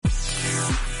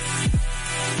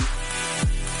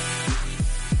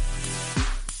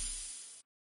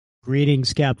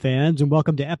Greetings, Cap fans, and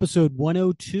welcome to episode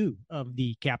 102 of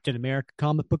the Captain America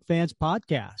Comic Book Fans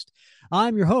Podcast.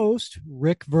 I'm your host,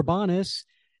 Rick Verbanis,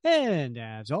 and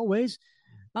as always,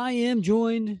 I am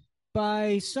joined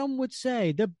by, some would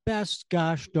say, the best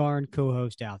gosh darn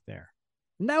co-host out there.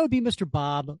 And that would be Mr.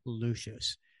 Bob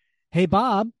Lucius. Hey,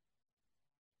 Bob.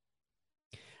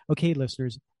 Okay,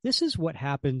 listeners, this is what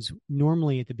happens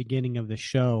normally at the beginning of the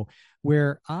show,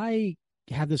 where I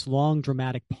have this long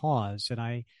dramatic pause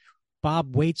and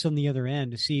Bob waits on the other end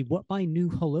to see what my new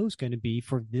hello is going to be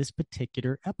for this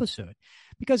particular episode.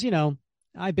 Because,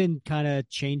 I've been kind of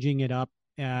changing it up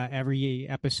every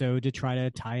episode to try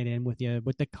to tie it in with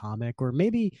the comic, or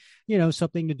maybe,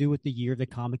 something to do with the year the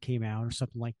comic came out or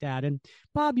something like that. And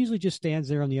Bob usually just stands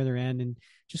there on the other end and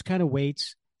just kind of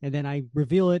waits. And then I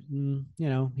reveal it and,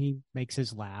 he makes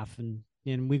his laugh and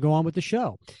we go on with the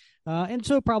show. And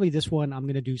so probably this one, I'm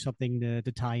going to do something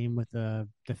to tie in with the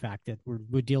fact that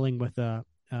we're dealing with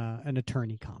an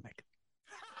attorney comic.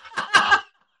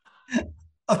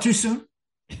 Oh, too soon?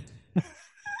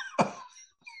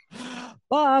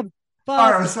 Bob,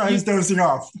 I was dozing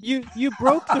off. You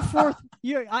broke the fourth.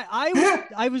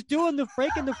 I was doing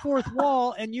breaking the fourth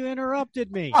wall, and you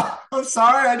interrupted me. I'm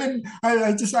sorry.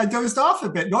 I dozed off a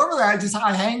bit. Normally,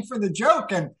 I hang for the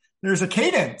joke, and there's a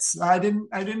cadence. I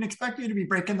didn't expect you to be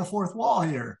breaking the fourth wall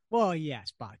here. Well,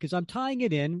 yes, Bob, because I'm tying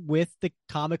it in with the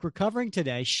comic we're covering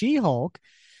today, She-Hulk,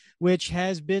 which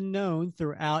has been known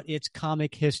throughout its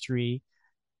comic history,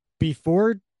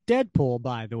 before Deadpool,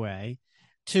 by the way,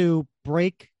 to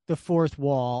break the fourth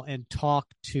wall and talk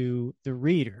to the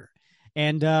reader.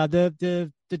 And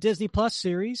the Disney Plus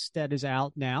series that is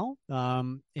out now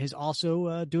is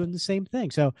also doing the same thing.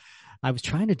 So I was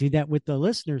trying to do that with the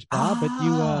listeners, Bob, but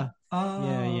you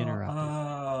interrupted.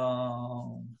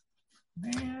 Oh,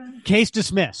 man. Case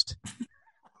dismissed.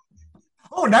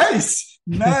 Oh, nice.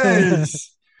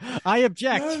 I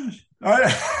object.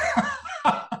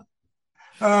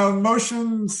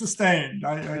 Motion sustained,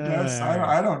 I guess.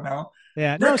 I don't know.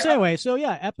 Yeah. No, so anyway,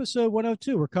 episode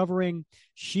 102, we're covering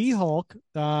She-Hulk.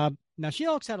 Now,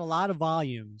 She-Hulk's had a lot of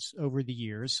volumes over the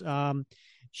years.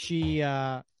 She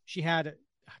had,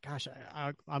 gosh,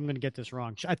 I'm going to get this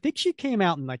wrong. I think she came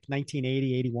out in like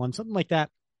 1980, 81, something like that.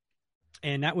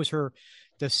 And that was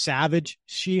the Savage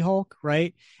She-Hulk,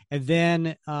 right? And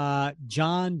then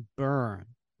John Byrne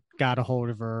got a hold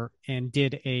of her and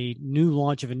did a new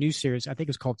launch of a new series. I think it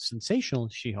was called Sensational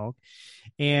She-Hulk.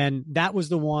 And that was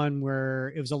the one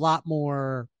where it was a lot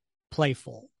more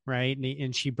playful, right?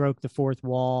 And she broke the fourth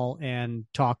wall and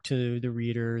talked to the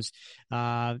readers.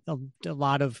 A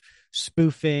lot of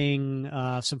spoofing,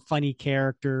 some funny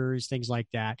characters, things like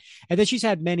that. And then she's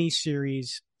had many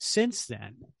series since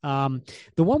then.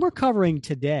 The one we're covering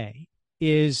today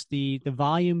is the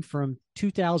volume from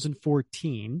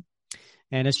 2014.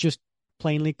 And it's just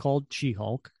plainly called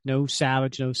She-Hulk. No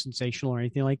Savage, no Sensational or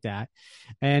anything like that.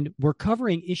 And we're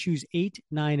covering issues 8,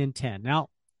 9, and 10. Now,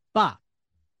 Bob,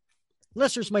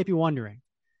 listeners might be wondering,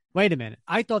 wait a minute.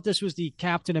 I thought this was the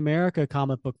Captain America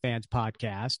Comic Book Fans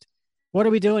Podcast. What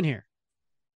are we doing here?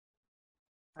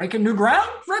 Breaking new ground,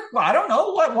 Rick? Well, I don't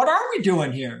know. What are we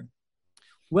doing here?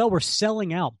 Well, we're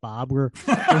selling out, Bob. We're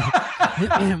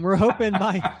hoping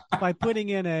by putting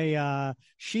in a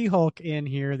She-Hulk in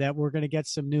here that we're going to get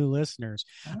some new listeners.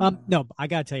 No, I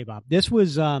got to tell you, Bob, this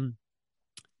was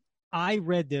I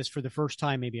read this for the first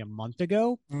time maybe a month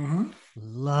ago. Mm-hmm.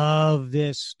 Love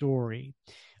this story.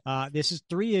 This is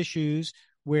 3 issues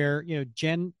where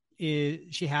Jen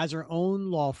she has her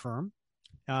own law firm,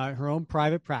 her own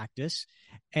private practice,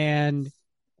 and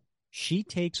she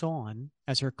takes on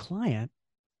as her client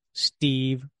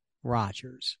Steve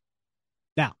Rogers.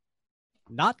 Now,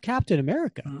 not Captain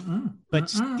America, but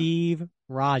Steve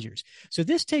Rogers. So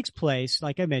this takes place,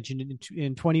 like I mentioned,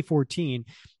 in 2014,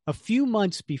 a few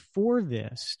months before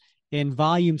this, in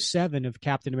Volume 7 of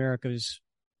Captain America's,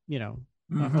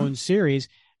 own series.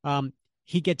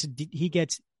 He gets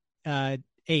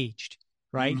aged,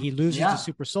 right? He loses the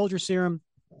super soldier serum.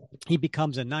 He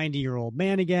becomes a 90-year-old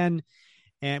man again.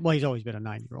 And well, he's always been a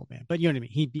 90-year-old man, but you know what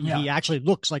I mean? He actually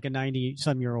looks like a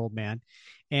 90-some-year-old man.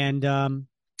 And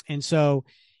so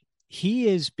he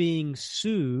is being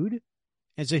sued.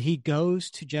 And so he goes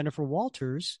to Jennifer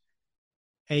Walters,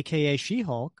 AKA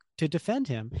She-Hulk, to defend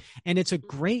him. And it's a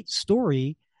great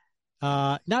story.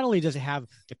 Not only does it have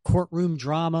the courtroom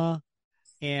drama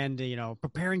and,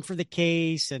 preparing for the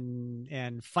case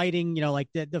and fighting, like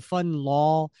the fun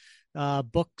law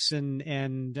books and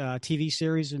TV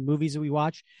series and movies that we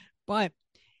watch, but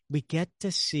we get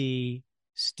to see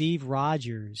Steve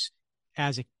Rogers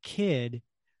as a kid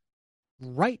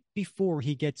right before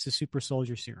he gets the super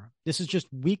soldier serum. This is just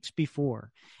weeks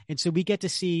before. And so we get to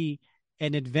see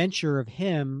an adventure of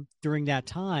him during that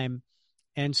time.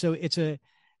 And so I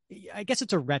guess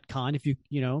it's a retcon if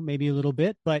maybe a little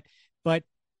bit, but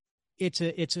it's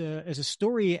as a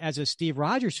story, as a Steve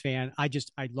Rogers fan, I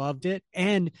loved it.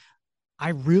 And I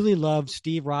really loved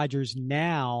Steve Rogers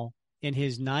now in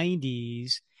his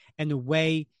 90s and the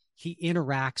way he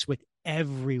interacts with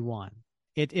everyone.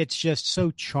 It's just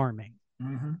so charming.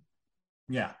 Mm-hmm.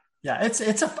 Yeah. Yeah. It's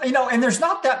and there's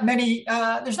not that many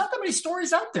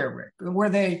stories out there, Rick, where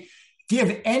they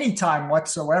give any time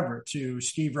whatsoever to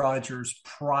Steve Rogers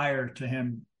prior to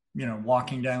him,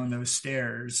 walking down those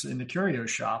stairs in the curio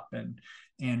shop and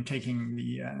taking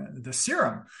the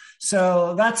serum.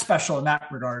 So that's special in that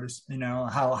regard, is,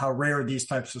 how rare these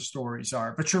types of stories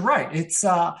are. But you're right. It's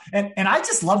and I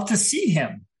just love to see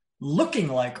him looking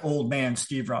like old man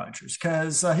Steve Rogers,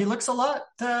 because he looks a lot,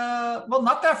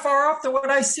 not that far off than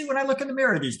what I see when I look in the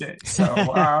mirror these days. So,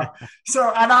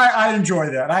 and I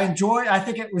enjoy that. I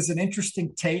think it was an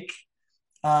interesting take.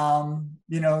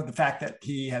 The fact that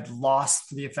he had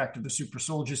lost the effect of the super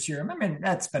soldier serum. I mean,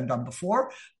 that's been done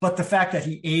before, but the fact that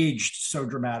he aged so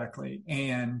dramatically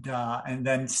and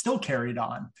then still carried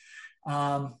on.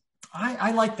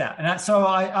 I like that. And so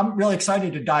I'm really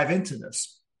excited to dive into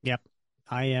this. Yep.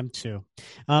 I am too.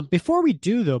 Before we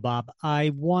do, though, Bob,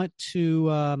 I want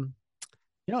to,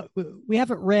 we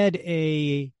haven't read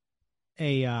a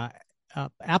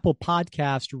Apple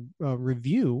Podcast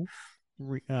review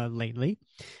lately,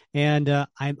 and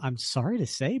I'm sorry to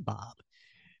say, Bob,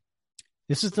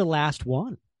 this is the last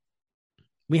one.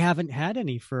 We haven't had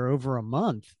any for over a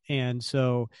month, and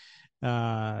so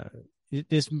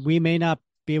we may not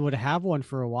be able to have one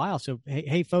for a while. So,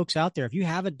 hey, folks out there, if you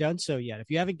haven't done so yet,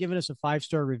 if you haven't given us a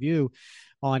 5-star review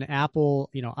on Apple,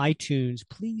 iTunes,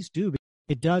 please do.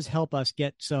 It does help us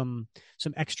get some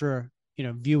extra,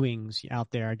 viewings out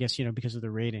there, I guess, because of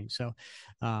the rating. So,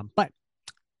 but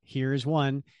here's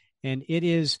one, and it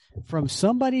is from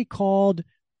somebody called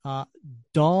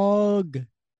Dog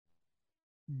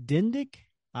Dindick.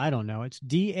 I don't know. It's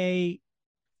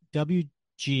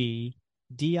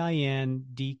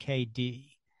DAWGDINDKD.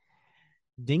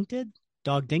 Dinkted?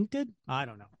 Dog Dinkted? I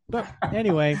don't know. But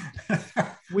anyway,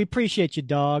 we appreciate you,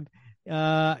 dog.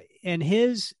 And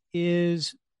his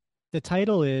is, the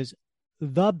title is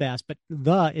The Best, but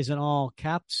the is in all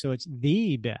caps, so it's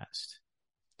the best.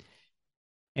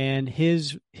 And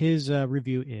his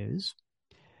review is,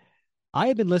 I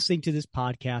have been listening to this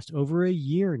podcast over a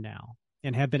year now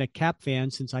and have been a Cap fan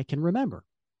since I can remember.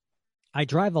 I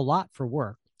drive a lot for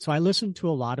work, so I listen to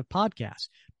a lot of podcasts,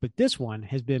 but this one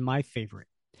has been my favorite.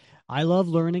 I love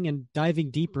learning and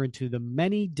diving deeper into the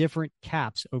many different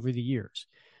Caps over the years.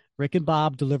 Rick and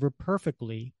Bob deliver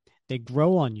perfectly. They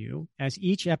grow on you as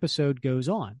each episode goes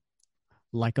on,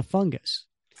 like a fungus.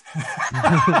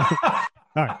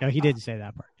 All right. No, he didn't say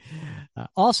that part.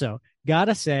 Also,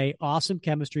 gotta say, awesome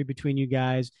chemistry between you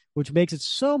guys, which makes it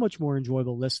so much more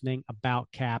enjoyable listening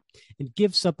about Cap and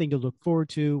gives something to look forward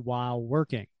to while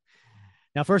working.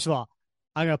 Now, first of all,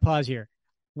 I'm going to pause here.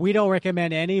 We don't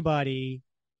recommend anybody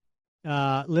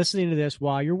listening to this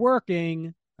while you're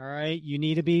working. All right. You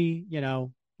need to be,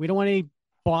 we don't want any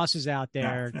bosses out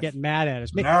there getting mad at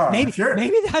us.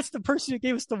 Maybe that's the person who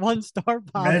gave us the 1-star,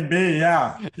 Bob. Maybe,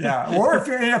 yeah. Or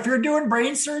if you're doing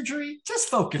brain surgery, just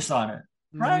focus on it,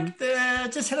 right? Mm-hmm.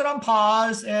 Just hit it on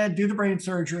pause and do the brain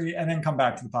surgery, and then come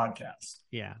back to the podcast.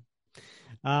 Yeah.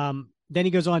 Then he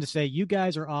goes on to say, you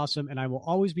guys are awesome, and I will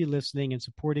always be listening and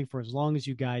supporting for as long as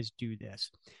you guys do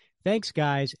this. Thanks,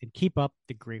 guys, and keep up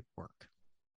the great work.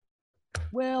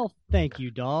 Well, thank you,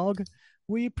 dog.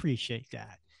 We appreciate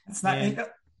that. It's not, and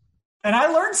I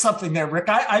learned something there, Rick.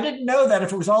 I didn't know that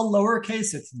if it was all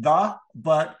lowercase, it's the.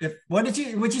 But would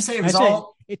you say it was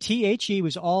all? THE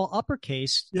was all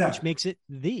uppercase, which makes it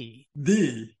the.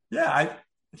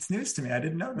 It's news to me. I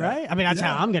didn't know that. Right? I mean, that's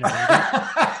how I'm going to read it.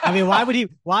 I mean,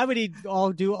 why would he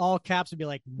all do all caps and be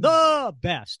like the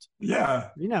best? Yeah.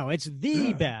 It's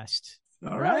the best.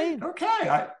 All right. Okay.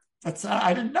 I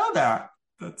didn't know that.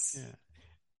 That's. Yeah.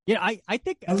 Yeah, I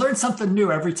think I learned something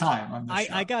new every time on this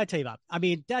show. I gotta tell you, Bob. I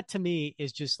mean, that to me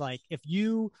is just like if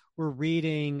you were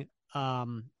reading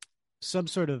some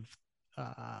sort of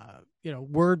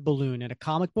word balloon in a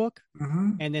comic book,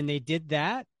 and then they did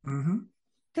that. Mm-hmm.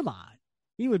 Come on,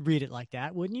 you would read it like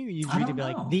that, wouldn't you? You'd read it be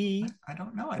like the. I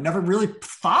don't know. I never really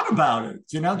thought about it.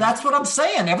 That's what I'm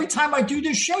saying. Every time I do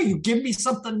this show, you give me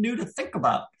something new to think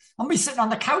about. I'm gonna be sitting on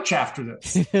the couch after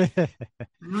this.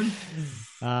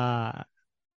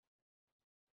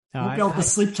 Won't be able to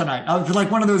sleep tonight. I was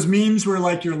like one of those memes where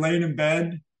like you're laying in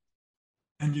bed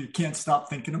and you can't stop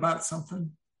thinking about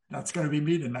something, that's going to be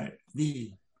me tonight.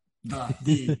 The.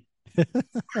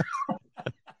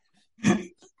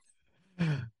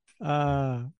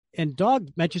 And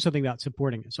Dog mentioned something about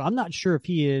supporting it. So I'm not sure if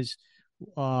he is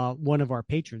one of our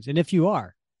patrons. And if you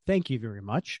are, thank you very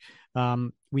much.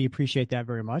 We appreciate that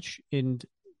very much. And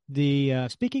the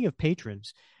speaking of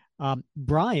patrons,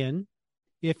 Brian,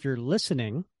 if you're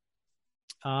listening,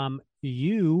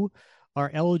 you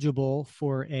are eligible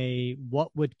for a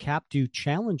What Would Cap Do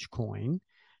challenge coin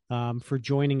for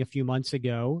joining a few months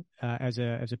ago as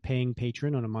a paying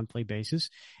patron on a monthly basis.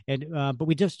 And but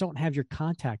we just don't have your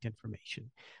contact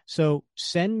information. So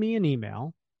send me an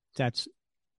email. That's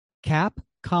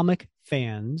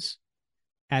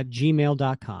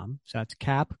capcomicfans@gmail.com. So that's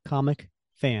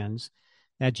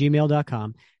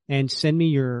capcomicfans@gmail.com. And send me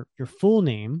your full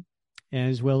name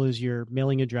as well as your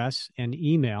mailing address and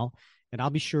email. And I'll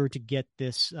be sure to get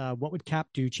this What Would Cap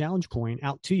Do challenge coin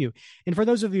out to you. And for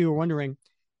those of you who are wondering,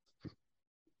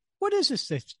 what is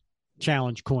this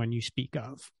challenge coin you speak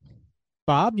of?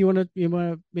 Bob, you want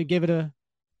to give it a...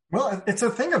 Well, it's a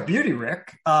thing of beauty,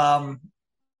 Rick.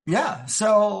 Yeah.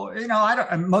 So,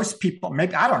 most people,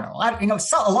 maybe, I don't know.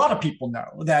 A lot of people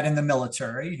know that in the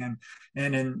military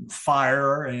and in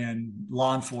fire and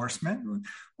law enforcement,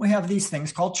 we have these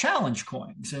things called challenge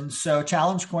coins. And so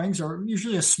challenge coins are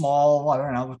usually a small,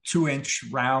 2-inch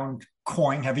round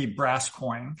coin, heavy brass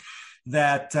coin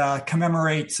that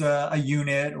commemorates a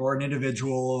unit or an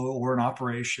individual or an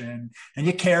operation, and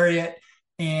you carry it.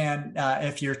 And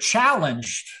if you're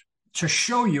challenged to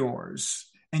show yours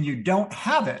and you don't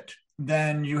have it,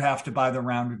 then you have to buy the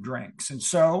round of drinks. And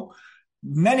so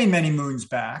many, many moons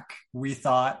back, we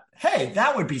thought, hey,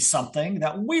 that would be something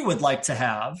that we would like to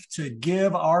have to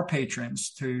give our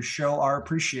patrons to show our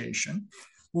appreciation.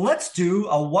 Let's do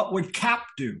a What Would Cap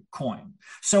Do coin.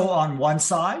 So on one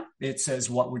side, it says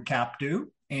What Would Cap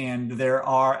Do? And there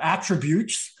are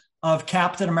attributes of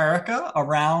Captain America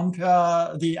around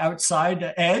the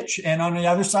outside edge. And on the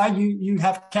other side, you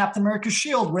have Captain America's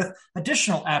shield with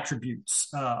additional attributes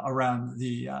around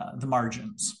the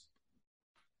margins.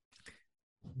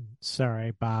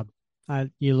 Sorry, Bob.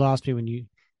 You lost me when you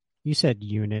said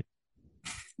unit.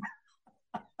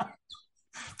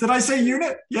 Did I say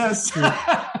unit? Yes.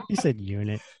 You said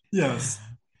unit. Yes.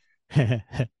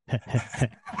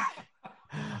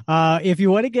 If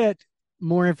you want to get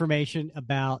more information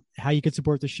about how you can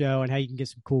support the show and how you can get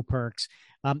some cool perks,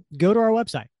 go to our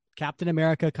website,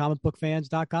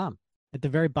 CaptainAmericaComicBookFans.com. At the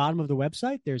very bottom of the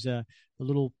website, there's a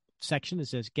little section that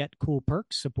says Get Cool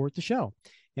Perks, Support the Show.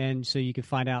 And so you can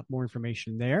find out more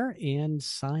information there and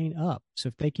sign up.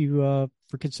 So thank you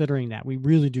for considering that. We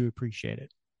really do appreciate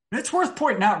it. It's worth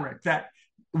pointing out, Rick, that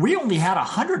we only had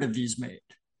 100 of these made.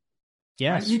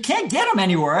 Yes. You can't get them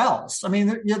anywhere else. I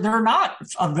mean, they're not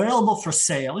available for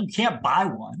sale. You can't buy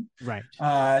one. Right.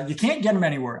 You can't get them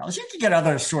anywhere else. You can get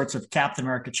other sorts of Captain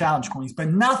America challenge coins, but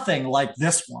nothing like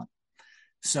this one.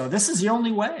 So this is the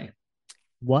only way.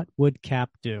 What would Cap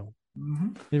do?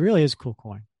 Mm-hmm. It really is a cool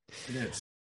coin. It is.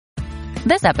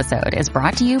 This episode is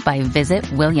brought to you by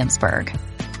Visit Williamsburg.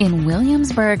 In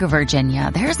Williamsburg, Virginia,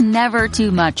 there's never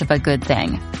too much of a good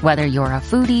thing. Whether you're a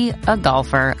foodie, a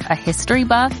golfer, a history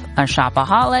buff, a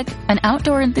shopaholic, an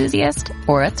outdoor enthusiast,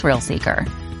 or a thrill seeker,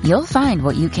 you'll find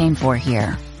what you came for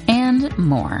here and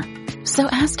more. So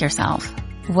ask yourself,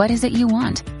 what is it you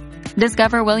want?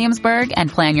 Discover Williamsburg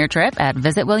and plan your trip at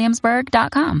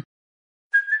visitwilliamsburg.com.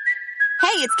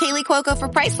 Hey, it's Kaylee Cuoco for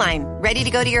Priceline. Ready to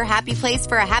go to your happy place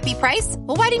for a happy price?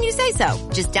 Well, why didn't you say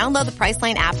so? Just download the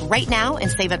Priceline app right now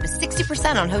and save up to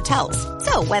 60% on hotels.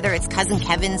 So whether it's Cousin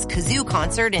Kevin's Kazoo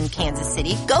Concert in Kansas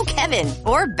City, go Kevin,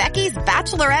 or Becky's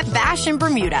Bachelorette Bash in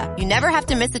Bermuda, you never have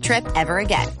to miss a trip ever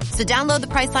again. So download the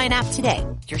Priceline app today.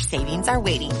 Your savings are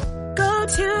waiting. Go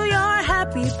to your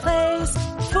happy place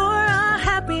for a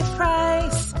happy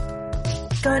price.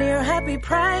 Go to your happy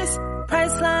price,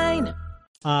 Priceline.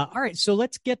 All right, so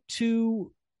let's get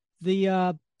to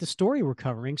the story we're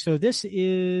covering. So this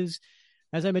is,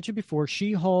 as I mentioned before,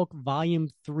 She-Hulk Volume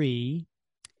 3,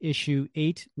 Issue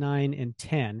 8, 9, and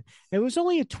 10. It was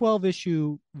only a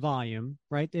 12-issue volume,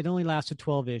 right? It only lasted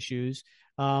 12 issues,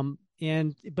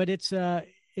 but it's a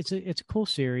cool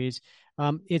series.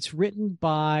 It's written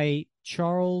by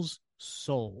Charles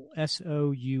Soule,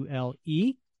 Soule,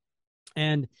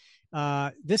 and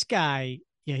this guy,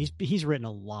 he's written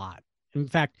a lot. In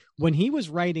fact, when he was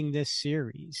writing this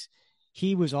series,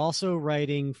 he was also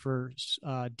writing for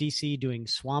DC, doing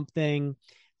Swamp Thing,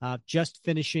 just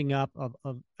finishing up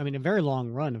a very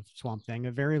long run of Swamp Thing,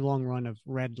 a very long run of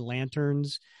Red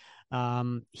Lanterns.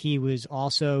 He was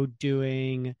also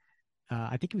doing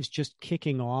I think he was just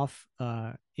kicking off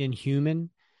Inhuman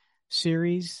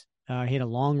series. He had a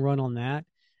long run on that.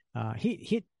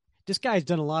 This guy's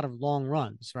done a lot of long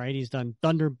runs, right? He's done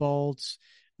Thunderbolts.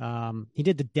 He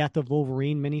did the Death of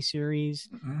Wolverine miniseries.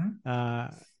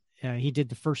 He did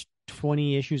the first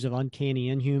 20 issues of Uncanny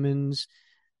Inhumans.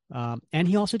 And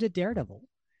he also did Daredevil.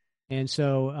 And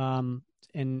so,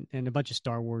 and a bunch of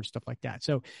Star Wars stuff like that.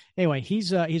 So anyway,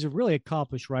 he's a really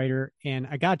accomplished writer. And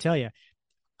I got to tell you,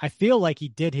 I feel like he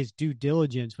did his due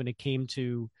diligence when it came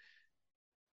to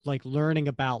like learning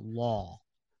about law,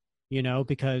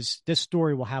 because this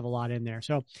story will have a lot in there.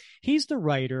 So he's the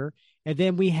writer. And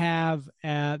then we have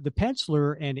the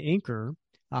penciler and inker,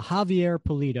 Javier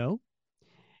Pulido.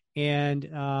 And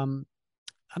I'm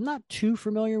not too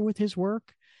familiar with his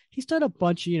work. He's done a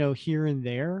bunch, here and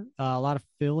there, a lot of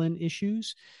fill-in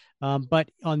issues.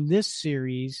 But on this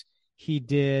series, he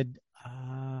did,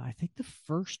 I think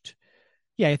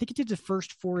he did the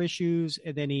first 4 issues,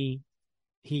 and then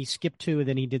he skipped 2, and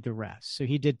then he did the rest. So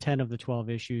he did 10 of the 12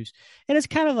 issues. And it's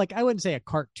kind of like, I wouldn't say a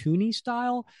cartoony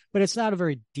style, but it's not a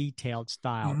very detailed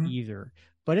style either.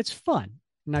 But it's fun.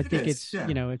 And I think it's a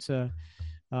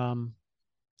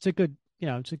good,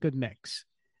 it's a good mix.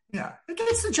 Yeah, it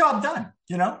gets the job done,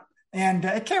 and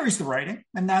it carries the writing.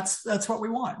 And that's what we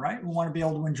want, right? We want to be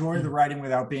able to enjoy the writing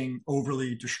without being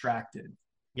overly distracted.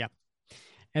 Yeah.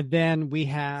 And then we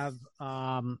have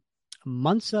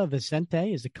Munsa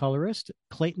Vicente is the colorist,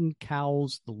 Clayton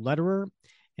Cowles the letterer,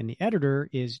 and the editor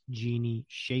is Jeannie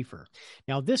Schaefer.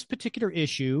 Now, this particular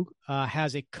issue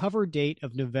has a cover date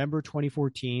of November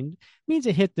 2014. Means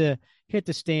it hit the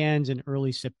stands in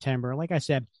early September. Like I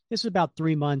said, this is about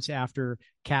 3 months after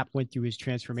Cap went through his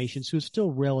transformation, so it's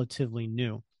still relatively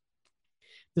new.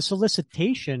 The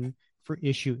solicitation for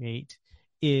issue 8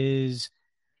 is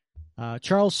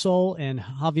Charles Soule and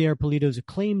Javier Pulido's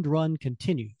acclaimed run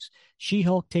continues.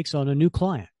 She-Hulk takes on a new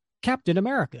client, Captain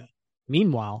America.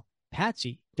 Meanwhile,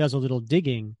 Patsy does a little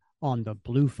digging on the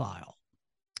Blue File.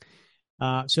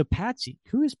 So Patsy,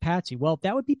 who is Patsy? Well,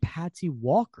 that would be Patsy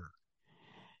Walker.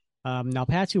 Now,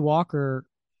 Patsy Walker,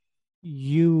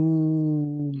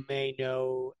 you may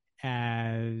know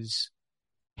as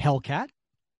Hellcat,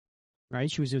 right?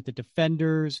 She was with the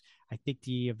Defenders, I think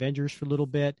the Avengers for a little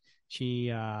bit.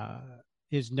 She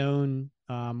is known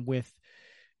with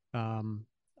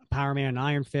Power Man and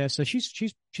Iron Fist. So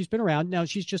she's been around. Now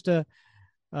she's just an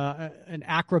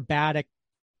acrobatic,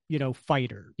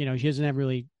 fighter. She doesn't have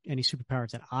really any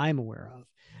superpowers that I'm aware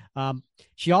of.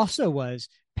 She also was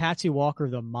Patsy Walker,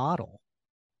 the model,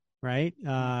 right?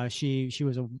 She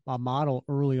was a model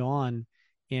early on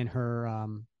in her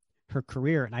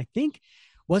career, and I think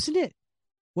wasn't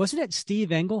it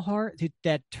Steve Englehart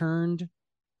that turned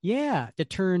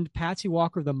Patsy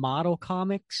Walker, the model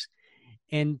comics,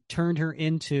 and turned her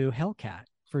into Hellcat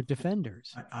for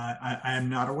Defenders. I am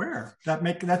not aware.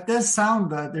 That does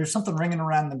sound. There's something ringing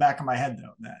around in the back of my head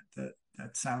though.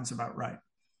 That sounds about right.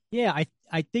 Yeah,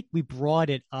 I think we brought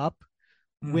it up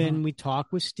when we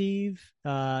talked with Steve.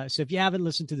 So if you haven't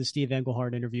listened to the Steve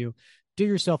Englehart interview, do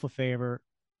yourself a favor,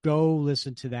 go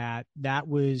listen to that. That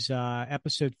was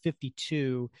episode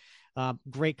 52.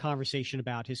 Great conversation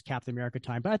about his Captain America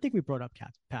time, but I think we brought up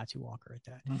Patsy Walker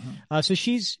at that. So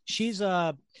she's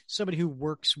somebody who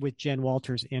works with Jen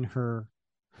Walters in her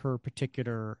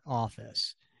particular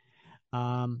office.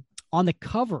 On the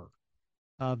cover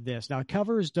of this, now the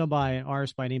cover is done by an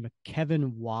artist by the name of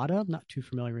Kevin Wada. I'm not too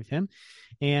familiar with him,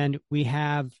 and we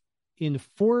have in the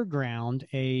foreground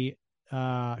a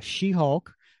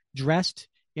She-Hulk dressed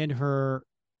in her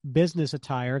business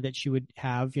attire that she would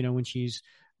have, when she's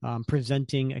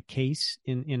presenting a case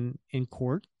in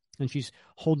court, and she's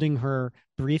holding her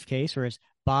briefcase, or as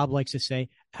Bob likes to say,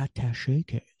 attaché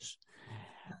case.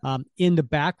 In the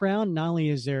background, not only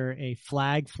is there a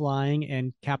flag flying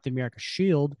and Captain America's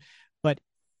shield, but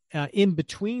in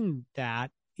between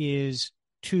that is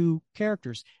 2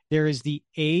 characters. There is the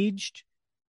aged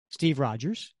Steve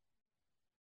Rogers,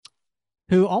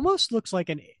 who almost looks like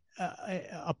an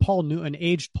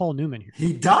aged Paul Newman here.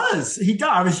 He does.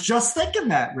 I was just thinking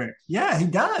that, Rick. Yeah, he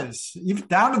does. Even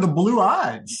down to the blue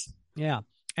eyes. Yeah.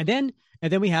 And then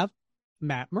we have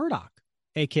Matt Murdock,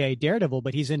 aka Daredevil,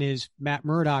 but he's in his Matt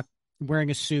Murdock wearing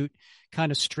a suit,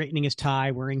 kind of straightening his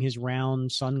tie, wearing his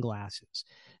round sunglasses.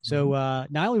 So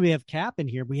not only do we have Cap in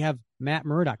here, we have Matt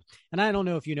Murdock. And I don't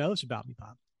know if you know this about me,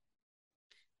 Bob.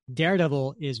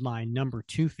 Daredevil is my number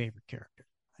 2 favorite character.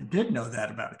 I did know that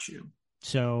about you.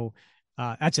 So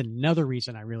that's another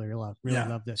reason I really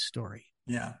love this story.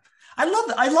 Yeah.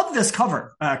 I love this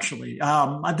cover, actually.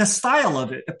 The style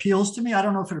of it appeals to me. I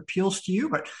don't know if it appeals to you,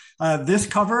 but this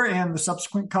cover and the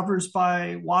subsequent covers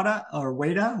by Wada,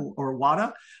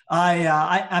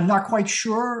 I'm not quite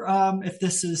sure if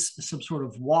this is some sort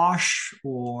of wash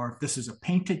or if this is a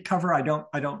painted cover. I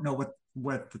don't know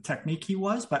what the technique he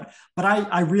was, but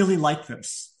I really like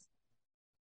this.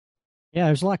 Yeah,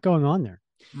 there's a lot going on there.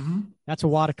 Mm-hmm. That's a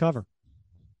Wada cover.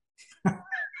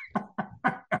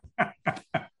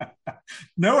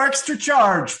 No extra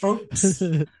charge, folks.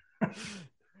 All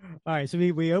right, so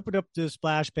we open up the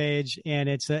splash page, and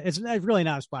it's really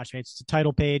not a splash page. It's a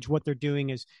title page. What they're doing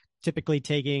is typically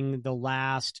taking the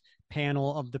last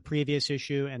panel of the previous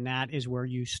issue, and that is where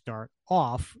you start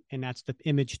off, and that's the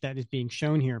image that is being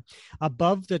shown here.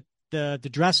 Above the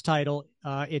dress title,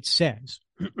 it says,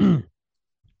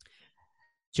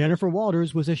 Jennifer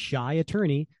Walters was a shy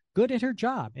attorney, good at her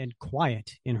job and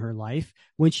quiet in her life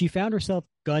when she found herself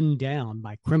gunned down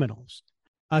by criminals.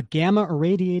 A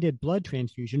gamma-irradiated blood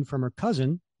transfusion from her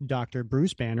cousin, Dr.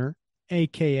 Bruce Banner,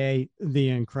 a.k.a. the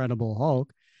Incredible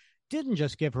Hulk, didn't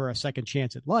just give her a second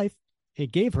chance at life,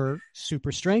 it gave her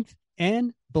super strength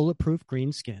and bulletproof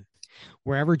green skin.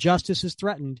 Wherever justice is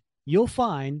threatened, you'll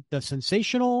find the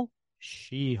sensational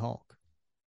She-Hulk.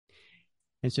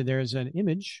 And so there's an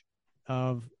image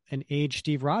of an aged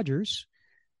Steve Rogers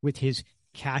with his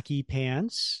khaki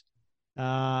pants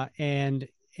and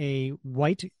a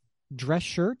white dress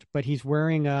shirt, but he's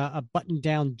wearing a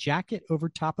button-down jacket over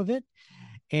top of it,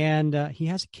 and he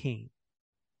has a cane.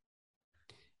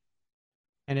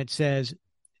 And it says,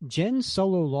 Jen's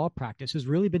solo law practice has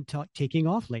really been taking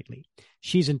off lately.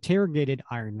 She's interrogated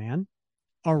Iron Man,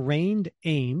 arraigned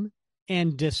AIM,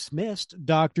 and dismissed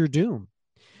Dr. Doom.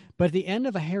 But at the end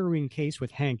of a harrowing case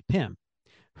with Hank Pym,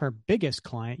 her biggest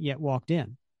client yet walked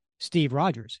in, Steve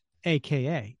Rogers,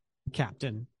 a.k.a.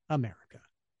 Captain America.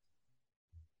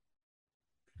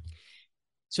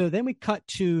 So then we cut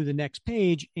to the next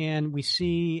page, and we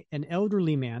see an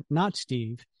elderly man, not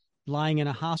Steve, lying in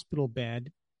a hospital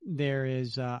bed. There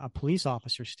is a police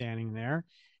officer standing there,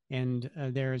 and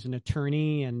there is an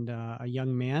attorney and a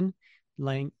young man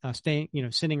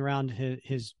sitting around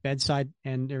his bedside,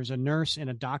 and there's a nurse and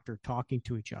a doctor talking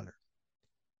to each other.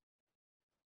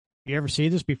 You ever see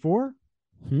this before?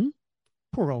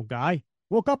 Poor old guy.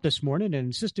 Woke up this morning and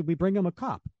insisted we bring him a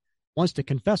cop. Wants to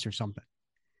confess or something.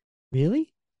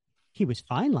 Really? He was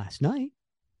fine last night.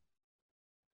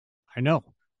 I know.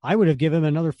 I would have given him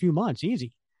another few months,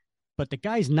 easy. But the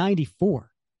guy's 94,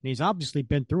 and he's obviously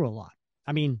been through a lot.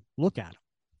 I mean, look at him.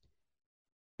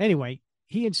 Anyway,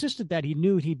 he insisted that he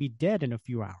knew he'd be dead in a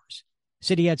few hours.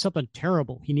 Said he had something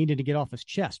terrible he needed to get off his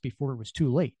chest before it was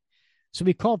too late. So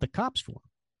we called the cops for him.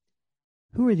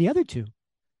 Who are the other two?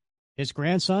 His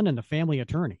grandson and the family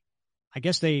attorney. I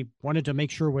guess they wanted to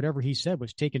make sure whatever he said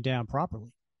was taken down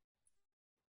properly.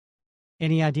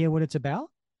 Any idea what it's about?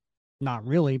 Not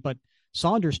really, but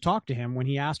Saunders talked to him when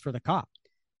he asked for the cop.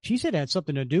 She said it had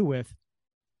something to do with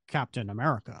Captain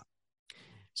America.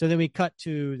 So then we cut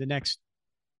to the next.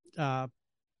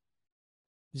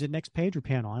 Is it next page or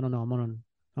panel? I don't know. I'm on.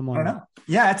 I don't know.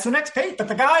 Yeah, it's the next page. But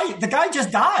the guy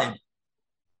just died.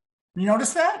 You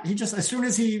notice that? He just, as soon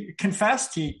as he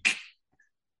confessed, he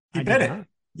bit it.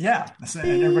 Yeah.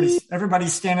 And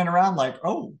everybody's standing around like,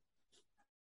 oh.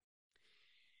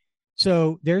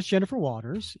 So there's Jennifer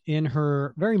Walters in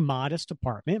her very modest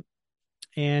apartment,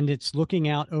 and it's looking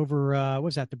out over,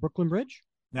 what's that, the Brooklyn Bridge?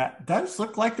 That does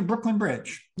look like the Brooklyn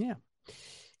Bridge. Yeah.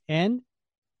 And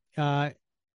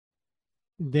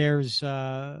there's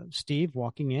Steve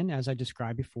walking in, as I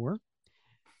described before.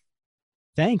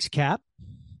 Thanks, Cap.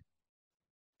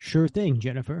 Sure thing,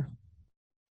 Jennifer.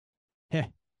 Heh,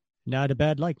 not a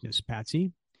bad likeness,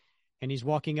 Patsy. And he's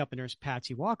walking up, and there's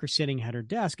Patsy Walker sitting at her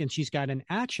desk, and she's got an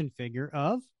action figure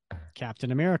of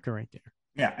Captain America right there.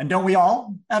 Yeah, and don't we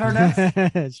all at our desk?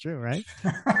 It's true, right?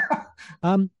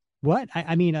 What?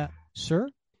 I mean, sir?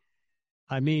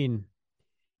 I mean,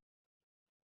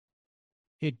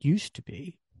 it used to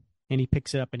be. And he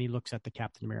picks it up, and he looks at the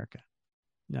Captain America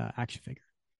action figure.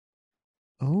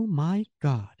 Oh, my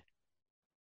God.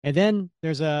 And then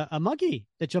there's a monkey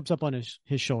that jumps up on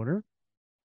his shoulder.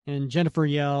 And Jennifer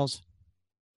yells,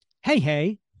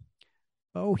 hey.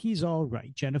 Oh, he's all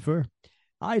right, Jennifer.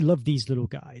 I love these little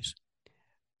guys.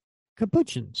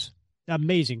 Capuchins,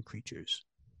 amazing creatures.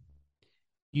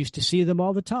 Used to see them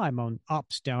all the time on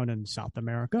ops down in South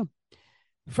America.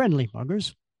 Friendly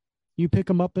buggers. You pick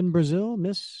them up in Brazil,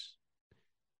 miss?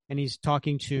 And he's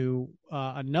talking to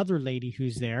another lady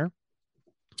who's there.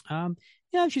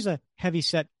 Yeah, she's a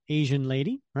heavy-set Asian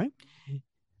lady, right?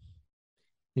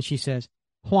 And she says,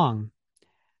 Huang,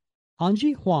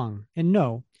 Anji Huang, and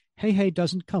no, Hey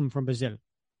doesn't come from Brazil.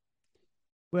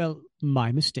 Well,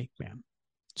 my mistake, ma'am.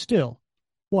 Still,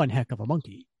 one heck of a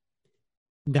monkey.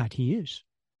 That he is.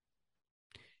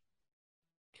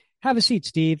 Have a seat,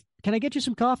 Steve. Can I get you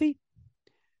some coffee?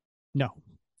 No,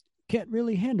 can't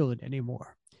really handle it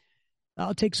anymore.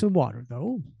 I'll take some water,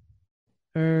 though.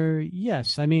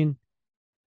 Yes, I mean,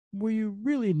 were you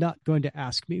really not going to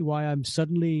ask me why I'm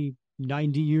suddenly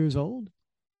 90 years old?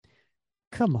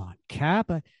 Come on, Cap.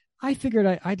 I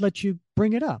figured I'd let you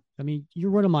bring it up. I mean,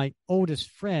 you're one of my oldest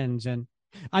friends, and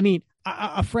I mean,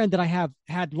 a friend that I have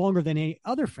had longer than any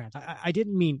other friends. I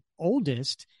didn't mean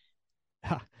oldest.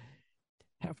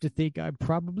 Have to think I'm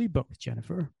probably both,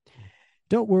 Jennifer.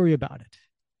 Don't worry about it.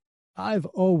 I've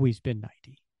always been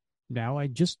 90. Now I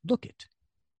just look it.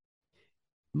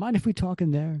 Mind if we talk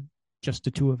in there? Just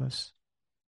the two of us.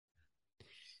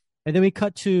 And then we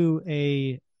cut to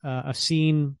a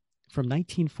scene from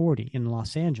 1940 in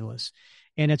Los Angeles,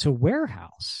 and it's a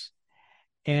warehouse.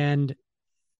 And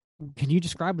can you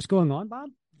describe what's going on, Bob?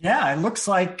 Yeah, it looks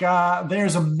like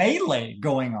there's a melee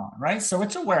going on, right? So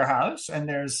it's a warehouse, and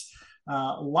there's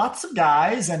lots of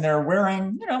guys, and they're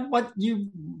wearing, what you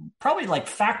probably like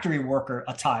factory worker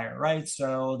attire, right?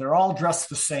 So they're all dressed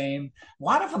the same. A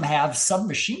lot of them have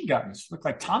submachine guns, look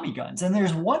like Tommy guns. And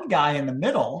there's one guy in the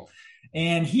middle,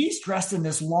 and he's dressed in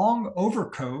this long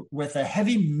overcoat with a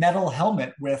heavy metal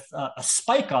helmet with a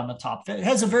spike on the top. It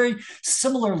has a very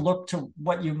similar look to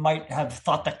what you might have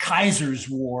thought the Kaisers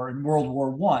wore in World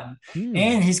War I.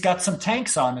 And he's got some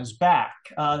tanks on his back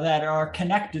that are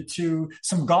connected to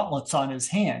some gauntlets on his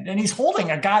hand. And he's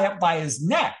holding a guy up by his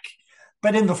neck.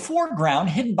 But in the foreground,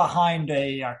 hidden behind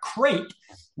a crate,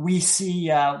 we see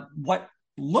what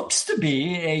looks to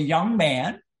be a young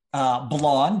man,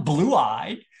 blonde,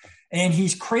 blue-eyed, and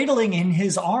he's cradling in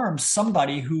his arms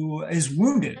somebody who is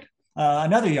wounded,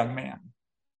 another young man.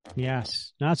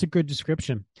 Yes, that's a good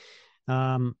description.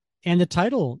 And the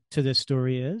title to this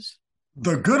story is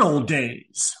The Good Old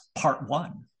Days, Part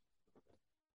 1.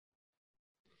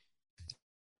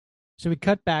 So we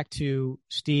cut back to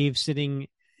Steve sitting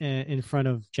in front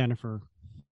of Jennifer.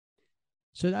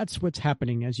 So that's what's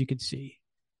happening, as you can see.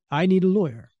 I need a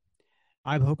lawyer.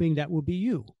 I'm hoping that will be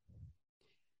you.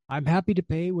 I'm happy to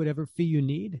pay whatever fee you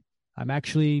need. I'm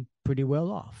actually pretty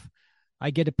well off. I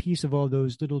get a piece of all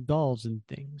those little dolls and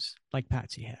things like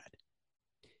Patsy had.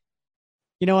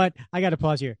 You know what? I got to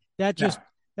pause here. That's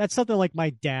something like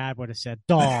my dad would have said.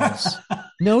 Dolls.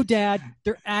 No, Dad,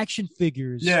 they're action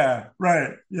figures. Yeah,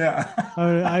 right. Yeah.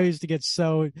 I used to get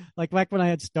so, like back when I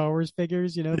had Star Wars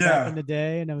figures, back in the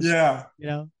day. And I was, Yeah.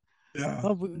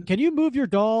 Oh, can you move your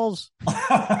dolls?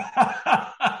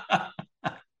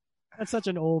 That's such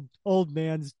an old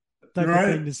man's type of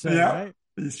thing to say, right?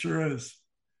 It sure is.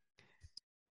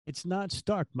 It's not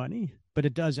Stark money, but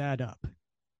it does add up.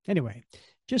 Anyway,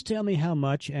 just tell me how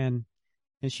much, and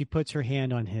she puts her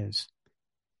hand on his.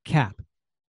 Cap,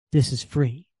 this is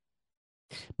free.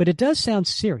 But it does sound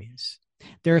serious.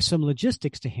 There are some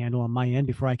logistics to handle on my end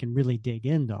before I can really dig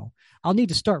in, though. I'll need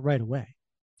to start right away.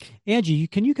 Angie,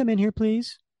 can you come in here,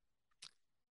 please?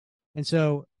 And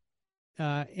so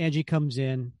Angie comes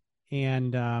in,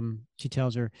 and she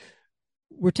tells her,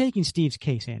 we're taking Steve's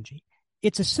case, Angie.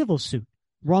 It's a civil suit,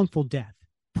 wrongful death,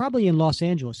 probably in Los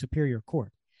Angeles Superior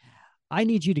Court. I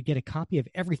need you to get a copy of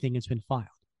everything that's been filed.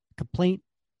 Complaint,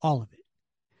 all of it.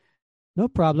 No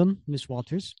problem, Miss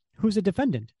Walters. Who's the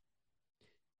defendant?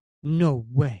 No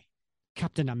way.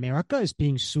 Captain America is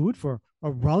being sued for a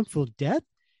wrongful death?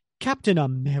 Captain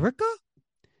America?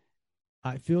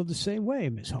 I feel the same way,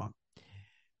 Miss Hong.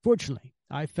 Fortunately,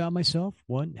 I found myself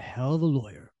one hell of a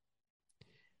lawyer.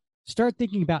 Start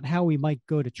thinking about how we might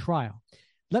go to trial.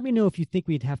 Let me know if you think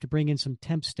we'd have to bring in some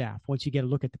temp staff once you get a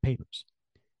look at the papers.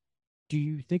 Do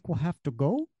you think we'll have to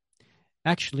go?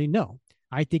 Actually, no.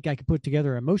 I think I could put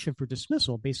together a motion for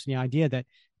dismissal based on the idea that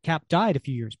Cap died a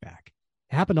few years back.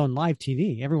 It happened on live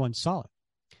TV. Everyone saw it.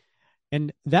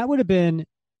 And that would have been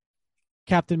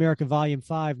Captain America Volume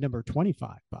 5, number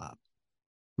 25, Bob,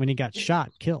 when he got shot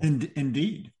and killed.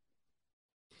 Indeed.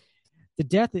 The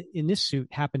death in this suit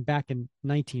happened back in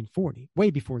 1940,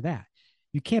 way before that.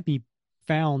 You can't be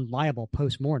found liable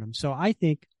post-mortem. So I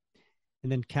think,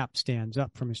 and then Cap stands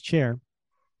up from his chair.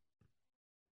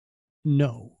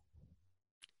 No.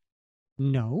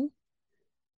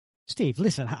 Steve,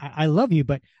 listen, I love you,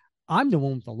 but I'm the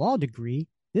one with the law degree.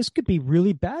 This could be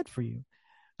really bad for you.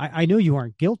 I know you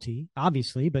aren't guilty,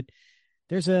 obviously, but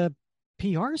there's a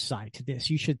PR side to this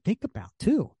you should think about,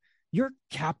 too. You're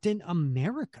Captain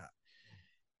America.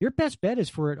 Your best bet is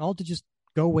for it all to just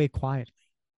go away quietly.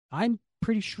 I'm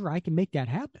pretty sure I can make that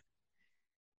happen.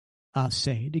 I'll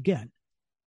say it again.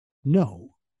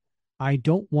 No, I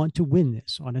don't want to win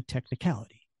this on a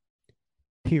technicality.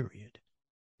 Period.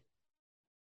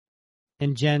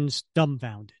 And Jen's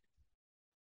dumbfounded.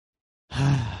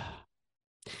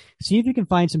 See if you can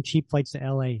find some cheap flights to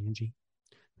LA, Angie.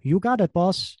 You got it,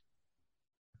 boss.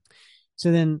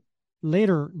 So then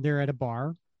later they're at a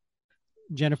bar,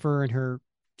 Jennifer and her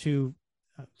two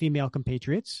female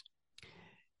compatriots.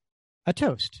 A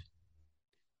toast.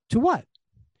 To what?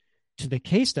 To the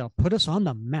case that'll put us on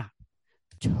the map.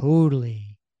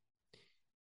 Totally.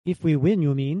 If we win,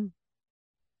 you mean?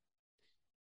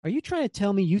 Are you trying to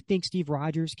tell me you think Steve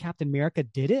Rogers, Captain America,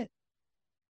 did it?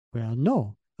 Well,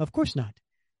 no, of course not.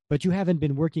 But you haven't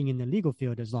been working in the legal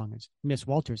field as long as Miss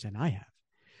Walters and I have.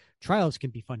 Trials can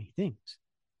be funny things.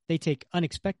 They take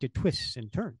unexpected twists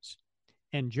and turns.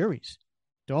 And juries.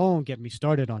 Don't get me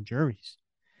started on juries.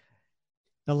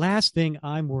 The last thing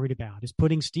I'm worried about is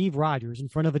putting Steve Rogers in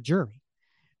front of a jury.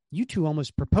 You two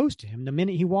almost proposed to him the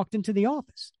minute he walked into the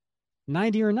office.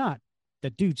 90 or not, the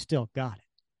dude still got it.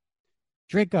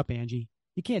 Drink up, Angie.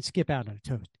 You can't skip out on a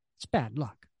toast. It's bad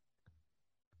luck.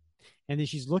 And then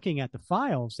she's looking at the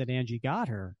files that Angie got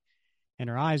her, and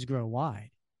her eyes grow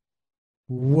wide.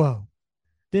 Whoa,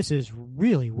 this is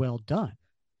really well done.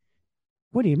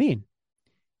 What do you mean?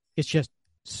 It's just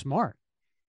smart.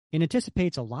 It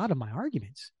anticipates a lot of my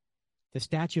arguments. The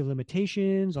statute of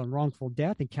limitations on wrongful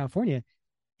death in California,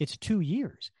 it's 2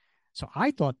 years. So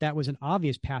I thought that was an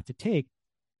obvious path to take.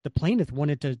 The plaintiff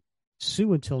wanted to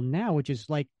sue until now, which is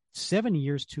like 7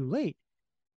 years too late.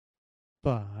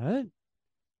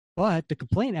 But the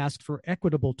complaint asked for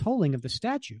equitable tolling of the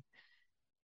statute,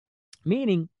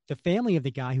 meaning the family of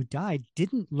the guy who died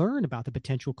didn't learn about the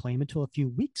potential claim until a few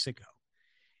weeks ago.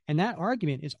 And that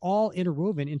argument is all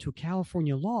interwoven into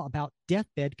California law about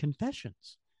deathbed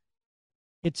confessions.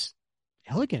 It's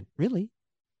elegant, really.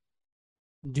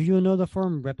 Do you know the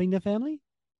firm repping the family?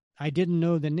 I didn't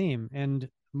know the name, and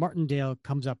Martindale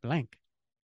comes up blank.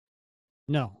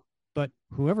 No, but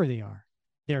whoever they are,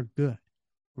 they're good,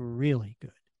 really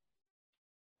good.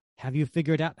 Have you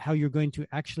figured out how you're going to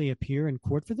actually appear in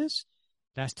court for this?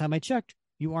 Last time I checked,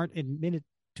 you aren't admitted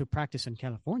to practice in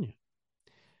California.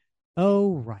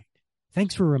 Oh, right.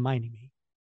 Thanks for reminding me.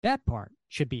 That part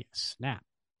should be a snap.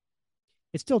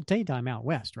 It's still daytime out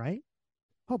west, right?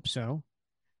 Hope so.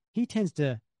 He tends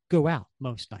to go out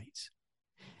most nights.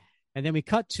 And then we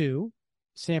cut to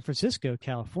San Francisco,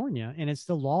 California, and it's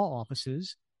the law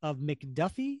offices of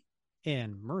McDuffie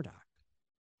and Murdoch.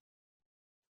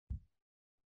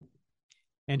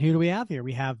 And who do we have here?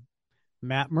 We have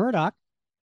Matt Murdock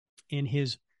in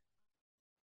his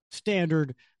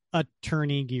standard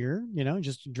attorney gear,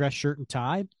 just dress shirt and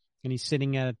tie, and he's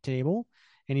sitting at a table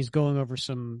and he's going over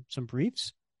some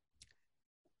briefs.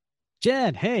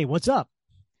 Jen, hey, what's up?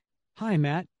 Hi,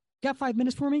 Matt. Got 5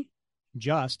 minutes for me?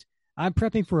 Just. I'm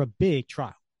prepping for a big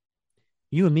trial.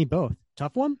 You and me both.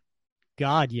 Tough one?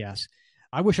 God, yes.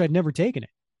 I wish I'd never taken it.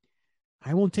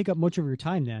 I won't take up much of your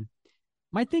time then.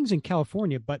 My thing's in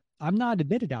California, but I'm not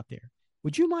admitted out there.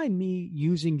 Would you mind me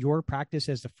using your practice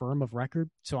as the firm of record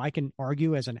so I can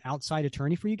argue as an outside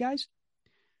attorney for you guys?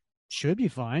 Should be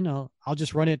fine. I'll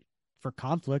just run it for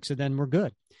conflicts and then we're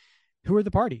good. Who are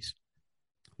the parties?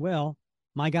 Well,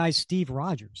 my guy's Steve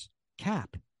Rogers,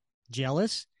 Cap.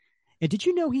 Jealous? And did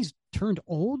you know he's turned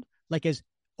old? Like as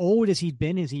old as he'd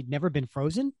been as he'd never been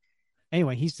frozen?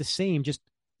 Anyway, he's the same, just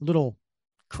a little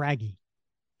craggy.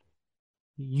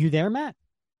 You there, Matt?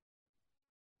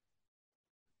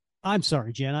 I'm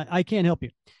sorry, Jen. I can't help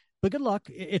you. But good luck.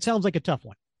 It sounds like a tough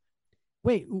one.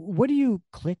 Wait, what do you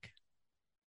click?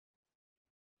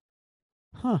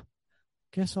 Huh.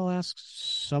 Guess I'll ask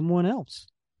someone else.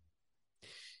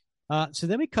 So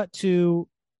then we cut to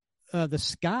the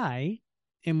sky,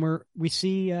 and we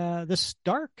see the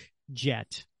Stark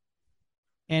jet.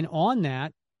 And on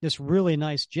that, this really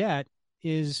nice jet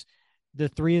is the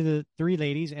three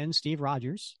ladies and Steve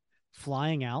Rogers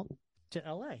flying out to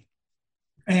L.A.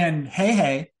 And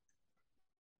hey.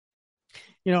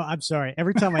 I'm sorry.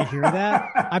 Every time I hear that,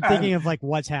 I'm thinking of like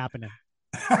what's happening.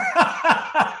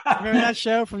 Remember that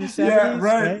show from the 70s? Yeah,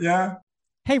 right? Yeah.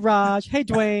 Hey, Raj. Hey,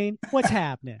 Dwayne. What's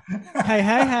happening? Hey.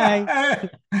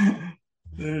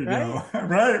 There you go.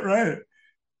 Right.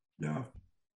 Yeah.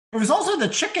 It was also the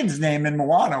chicken's name in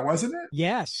Moana, wasn't it?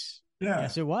 Yes. Yeah.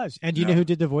 Yes, it was. And do you know who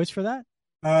did the voice for that?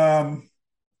 No.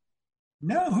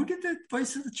 Who did the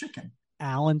voice of the chicken?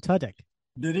 Alan Tudyk.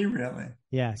 Did he really?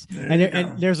 Yes.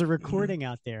 And there's a recording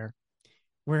out there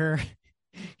where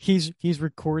he's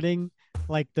recording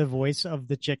like the voice of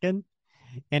the chicken.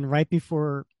 And right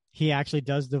before he actually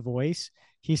does the voice,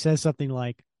 he says something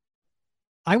like,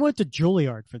 I went to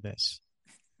Juilliard for this.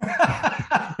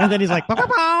 And then he's like,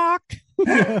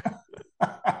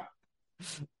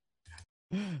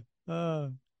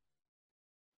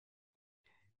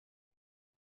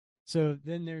 so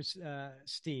then there's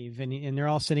Steve, and they're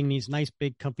all sitting in these nice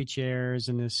big comfy chairs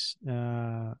in this,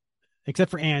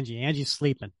 except for Angie. Angie's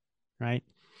sleeping, right?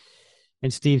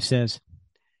 And Steve says,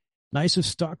 nice of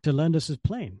Stark to lend us his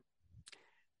plane.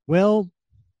 Well,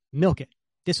 milk it.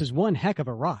 This is one heck of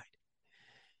a ride.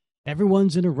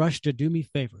 Everyone's in a rush to do me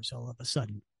favors all of a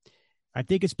sudden. I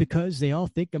think it's because they all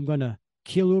think I'm going to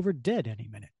keel over dead any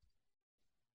minute.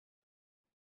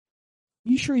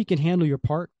 You sure you can handle your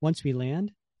part once we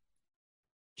land?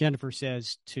 Jennifer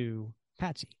says to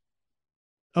Patsy.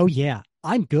 Oh, yeah,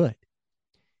 I'm good.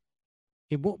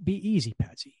 It won't be easy,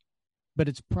 Patsy, but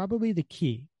it's probably the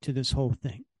key to this whole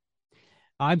thing.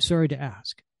 I'm sorry to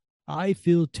ask. I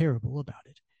feel terrible about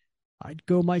it. I'd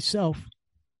go myself,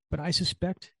 but I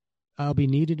suspect I'll be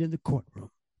needed in the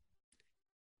courtroom.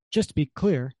 Just to be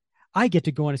clear, I get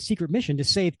to go on a secret mission to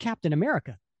save Captain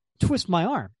America. Twist my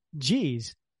arm.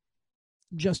 Geez.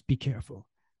 Just be careful.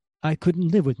 I couldn't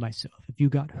live with myself if you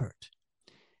got hurt.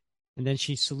 And then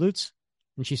she salutes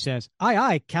and she says, aye,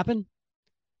 aye, Captain.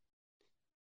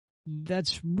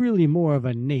 That's really more of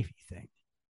a Navy thing.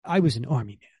 I was an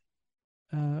Army man.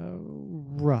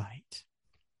 Right.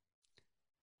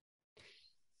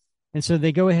 And so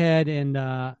they go ahead and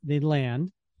they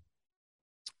land.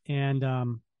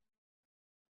 And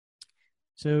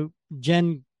so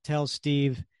Jen tells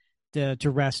Steve to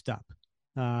rest up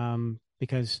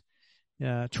because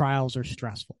trials are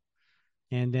stressful.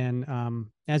 And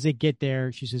then as they get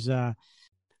there, she says, the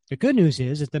good news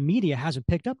is that the media hasn't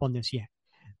picked up on this yet.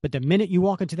 But the minute you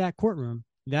walk into that courtroom,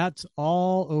 that's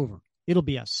all over. It'll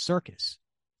be a circus.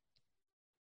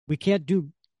 We can't do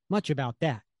much about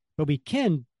that. But we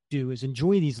can do is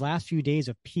enjoy these last few days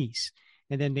of peace.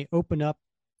 And then they open up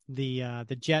the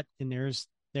jet, and there's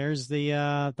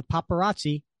the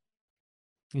paparazzi.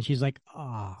 And she's like,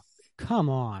 oh, come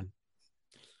on.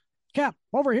 Cap,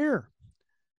 over here.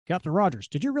 Captain Rogers,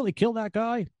 did you really kill that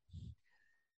guy?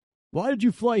 Why did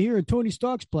you fly here in Tony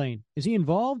Stark's plane? Is he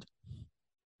involved?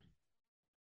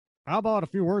 How about a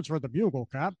few words for the bugle,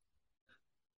 Cap?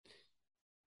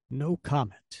 No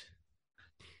comment.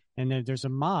 And then there's a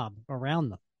mob around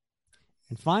them.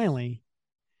 And finally,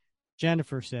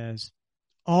 Jennifer says,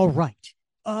 all right,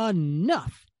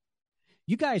 enough.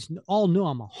 You guys all know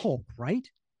I'm a Hulk, right?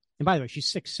 And by the way,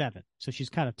 she's 6'7", so she's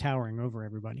kind of towering over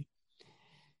everybody.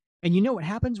 And you know what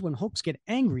happens when Hulks get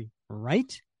angry,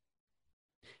 right?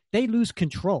 They lose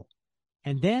control.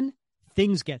 And then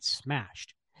things get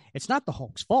smashed. It's not the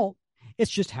Hulk's fault.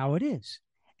 It's just how it is.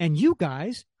 And you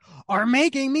guys are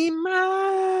making me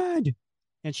mad.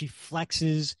 And she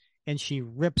flexes and she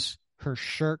rips her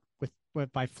shirt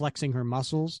by flexing her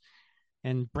muscles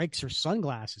and breaks her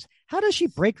sunglasses. How does she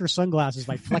break her sunglasses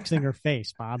by flexing her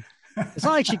face, Bob? It's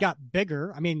not like she got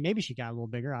bigger. I mean, maybe she got a little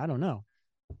bigger. I don't know.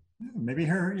 Maybe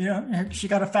she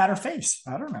got a fatter face.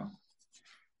 I don't know.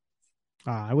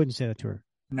 I wouldn't say that to her.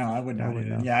 No, I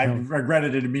wouldn't. I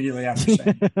regretted it immediately after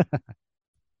saying it.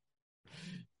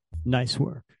 Nice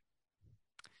work.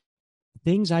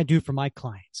 Things I do for my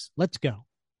clients. Let's go.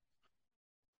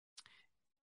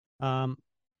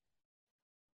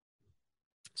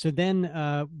 So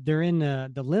then they're in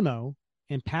the limo,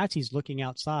 and Patsy's looking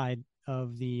outside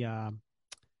of the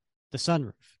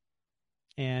sunroof,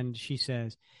 and she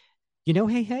says, "You know,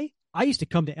 hey, I used to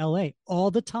come to L.A.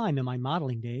 all the time in my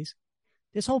modeling days.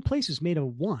 This whole place is made of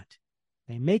want.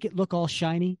 They make it look all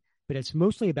shiny, but it's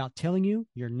mostly about telling you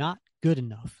you're not good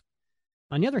enough.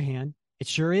 On the other hand, it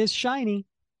sure is shiny.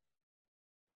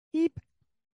 Eep.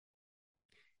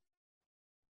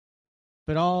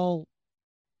 But all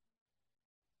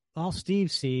Steve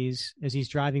sees as he's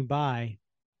driving by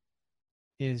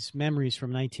is memories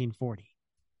from 1940.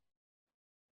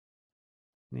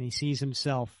 And he sees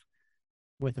himself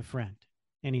with a friend,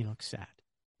 and he looks sad.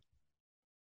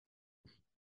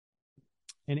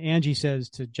 And Angie says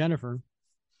to Jennifer,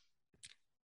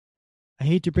 I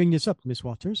hate to bring this up, Miss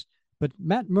Walters, but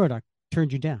Matt Murdock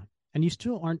turned you down, and you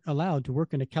still aren't allowed to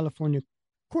work in a California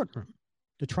courtroom.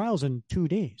 The trial's in 2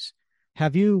 days.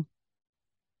 Have you?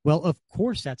 Well, of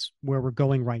course, that's where we're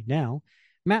going right now.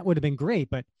 Matt would have been great,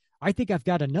 but I think I've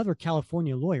got another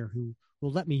California lawyer who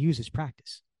will let me use his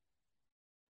practice.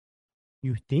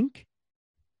 You think?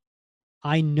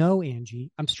 I know,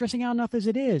 Angie. I'm stressing out enough as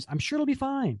it is. I'm sure it'll be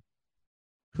fine.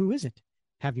 Who is it?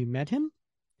 Have you met him?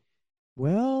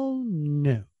 Well,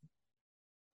 no.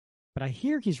 But I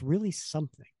hear he's really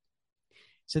something.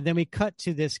 So then we cut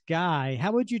to this guy.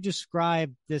 How would you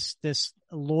describe this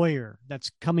lawyer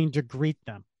that's coming to greet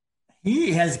them?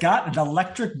 He has got an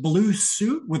electric blue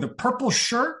suit with a purple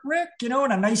shirt, Rick, and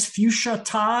a nice fuchsia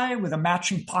tie with a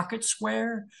matching pocket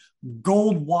square,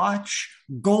 gold watch,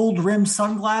 gold rimmed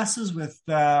sunglasses with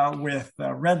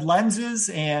red lenses,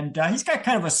 and he's got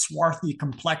kind of a swarthy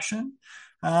complexion.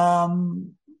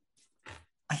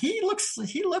 He looks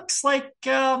like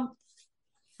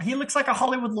a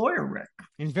Hollywood lawyer, Rick.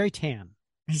 He's very tan.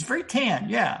 He's very tan.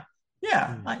 Yeah.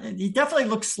 Yeah. He definitely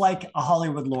looks like a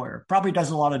Hollywood lawyer. Probably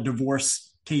does a lot of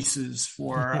divorce cases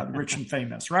for the rich and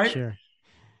famous, right? Sure.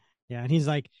 Yeah. And he's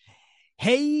like,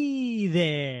 hey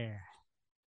there.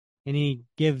 And he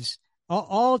gives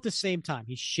all at the same time.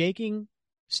 He's shaking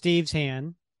Steve's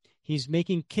hand. He's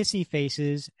making kissy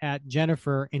faces at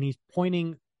Jennifer, and he's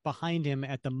pointing behind him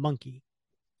at the monkey.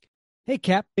 Hey,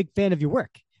 Cap, big fan of your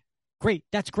work. Great.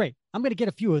 That's great. I'm going to get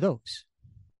a few of those.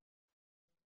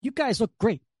 You guys look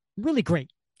great. Really great.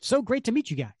 So great to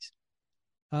meet you guys.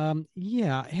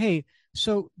 Yeah. Hey,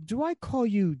 so do I call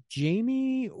you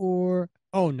Jamie or...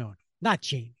 Oh, no, not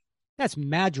Jamie. That's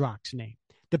Madrox's name.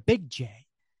 The big J.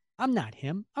 I'm not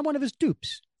him. I'm one of his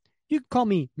dupes. You can call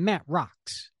me Matt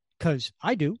Rocks, because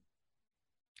I do.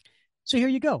 So here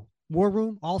you go. War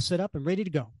room all set up and ready to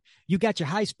go. You got your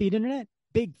high-speed internet,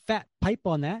 big fat pipe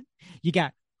on that. You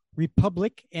got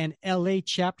Republic and LA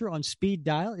chapter on speed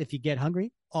dial if you get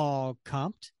hungry, all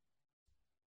comped.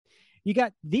 You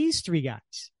got these three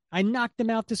guys. I knocked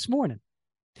them out this morning.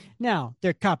 Now,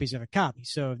 they're copies of a copy,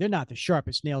 so they're not the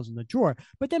sharpest nails in the drawer,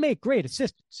 but they make great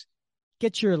assistants.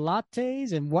 Get your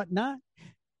lattes and whatnot.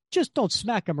 Just don't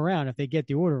smack them around if they get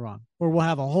the order wrong, or we'll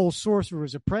have a whole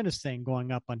Sorcerer's Apprentice thing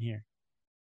going up on here.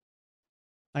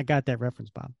 I got that reference,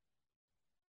 Bob.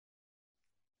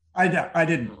 I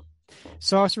didn't.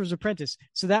 Sorcerer's Apprentice.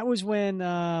 So that was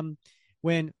when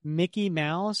Mickey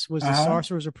Mouse was the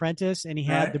Sorcerer's Apprentice, and he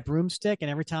had the broomstick,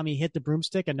 and every time he hit the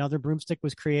broomstick, another broomstick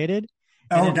was created.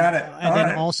 Got it. And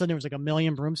then all of a sudden there was like a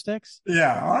million broomsticks.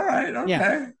 Yeah. All right. Okay.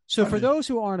 Yeah. So for those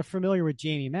who aren't familiar with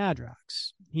Jamie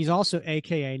Madrox, he's also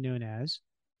AKA known as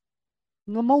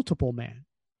the Multiple Man.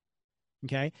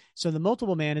 Okay. So the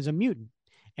Multiple Man is a mutant,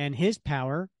 and his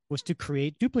power was to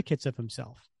create duplicates of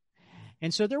himself.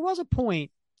 And so there was a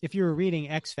point, if you were reading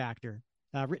X Factor,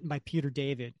 written by Peter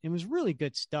David, it was really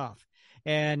good stuff.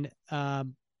 And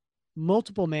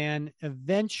Multiple Man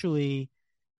eventually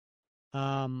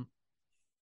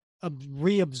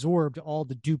reabsorbed all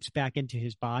the dupes back into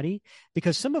his body,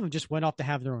 because some of them just went off to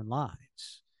have their own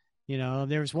lives.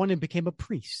 There was one who became a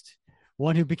priest,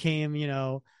 one who became,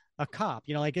 a cop,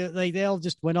 like they all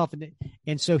just went off.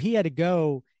 And so he had to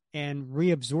go and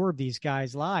reabsorb these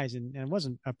guys' lives. And it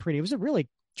wasn't it was a really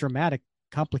dramatic,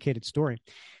 complicated story.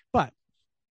 But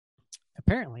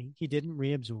apparently he didn't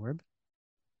reabsorb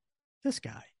this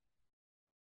guy.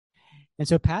 And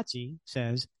so Patsy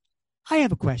says, I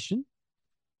have a question.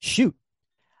 Shoot.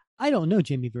 I don't know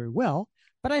Jimmy very well,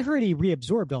 but I heard he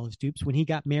reabsorbed all his dupes when he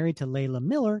got married to Layla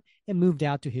Miller and moved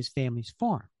out to his family's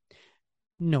farm.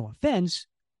 No offense,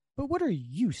 but what are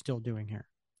you still doing here?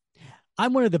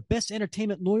 I'm one of the best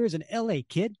entertainment lawyers in LA,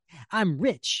 kid. I'm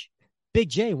rich. Big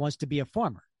J wants to be a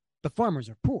farmer. The farmers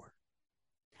are poor.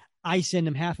 I send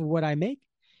him half of what I make.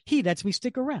 He lets me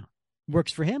stick around.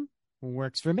 Works for him,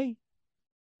 works for me.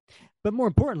 But more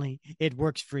importantly, it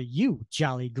works for you,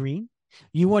 Jolly Green.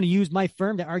 You want to use my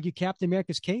firm to argue Captain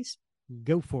America's case?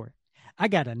 Go for it. I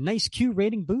got a nice Q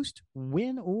rating boost,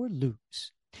 win or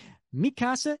lose. Mi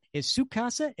casa is su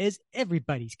casa is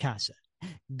everybody's casa.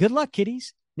 Good luck,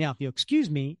 kiddies. Now, if you'll excuse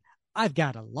me, I've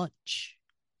got a lunch.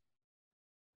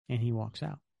 And he walks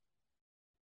out.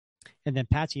 And then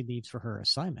Patsy leaves for her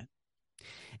assignment.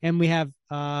 And we have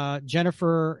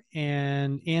Jennifer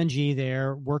and Angie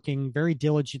there working very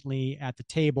diligently at the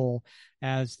table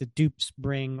as the dupes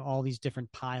bring all these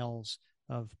different piles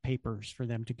of papers for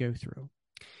them to go through.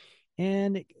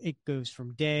 And it goes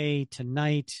from day to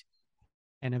night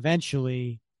and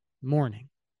eventually morning.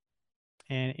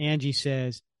 And Angie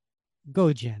says,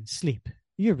 go, Jen, sleep.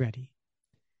 You're ready.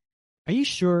 Are you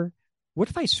sure? What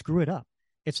if I screw it up?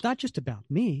 It's not just about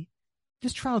me.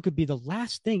 This trial could be the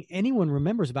last thing anyone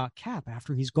remembers about Cap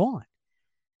after he's gone.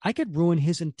 I could ruin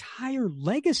his entire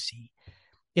legacy.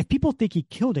 If people think he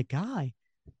killed a guy,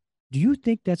 do you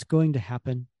think that's going to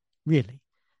happen? Really?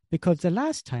 Because the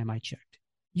last time I checked,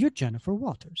 you're Jennifer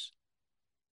Walters.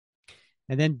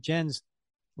 And then Jen's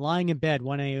lying in bed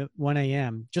 1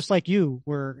 a.m., just like you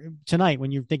were tonight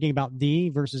when you're thinking about the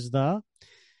versus the,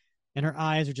 and her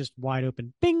eyes are just wide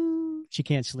open. Bing! She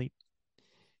can't sleep.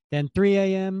 Then 3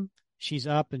 a.m., she's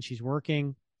up and she's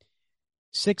working.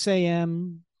 6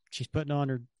 a.m., She's putting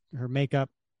on her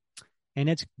makeup, and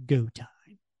it's go time.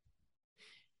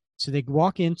 So they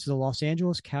walk into the Los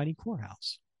Angeles County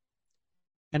Courthouse.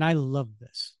 And I love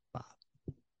this, Bob.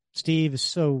 Steve is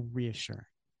so reassuring.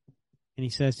 And he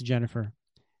says to Jennifer,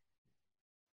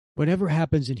 whatever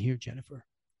happens in here, Jennifer,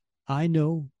 I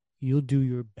know you'll do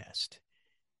your best.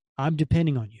 I'm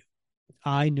depending on you.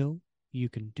 I know you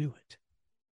can do it.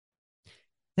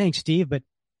 Thanks, Steve, but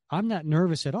I'm not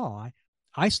nervous at all.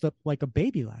 I slept like a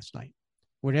baby last night.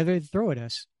 Whatever they throw at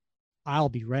us, I'll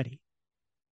be ready.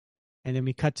 And then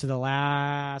we cut to the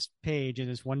last page in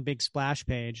this one big splash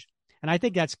page. And I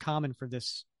think that's common for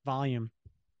this volume.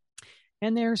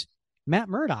 And there's Matt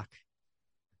Murdock,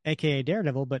 a.k.a.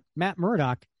 Daredevil, but Matt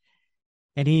Murdock.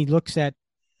 And he looks at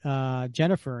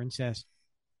Jennifer and says,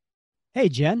 hey,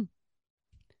 Jen.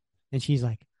 And she's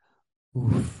like,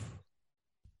 oof.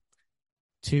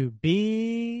 To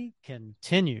be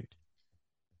continued.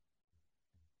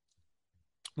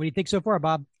 What do you think so far,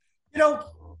 Bob?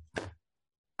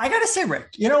 I got to say,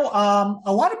 Rick, a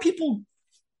lot of people,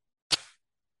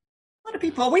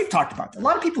 we've talked about that. A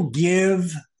lot of people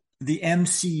give the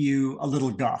MCU a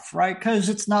little guff, right? Because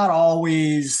it's not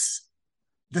always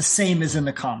the same as in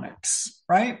the comics,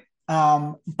 right?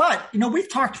 But,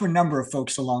 we've talked to a number of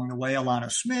folks along the way,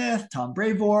 Alana Smith, Tom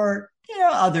Brevoort,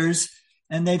 others,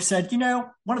 and they've said,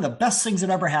 one of the best things that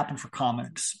ever happened for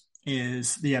comics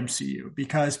is the MCU,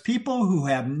 because people who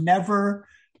have never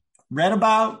read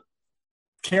about,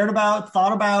 cared about,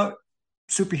 thought about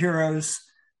superheroes,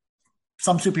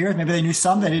 some superheroes, maybe they knew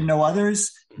some, they didn't know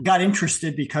others, got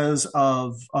interested because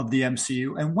of the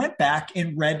MCU and went back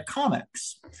and read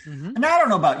comics. Mm-hmm. And I don't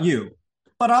know about you,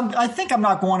 but I think I'm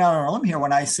not going out on a limb here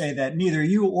when I say that neither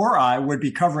you or I would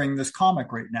be covering this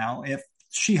comic right now if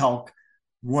She-Hulk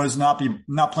was not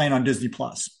playing on Disney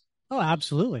Plus. Oh,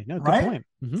 absolutely. No, good right? point.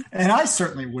 Mm-hmm. And I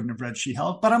certainly wouldn't have read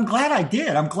She-Hulk, but I'm glad I did.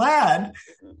 I'm glad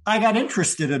I got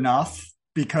interested enough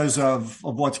because of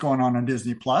what's going on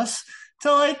Disney Plus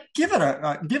to give it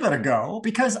a go,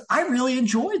 because I really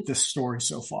enjoyed this story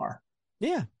so far.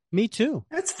 Yeah, me too.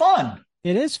 It's fun.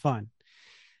 It is fun.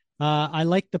 I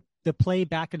like the play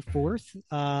back and forth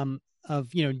of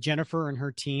Jennifer and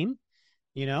her team,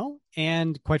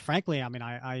 and quite frankly,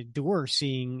 I adore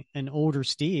seeing an older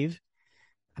Steve.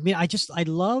 I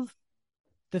love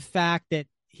the fact that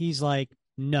he's like,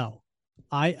 no,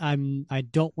 I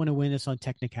don't want to win this on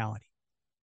technicality.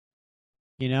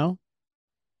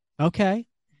 Okay.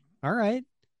 All right.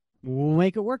 We'll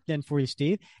make it work then for you,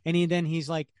 Steve. And he's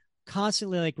like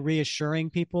constantly reassuring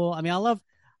people.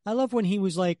 I love when he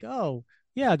was like, oh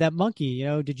yeah, that monkey,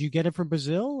 did you get it from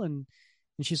Brazil? And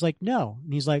she's like, no.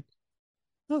 And he's like,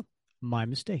 oh, my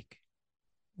mistake.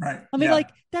 Right.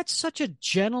 That's such a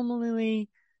gentlemanly,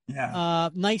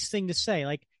 nice thing to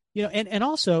say. And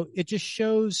also it just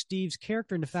shows Steve's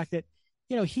character in the fact that,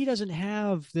 he doesn't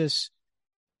have this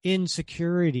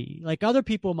insecurity. Like other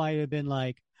people might have been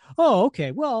like, oh, okay,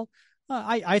 well,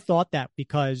 I thought that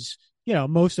because,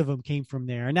 most of them came from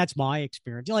there and that's my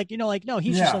experience. No,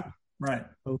 he's just like, right.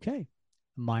 Okay,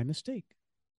 my mistake.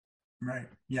 Right.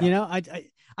 Yeah.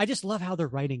 I just love how they're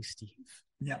writing Steve.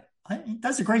 Yeah. He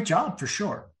does a great job for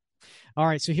sure. All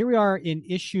right. So here we are in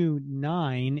issue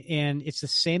 9, and it's the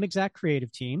same exact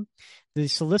creative team. The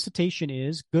solicitation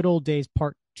is Good Old Days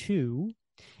Part 2.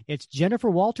 It's Jennifer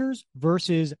Walters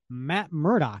versus Matt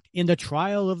Murdock in the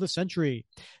trial of the century.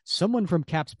 Someone from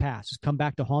Cap's past has come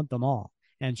back to haunt them all,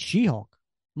 and She-Hulk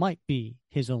might be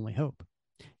his only hope.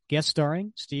 Guest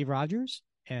starring Steve Rogers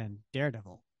and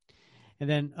Daredevil. And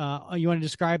then you want to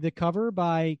describe the cover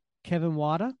by Kevin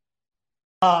Wada?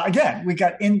 Again, we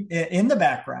got in the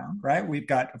background, right? We've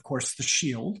got, of course, the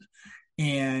Shield,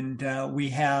 and we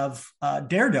have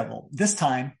Daredevil, this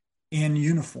time in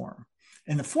uniform.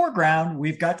 In the foreground,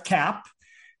 we've got Cap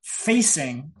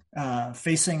facing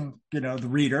the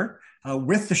reader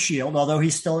with the Shield, although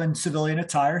he's still in civilian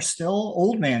attire, still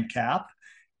old man Cap.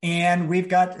 And we've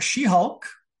got She-Hulk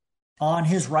on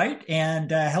his right and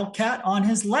Hellcat on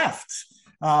his left,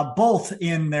 both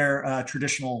in their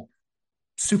traditional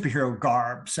superhero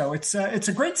garb. So it's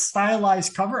a great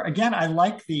stylized cover. Again, I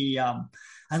like the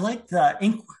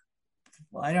ink.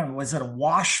 I don't know. Was it a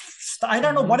wash? I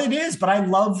don't know what it is, but I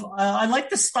like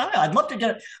the style. I'd love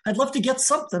to get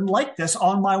something like this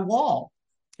on my wall.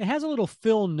 It has a little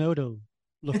Phil Noto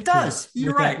look. It does.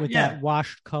 You're right. With that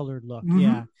washed colored look. Mm-hmm.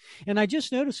 Yeah. And I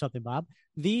just noticed something, Bob.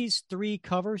 These 3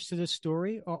 covers to this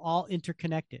story are all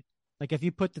interconnected. Like if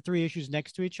you put the 3 issues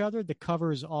next to each other, the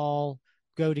covers all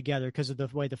go together because of the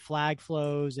way the flag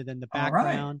flows and then the All right.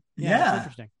 background. Yeah. It's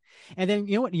interesting. And then,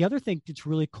 you know what? The other thing that's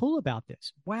really cool about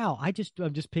this, wow, I'm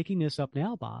just picking this up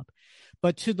now, Bob.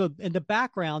 But in the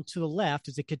background to the left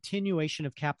is a continuation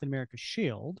of Captain America's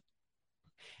shield.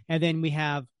 And then we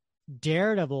have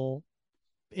Daredevil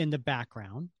in the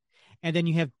background. And then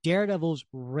you have Daredevil's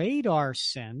radar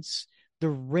sense, the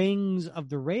rings of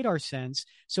the radar sense.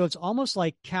 So it's almost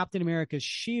like Captain America's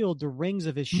shield, the rings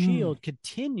of his shield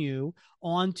continue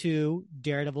onto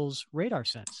Daredevil's radar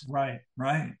sense. Right.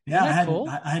 Yeah,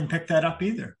 I hadn't picked that up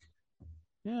either.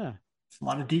 Yeah. There's a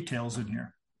lot of details in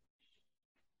here.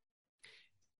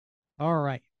 All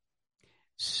right.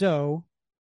 So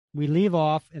we leave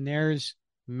off, and there's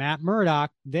Matt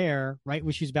Murdock there, right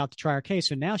when she's about to try her case.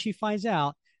 So now she finds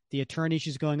out the attorney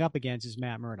she's going up against is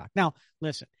Matt Murdock. Now,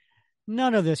 listen,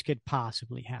 none of this could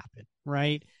possibly happen,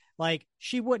 right? Like,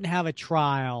 she wouldn't have a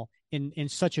trial in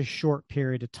such a short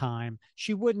period of time.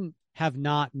 She wouldn't have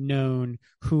not known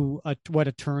what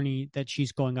attorney that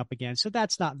she's going up against. So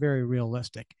that's not very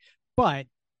realistic. But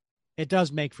it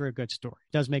does make for a good story.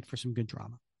 It does make for some good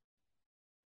drama.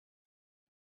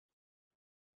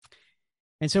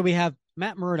 And so we have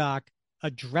Matt Murdock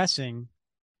addressing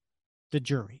the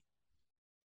jury.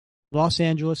 Los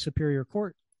Angeles Superior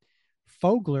Court,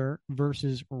 Fogler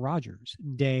versus Rogers,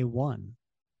 day 1.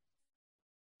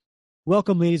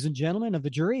 Welcome, ladies and gentlemen of the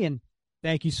jury, and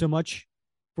thank you so much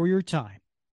for your time.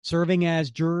 Serving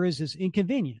as jurors is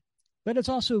inconvenient, but it's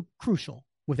also crucial.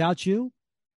 Without you,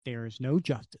 there is no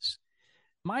justice.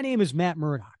 My name is Matt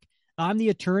Murdock. I'm the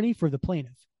attorney for the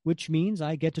plaintiff, which means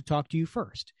I get to talk to you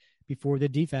first before the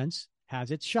defense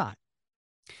has its shot.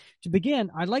 To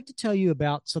begin, I'd like to tell you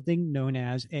about something known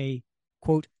as a,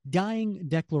 quote, dying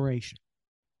declaration.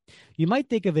 You might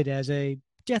think of it as a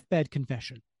deathbed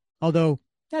confession, although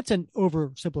that's an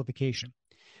oversimplification.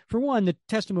 For one, the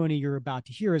testimony you're about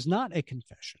to hear is not a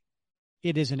confession.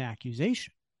 It is an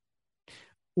accusation.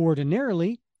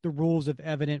 Ordinarily, the rules of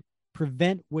evidence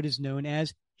prevent what is known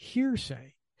as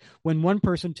hearsay, when one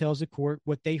person tells the court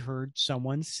what they heard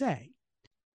someone say.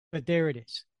 But there it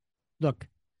is. Look,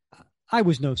 I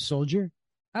was no soldier.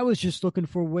 I was just looking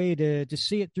for a way to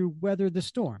see it through weather the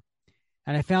storm.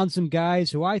 And I found some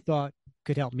guys who I thought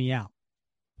could help me out.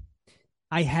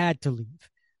 I had to leave.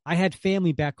 I had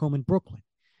family back home in Brooklyn.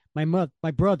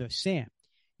 My brother, Sam,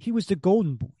 he was the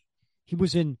golden boy. He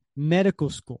was in medical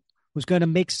school, was going to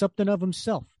make something of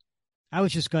himself. I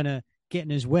was just going to get in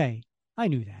his way. I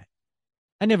knew that.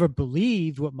 I never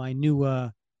believed what my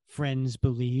new friends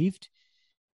believed,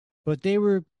 but they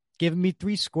were giving me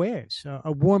 3 squares,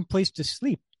 a warm place to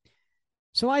sleep.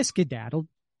 So I skedaddled,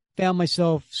 found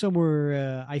myself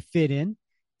somewhere I fit in,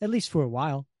 at least for a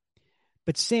while.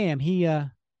 But Sam,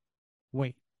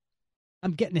 wait,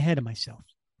 I'm getting ahead of myself.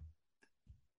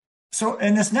 So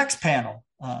in this next panel,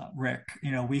 Rick,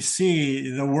 we see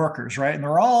the workers, right? And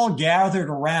they're all gathered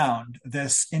around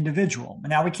this individual.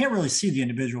 Now, we can't really see the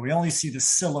individual. We only see the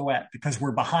silhouette because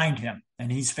we're behind him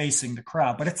and he's facing the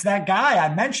crowd. But it's that guy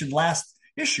I mentioned last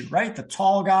issue, right? The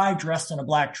tall guy dressed in a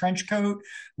black trench coat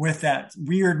with that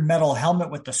weird metal helmet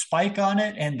with the spike on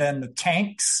it, and then the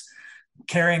tanks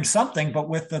carrying something, but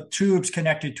with the tubes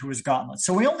connected to his gauntlets.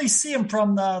 So we only see him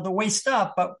from the waist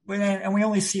up, and we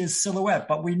only see his silhouette,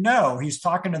 but we know he's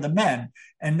talking to the men,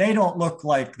 and they don't look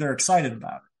like they're excited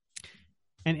about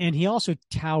it. And he also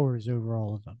towers over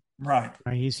all of them. Right.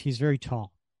 He's very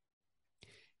tall.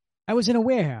 I was in a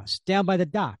warehouse down by the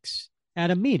docks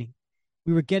at a meeting.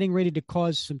 We were getting ready to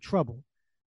cause some trouble.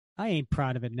 I ain't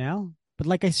proud of it now, but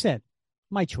like I said,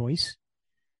 my choice.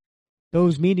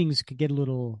 Those meetings could get a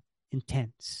little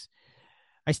intense.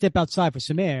 I step outside for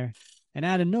some air, and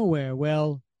out of nowhere,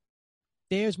 well,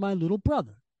 there's my little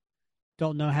brother.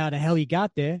 Don't know how the hell he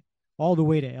got there, all the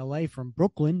way to L.A. from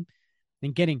Brooklyn,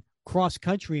 and getting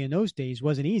cross-country in those days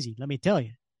wasn't easy, let me tell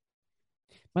you.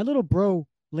 My little bro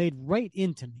laid right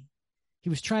into me. He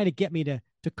was trying to get me to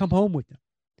come home with him.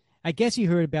 I guess he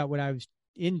heard about what I was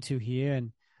into here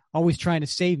and always trying to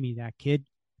save me, that kid.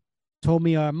 Told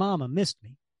me our mama missed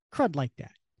me. Crud like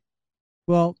that.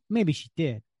 Well, maybe she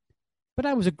did. But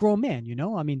I was a grown man,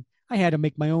 I mean, I had to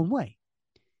make my own way.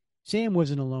 Sam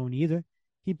wasn't alone either.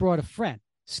 He brought a friend,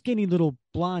 skinny little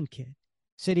blonde kid.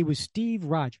 Said he was Steve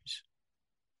Rogers.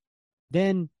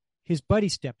 Then his buddy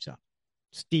steps up,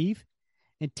 Steve,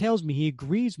 and tells me he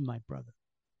agrees with my brother.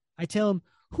 I tell him,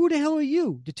 who the hell are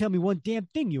you to tell me one damn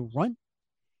thing, you runt?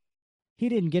 He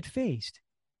didn't get fazed.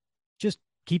 Just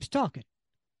keeps talking.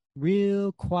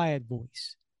 Real quiet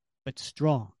voice, but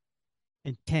strong,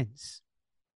 intense.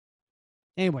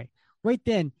 Anyway, right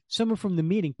then, someone from the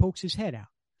meeting pokes his head out,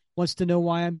 wants to know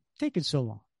why I'm taking so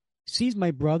long. sees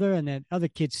my brother and that other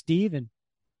kid, Steve, and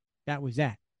that was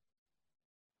that.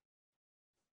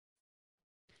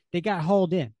 They got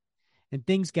hauled in, and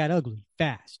things got ugly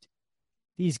fast.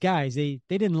 These guys, they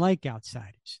didn't like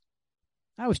outsiders.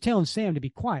 I was telling Sam to be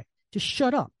quiet, just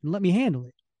shut up and let me handle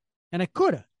it. And I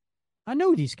could have. I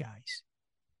know these guys.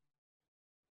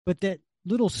 But that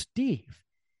little Steve,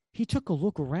 he took a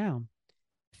look around,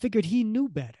 figured he knew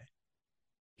better.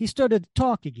 He started to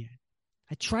talk again.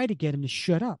 I tried to get him to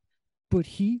shut up, but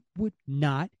he would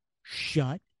not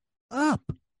shut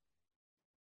up.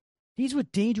 These were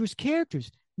dangerous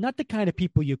characters, not the kind of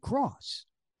people you cross.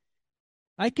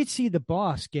 I could see the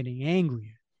boss getting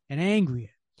angrier and angrier,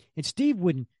 and Steve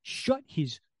wouldn't shut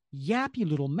his yappy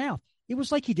little mouth. It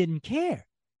was like he didn't care.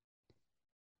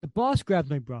 The boss grabs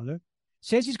my brother,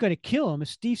 says he's going to kill him if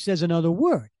Steve says another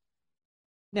word.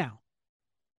 Now,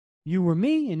 you or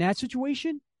me in that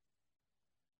situation,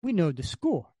 we know the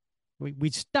score.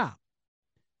 We'd stop.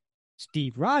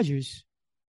 Steve Rogers,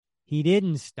 he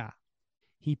didn't stop.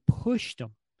 He pushed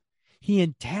him. He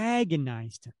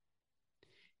antagonized him.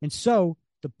 And so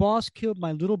the boss killed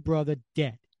my little brother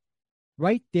dead,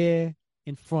 right there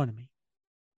in front of me.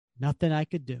 Nothing I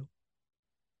could do.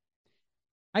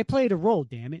 I played a role,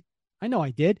 damn it. I know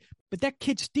I did. But that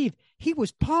kid Steve, he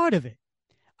was part of it.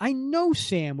 I know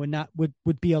Sam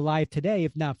would be alive today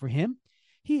if not for him.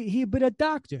 He had been a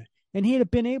doctor, and he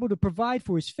had been able to provide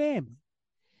for his family.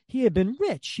 He had been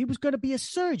rich. He was going to be a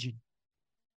surgeon.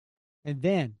 And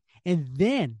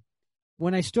then,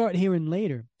 when I start hearing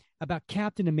later about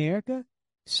Captain America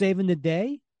saving the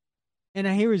day, and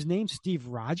I hear his name, Steve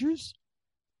Rogers,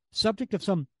 subject of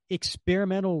some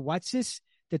experimental what's this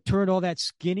that turned all that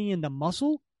skinny into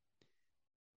muscle,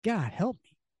 God help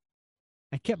me.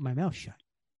 I kept my mouth shut.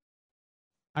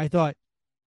 I thought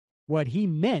what he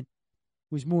meant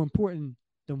was more important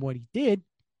than what he did.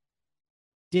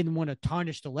 Didn't want to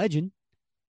tarnish the legend.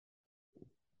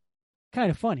 Kind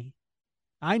of funny.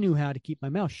 I knew how to keep my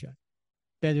mouth shut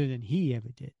better than he ever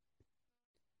did.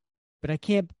 But I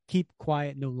can't keep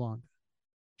quiet no longer.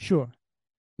 Sure,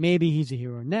 maybe he's a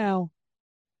hero now,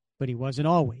 but he wasn't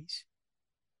always.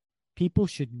 People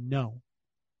should know.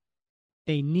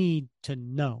 They need to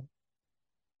know.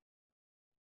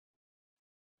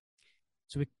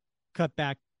 So we cut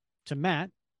back to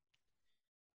Matt.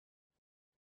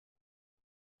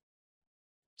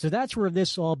 So that's where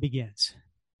this all begins.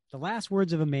 The last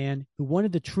words of a man who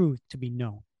wanted the truth to be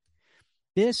known.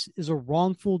 This is a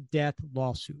wrongful death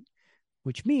lawsuit,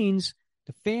 which means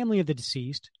the family of the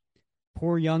deceased,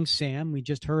 poor young Sam we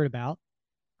just heard about,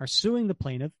 are suing the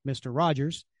plaintiff, Mr.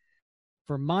 Rogers,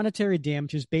 for monetary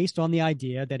damages based on the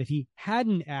idea that if he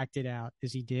hadn't acted out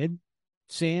as he did,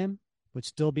 Sam would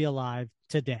still be alive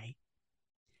today.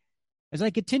 As I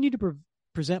continue to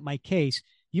present my case,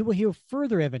 you will hear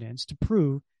further evidence to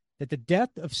prove that the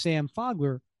death of Sam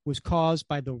Fogler was caused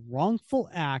by the wrongful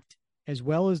act as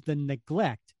well as the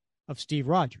neglect of Steve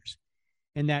Rogers,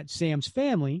 and that Sam's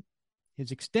family,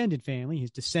 his extended family,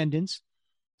 his descendants,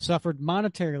 suffered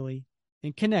monetarily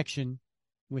in connection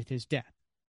with his death.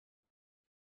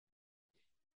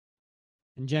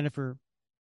 And Jennifer,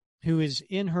 who is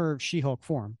in her She-Hulk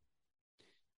form,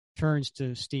 turns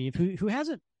to Steve, who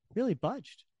hasn't really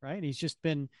budged, right? He's just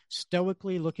been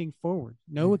stoically looking forward.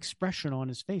 No expression on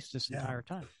his face this entire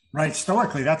time. Right.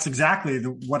 Stoically. That's exactly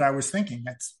what I was thinking.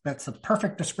 That's a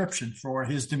perfect description for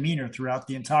his demeanor throughout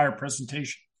the entire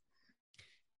presentation.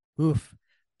 Oof.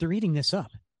 They're eating this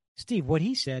up. Steve, what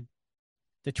he said,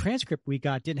 the transcript we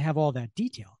got didn't have all that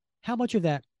detail. How much of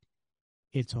that?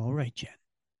 It's all right, Jen.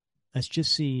 Let's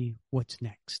just see what's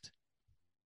next.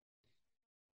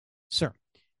 Sir,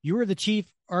 you are the chief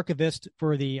archivist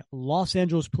for the Los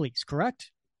Angeles Police,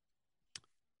 correct?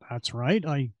 That's right.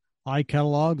 I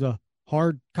catalog the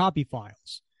hard copy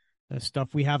files, the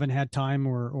stuff we haven't had time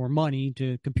or money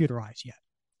to computerize yet.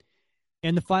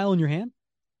 And the file in your hand?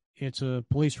 It's a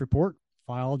police report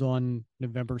filed on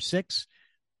November 6,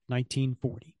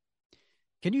 1940.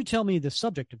 Can you tell me the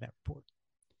subject of that report?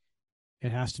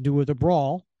 It has to do with a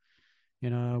brawl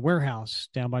in a warehouse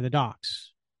down by the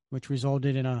docks, which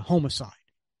resulted in a homicide.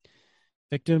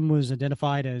 Victim was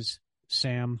identified as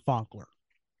Sam Fogler.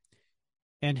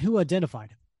 And who identified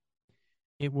him?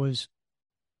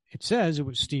 It says it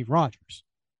was Steve Rogers,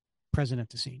 present at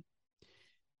the scene.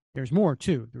 There's more,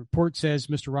 too. The report says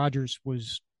Mr. Rogers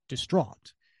was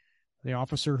distraught. The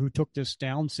officer who took this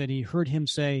down said he heard him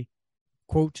say,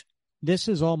 quote, "This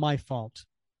is all my fault.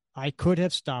 I could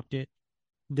have stopped it.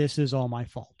 This is all my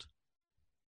fault."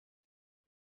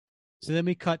 So then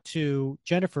we cut to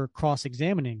Jennifer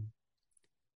cross-examining.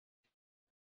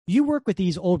 You work with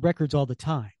these old records all the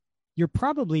time. You're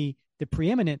probably the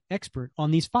preeminent expert on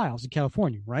these files in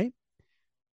California, right?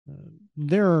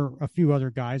 There are a few other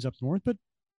guys up north, but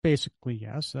basically,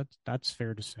 yes, that's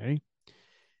fair to say.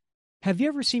 Have you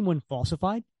ever seen one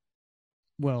falsified?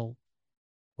 Well,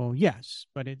 yes,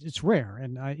 but it's rare,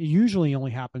 and it usually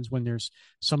only happens when there's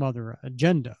some other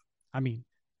agenda. I mean,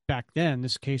 back then,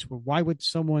 this case, why would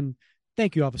someone?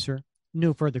 Thank you, officer.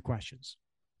 No further questions.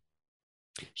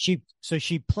 She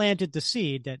planted the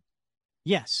seed that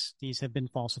yes, these have been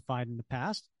falsified in the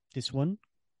past. This one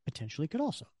potentially could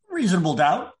also. Reasonable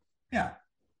doubt. Yeah.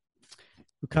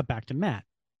 We cut back to Matt.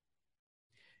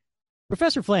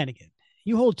 Professor Flanagan,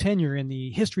 you hold tenure in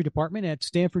the history department at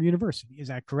Stanford University. Is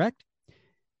that correct?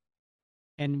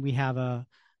 And we have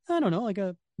like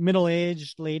a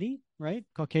middle-aged lady, right?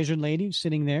 Caucasian lady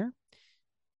sitting there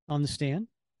on the stand.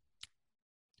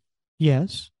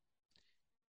 Yes.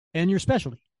 And your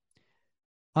specialty?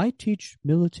 I teach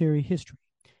military history,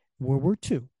 World War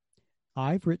II.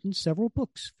 I've written several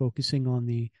books focusing on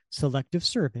the Selective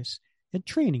Service and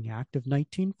Training Act of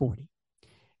 1940,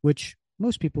 which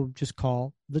most people just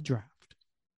call the draft.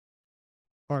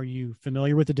 Are you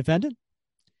familiar with the defendant?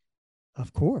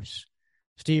 Of course.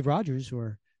 Steve Rogers,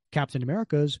 or Captain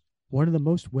America, is one of the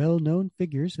most well-known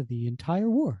figures of the entire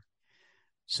war.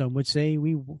 Some would say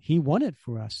he won it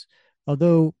for us,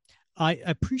 although I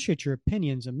appreciate your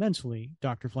opinions immensely,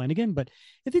 Dr. Flanagan, but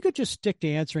if you could just stick to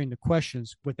answering the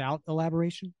questions without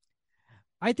elaboration,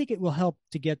 I think it will help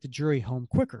to get the jury home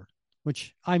quicker,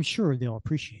 which I'm sure they'll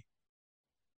appreciate.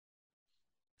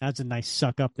 That's a nice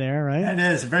suck up there, right? It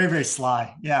is. Very, very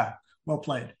sly. Yeah. Well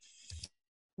played.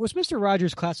 Was Mr.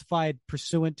 Rogers classified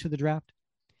pursuant to the draft?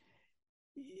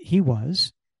 He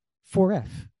was 4F,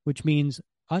 which means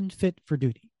unfit for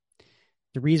duty.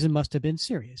 The reason must have been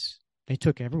serious. They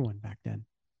took everyone back then.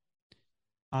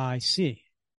 I see.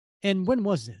 And when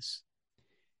was this?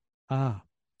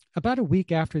 About a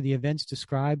week after the events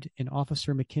described in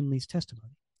Officer McKinley's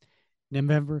testimony,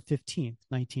 November 15th,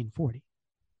 1940.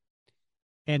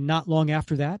 And not long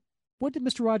after that, what did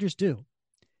Mr. Rogers do?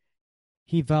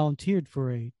 He volunteered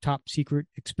for a top-secret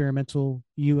experimental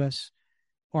U.S.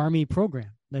 Army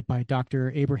program led by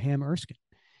Dr. Abraham Erskine.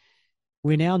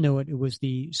 We now know it was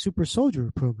the Super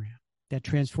Soldier program that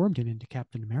transformed him into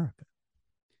Captain America.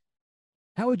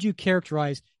 How would you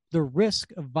characterize the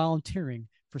risk of volunteering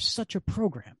for such a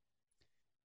program?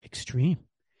 Extreme.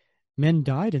 Men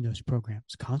died in those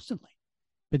programs constantly.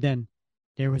 But then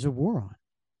there was a war on.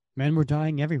 Men were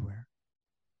dying everywhere.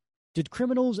 Did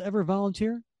criminals ever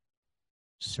volunteer?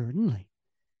 Certainly.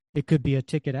 It could be a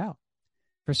ticket out.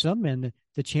 For some men,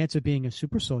 the chance of being a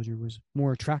super soldier was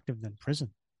more attractive than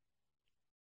prison.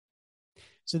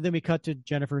 So then we cut to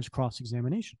Jennifer's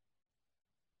cross-examination.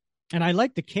 And I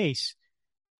like the case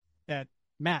that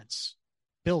Matt's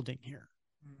building here.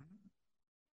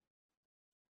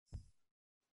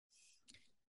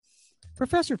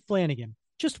 Professor Flanagan,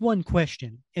 just one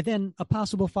question and then a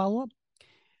possible follow-up.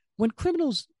 When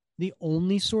criminals the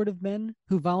only sort of men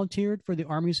who volunteered for the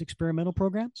Army's experimental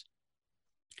programs?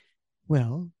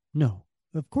 Well, no,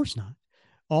 of course not.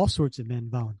 All sorts of men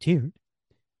volunteered.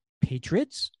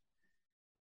 Patriots?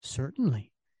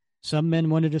 Certainly. Some men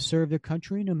wanted to serve their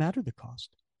country no matter the cost.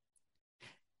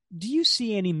 Do you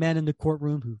see any men in the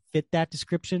courtroom who fit that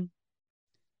description?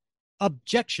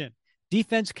 Objection.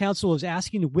 Defense counsel is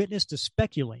asking the witness to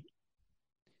speculate.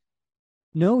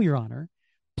 No, Your Honor.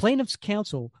 Plaintiff's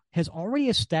counsel has already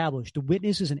established the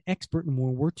witness is an expert in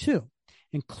World War II,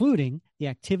 including the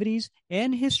activities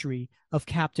and history of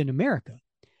Captain America.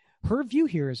 Her view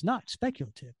here is not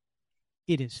speculative.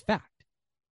 It is fact.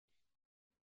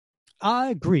 I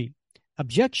agree.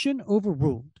 Objection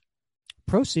overruled.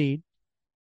 Proceed.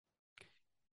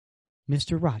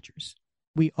 Mr. Rogers,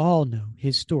 we all know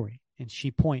his story, and she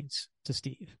points to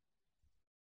Steve.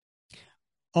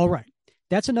 All right,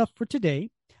 that's enough for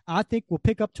today. I think we'll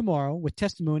pick up tomorrow with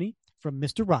testimony from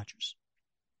Mr. Rogers.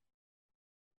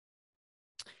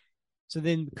 So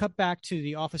then cut back to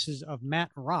the offices of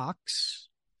Matt Rocks,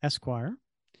 Esquire,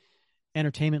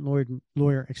 entertainment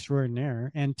lawyer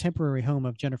extraordinaire, and temporary home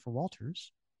of Jennifer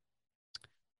Walters.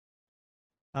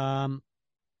 And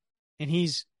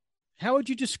he's, how would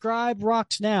you describe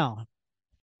Rocks now?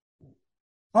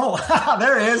 Oh,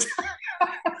 there he is.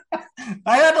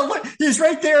 I had to look. He's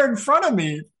right there in front of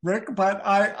me, Rick, but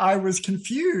I was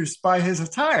confused by his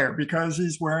attire because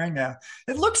he's wearing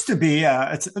it looks to be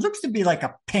like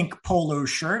a pink polo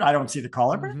shirt. I don't see the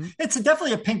collar, but it's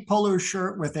definitely a pink polo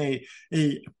shirt with a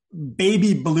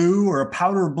baby blue or a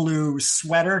powder blue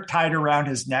sweater tied around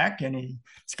his neck. And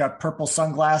he's got purple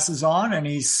sunglasses on and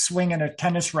he's swinging a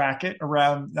tennis racket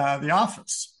around the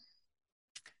office.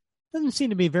 Doesn't seem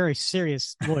to be a very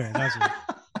serious lawyer, does he?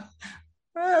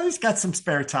 Well, he's got some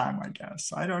spare time, I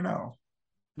guess. I don't know.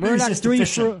 Murdoch threw you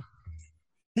for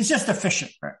He's just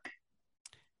efficient, Rick.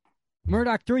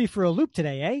 Murdoch threw you for a loop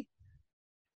today, eh?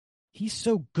 He's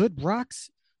so good, Brox.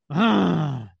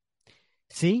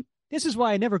 See, this is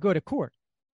why I never go to court.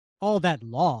 All that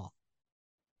law.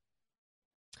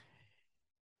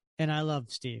 And I love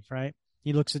Steve, right?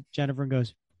 He looks at Jennifer and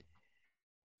goes,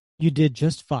 "You did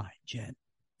just fine, Jen."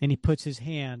 And he puts his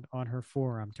hand on her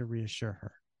forearm to reassure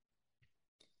her.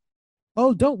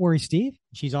 "Oh, don't worry, Steve."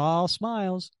 She's all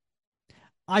smiles.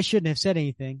 "I shouldn't have said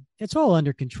anything. It's all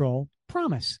under control.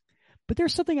 Promise. But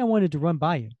there's something I wanted to run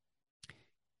by you."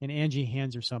 And Angie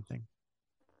hands her something.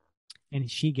 And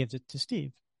she gives it to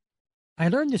Steve. "I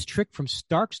learned this trick from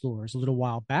Stark's lawyers a little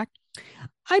while back.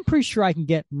 I'm pretty sure I can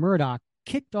get Murdoch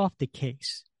kicked off the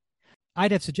case.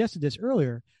 I'd have suggested this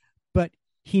earlier, but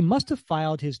he must have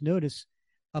filed his notice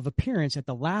of appearance at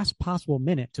the last possible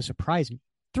minute to surprise me,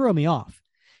 throw me off.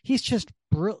 He's just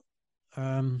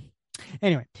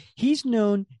anyway, he's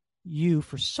known you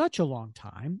for such a long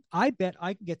time. I bet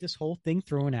I can get this whole thing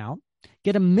thrown out,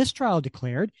 get a mistrial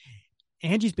declared.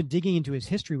 Angie's been digging into his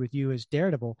history with you as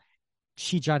Daredevil.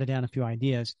 She jotted down a few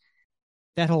ideas.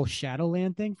 That whole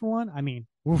Shadowland thing, for one, I mean,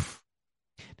 oof.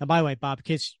 Now, by the way, Bob, in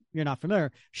case you're not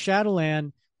familiar,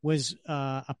 Shadowland was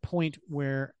a point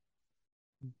where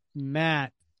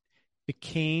Matt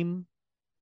became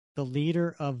the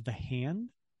leader of the Hand,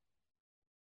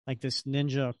 like this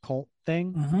ninja cult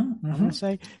thing, I'm going to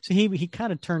say. So he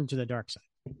kind of turned to the dark side.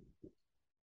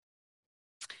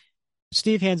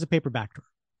 Steve hands the paper back to her.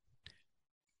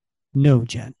 "No,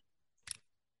 Jen.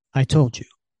 I told you.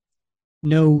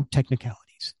 No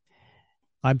technicalities.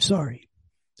 I'm sorry.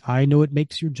 I know it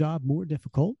makes your job more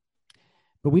difficult,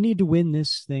 but we need to win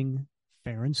this thing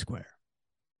fair and square."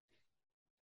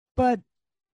 But,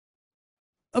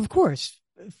 of course,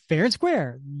 fair and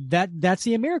square. That's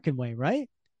the American way, right?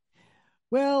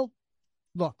 Well,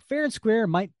 look, fair and square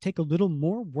might take a little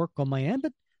more work on my end,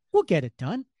 but we'll get it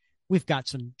done. We've got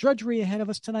some drudgery ahead of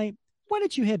us tonight. Why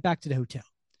don't you head back to the hotel?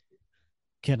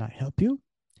 "Can I help you?"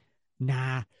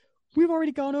 "Nah, we've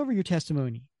already gone over your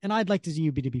testimony, and I'd like to see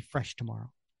you to be fresh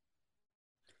tomorrow."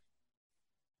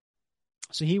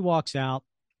 So he walks out,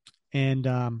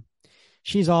 and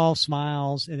she's all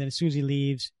smiles, and then as soon as he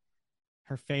leaves,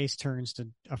 her face turns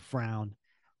to a frown.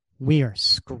 "We are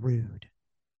screwed."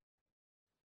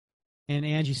 And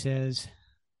Angie says,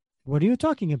 "What are you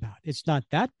talking about? It's not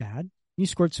that bad. You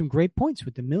scored some great points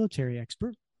with the military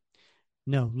expert."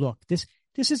 "No, look, this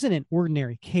isn't an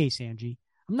ordinary case, Angie.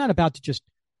 I'm not about to just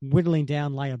whittling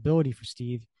down liability for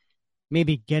Steve,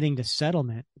 maybe getting to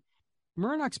settlement.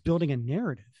 Murdoch's building a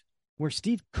narrative where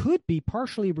Steve could be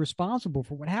partially responsible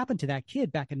for what happened to that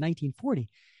kid back in 1940,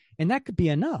 and that could be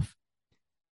enough.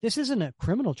 This isn't a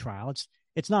criminal trial.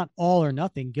 It's not all or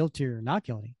nothing, guilty or not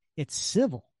guilty. It's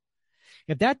civil.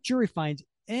 If that jury finds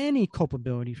any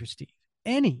culpability for Steve,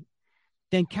 any,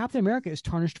 then Captain America is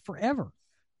tarnished forever.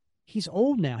 He's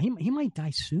old now. He might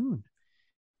die soon.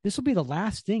 This will be the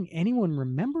last thing anyone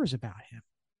remembers about him.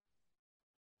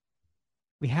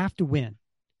 We have to win,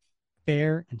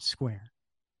 fair and square.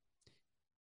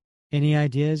 Any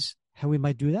ideas how we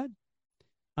might do that?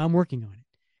 I'm working on it.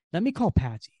 Let me call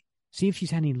Patsy, see if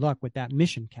she's had any luck with that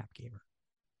mission Cap gave her."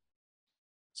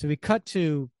 So we cut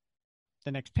to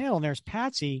the next panel, and there's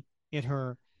Patsy in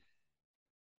her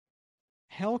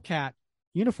Hellcat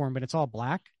uniform, but it's all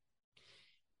black.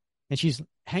 And she's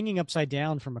hanging upside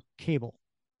down from a cable.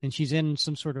 And she's in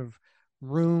some sort of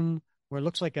room where it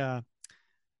looks like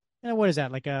what is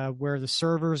that? Like where the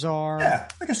servers are? Yeah,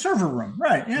 like a server room.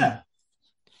 Right, yeah.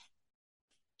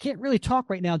 "Can't really talk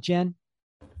right now, Jen.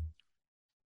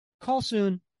 Call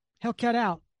soon. Hellcat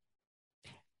out."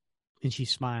 And she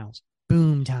smiles.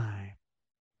 Boom time.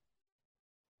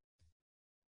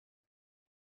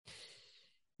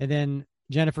 And then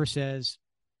Jennifer says,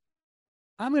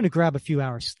 "I'm going to grab a few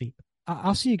hours sleep.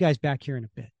 I'll see you guys back here in a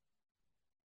bit."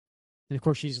 And of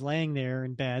course, she's laying there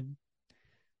in bed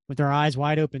with her eyes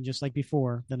wide open, just like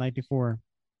before, the night before.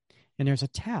 And there's a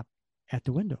tap at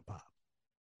the window, Bob.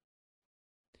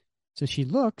 So she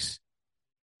looks,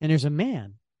 and there's a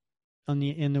man at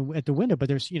the window, but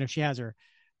there's, she has her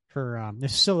the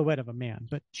silhouette of a man,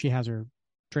 but she has her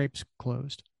drapes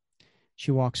closed.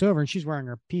 She walks over, and she's wearing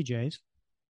her PJs.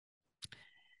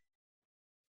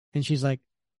 And she's like,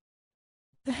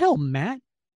 "The hell, Matt?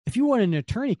 If you wanted an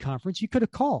attorney conference, you could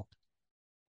have called."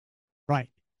 "Right.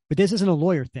 But this isn't a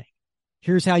lawyer thing.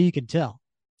 Here's how you can tell.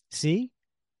 See?"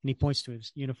 And he points to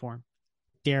his uniform.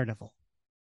 "Daredevil.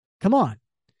 Come on."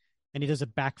 And he does a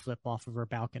backflip off of her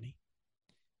balcony.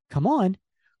 "Come on.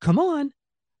 come on,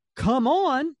 come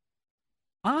on.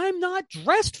 I'm not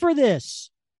dressed for this.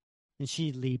 And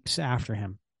she leaps after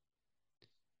him.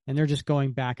 And they're just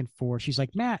going back and forth. She's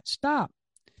like, Matt, stop.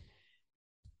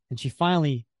 And she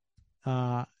finally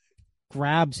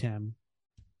grabs him.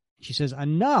 She says,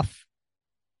 enough.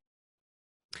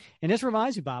 And this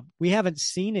reminds me, Bob, we haven't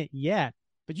seen it yet,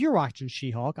 but you're watching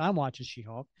She-Hulk. I'm watching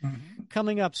She-Hulk. Mm-hmm.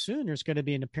 Coming up soon, there's going to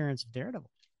be an appearance of Daredevil.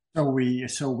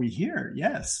 So we hear,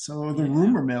 yes. So the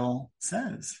rumor mill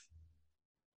says.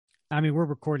 I mean, we're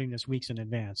recording this weeks in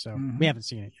advance, so we haven't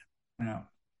seen it yet. No.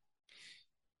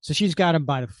 So she's got him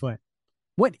by the foot.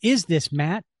 What is this,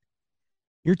 Matt?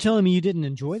 You're telling me you didn't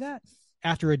enjoy that?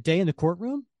 After a day in the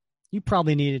courtroom? You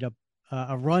probably needed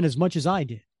a run as much as I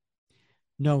did.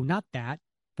 No, not that.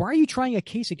 Why are you trying a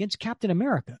case against Captain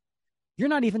America? You're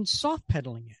not even soft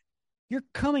pedaling it. You're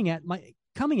coming at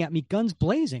me guns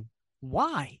blazing.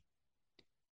 Why?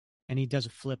 And he does a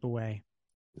flip away.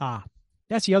 Ah,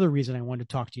 that's the other reason I wanted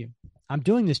to talk to you. I'm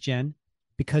doing this, Jen,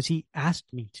 because he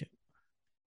asked me to.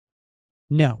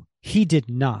 No, he did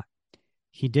not.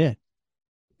 He did.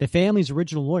 The family's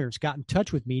original lawyers got in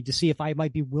touch with me to see if I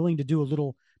might be willing to do a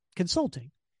little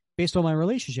consulting based on my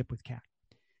relationship with Kat.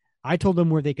 I told them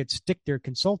where they could stick their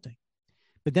consulting.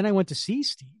 But then I went to see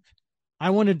Steve. I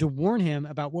wanted to warn him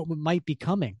about what might be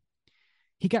coming.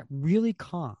 He got really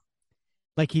calm,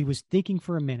 like he was thinking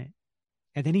for a minute.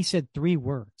 And then he said 3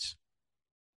 words.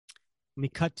 We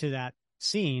cut to that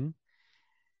scene,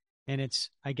 and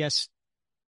it's, I guess,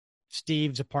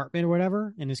 Steve's apartment or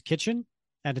whatever, in his kitchen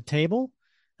at a table.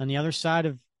 On the other side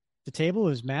of the table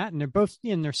is Matt, and they're both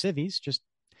in their civvies, just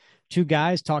 2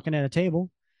 guys talking at a table.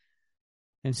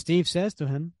 And Steve says to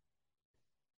him,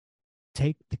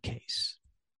 take the case.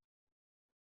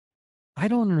 I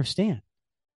don't understand.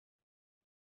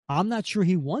 I'm not sure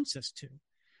he wants us to,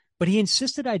 but he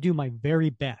insisted I do my very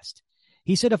best.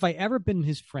 He said if I ever been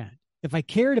his friend, if I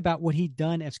cared about what he'd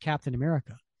done as Captain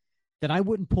America, then I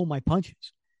wouldn't pull my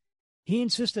punches. He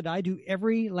insisted I do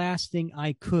every last thing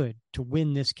I could to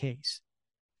win this case.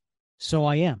 So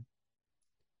I am.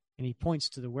 And he points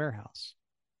to the warehouse.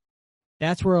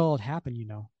 That's where all it happened,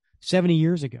 70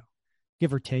 years ago,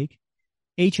 give or take.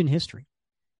 Ancient history.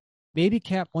 Maybe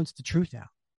Cap wants the truth out.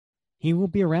 He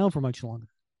won't be around for much longer.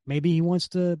 Maybe he wants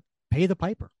to pay the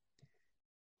piper.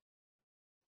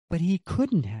 But he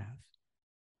couldn't have.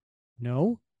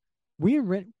 No, we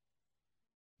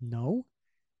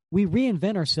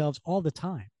reinvent ourselves all the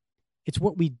time. It's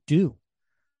what we do.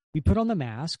 We put on the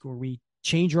mask or we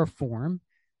change our form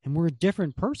and we're a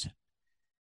different person.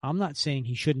 I'm not saying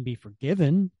he shouldn't be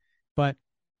forgiven, but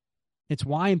it's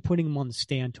why I'm putting him on the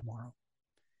stand tomorrow.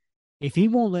 If he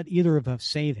won't let either of us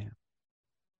save him,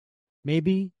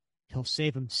 maybe he'll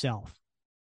save himself.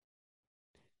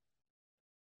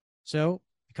 So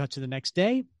we cut to the next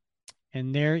day,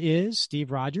 and there is Steve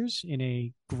Rogers in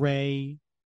a gray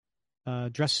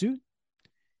dress suit,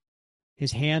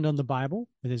 his hand on the Bible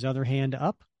with his other hand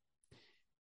up,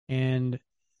 and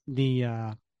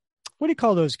the what do you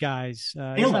call those guys?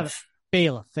 Bailiff.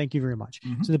 Bailiff. Thank you very much.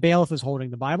 Mm-hmm. So the bailiff is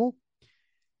holding the Bible,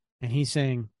 and he's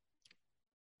saying,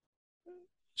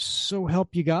 "So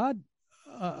help you God,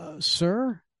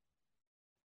 sir."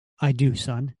 I do,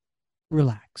 son.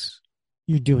 Relax.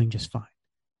 You're doing just fine.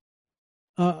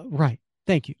 Right.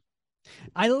 Thank you.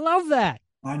 I love that.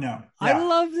 I know. Yeah. I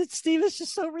love that Steve is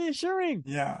just so reassuring.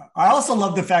 Yeah. I also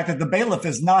love the fact that the bailiff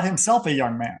is not himself a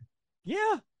young man.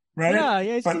 Yeah. Right? Yeah.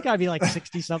 He's got to be like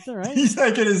 60 something, right? He's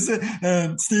like in his,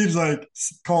 and Steve's like,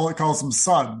 calls him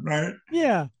son, right?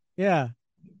 Yeah. Yeah.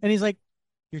 And he's like,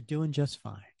 you're doing just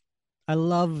fine. I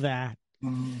love that.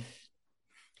 Mm-hmm.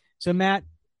 So Matt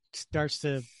starts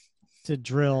to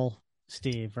drill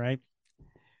Steve, right?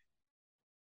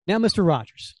 Now, Mr.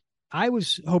 Rogers, I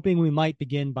was hoping we might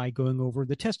begin by going over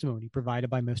the testimony provided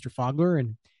by Mr. Fogler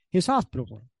in his hospital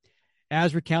room,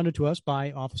 as recounted to us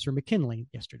by Officer McKinley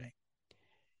yesterday.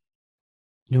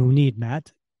 No need,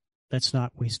 Matt. Let's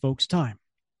not waste folks' time.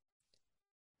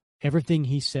 Everything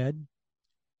he said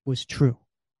was true.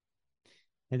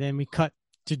 And then we cut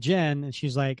to Jen, and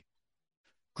she's like,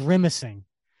 grimacing.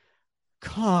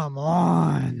 Come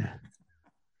on.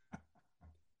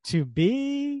 To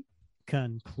be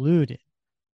concluded.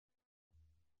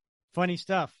 Funny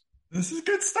stuff. This is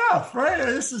good stuff, right?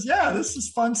 This is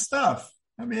fun stuff.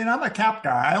 I mean, I'm a Cap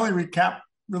guy. I only read Cap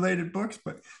related books,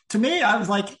 but to me, I was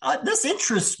like, this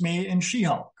interests me in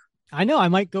She-Hulk. I know. I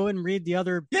might go and read the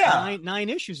other nine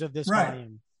issues of this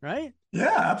volume, right?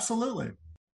 Yeah, absolutely.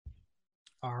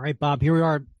 All right, Bob, here we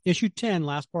are. Issue 10,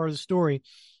 last part of the story.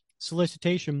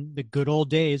 Solicitation, the good old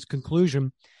days,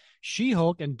 conclusion.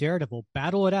 She-Hulk and Daredevil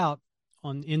battle it out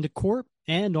in the court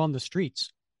and on the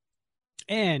streets.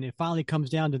 And it finally comes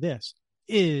down to this.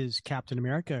 Is Captain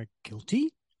America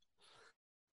guilty?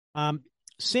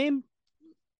 Same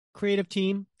creative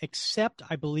team, except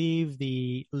I believe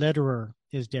the letterer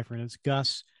is different. It's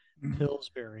Gus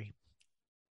Pillsbury.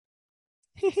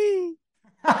 I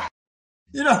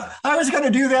was going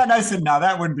to do that, and I said, no,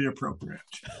 that wouldn't be appropriate.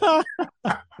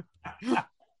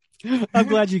 I'm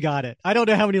glad you got it. I don't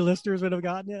know how many listeners would have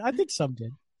gotten it. I think some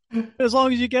did. But as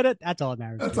long as you get it, that's all that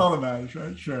matters. That's all that matters,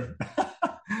 right? Sure.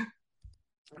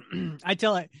 I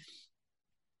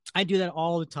do that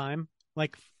all the time.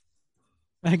 Like,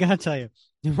 I gotta tell you,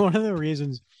 one of the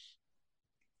reasons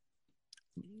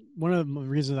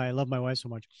I love my wife so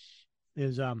much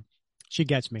is she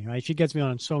gets me, right? She gets me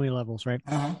on so many levels, right?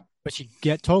 Uh-huh. But she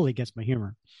totally gets my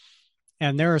humor.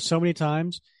 And there are so many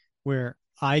times where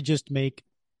I just make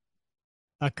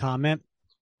a comment,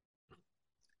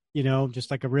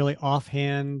 just like a really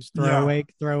offhand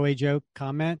throwaway joke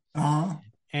comment. Uh-huh.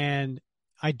 And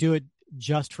I do it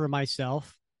just for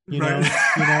myself. Right.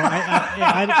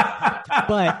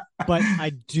 But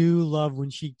I do love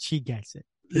when she gets it.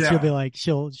 And she'll be like,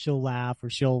 she'll laugh, or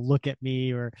she'll look at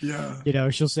me, or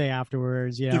she'll say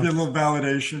afterwards, give you a little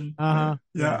validation. Uh-huh.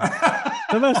 Yeah.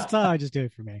 The most of the time I just do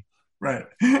it for me. Right.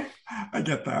 I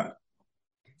get that.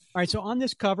 All right. So on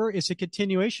this cover is a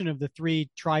continuation of the 3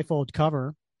 trifold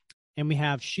cover, and we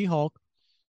have She-Hulk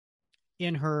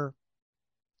in her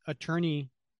attorney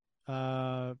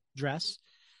dress,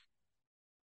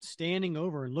 standing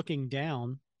over and looking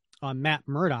down on Matt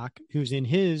Murdock, who's in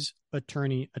his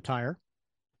attorney attire,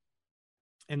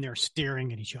 and they're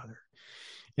staring at each other.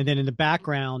 And then in the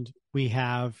background, we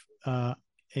have a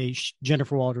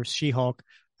Jennifer Walters She-Hulk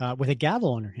with a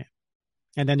gavel on her hand.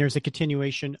 And then there's a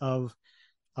continuation of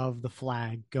the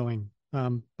flag going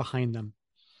behind them.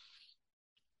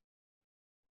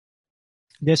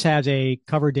 This has a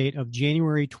cover date of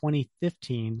January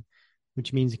 2015,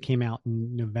 which means it came out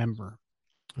in November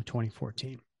of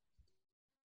 2014.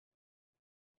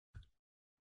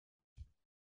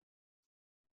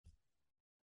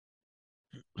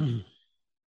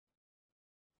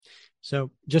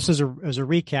 So just as a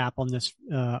recap on this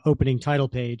opening title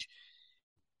page,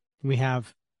 we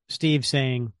have Steve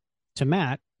saying to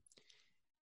Matt,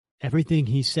 everything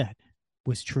he said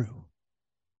was true.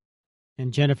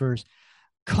 And Jennifer's,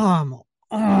 come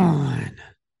on.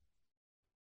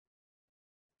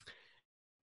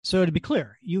 So to be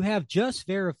clear, you have just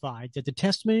verified that the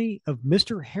testimony of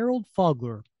Mr. Harold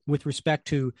Fogler with respect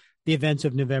to the events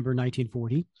of November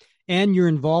 1940 and your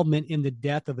involvement in the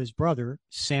death of his brother,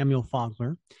 Samuel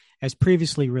Fogler, as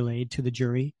previously relayed to the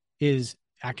jury, is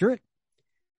accurate?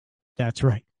 That's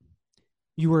right.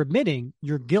 You are admitting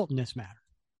your guilt in this matter.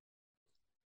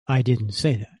 I didn't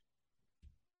say that.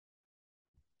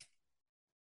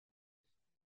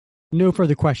 No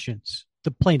further questions.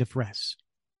 The plaintiff rests.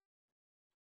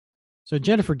 So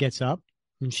Jennifer gets up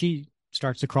and she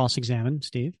starts to cross-examine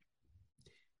Steve.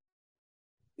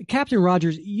 Captain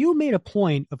Rogers, you made a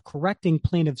point of correcting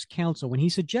plaintiff's counsel when he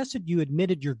suggested you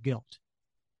admitted your guilt.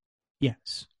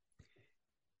 Yes.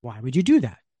 Why would you do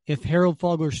that? If Harold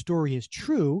Fogler's story is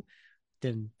true,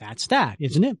 then that's that,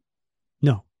 isn't it?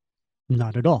 No,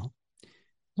 not at all.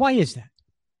 Why is that?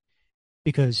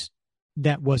 Because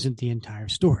that wasn't the entire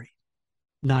story.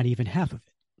 Not even half of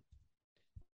it.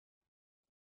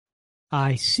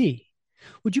 I see.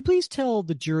 Would you please tell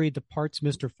the jury the parts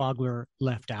Mr. Fogler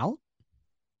left out?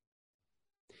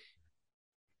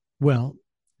 Well,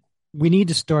 we need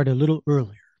to start a little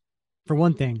earlier. For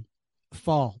one thing,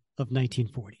 fall of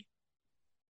 1940.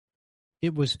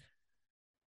 It was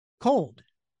cold.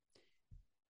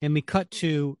 And we cut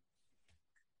to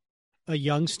a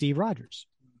young Steve Rogers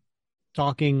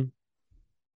talking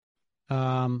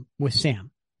with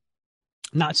Sam.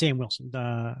 Not Sam Wilson,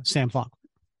 Sam Fogler.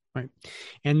 Right.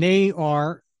 And they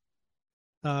are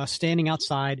standing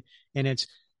outside, and it's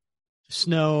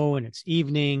snow and it's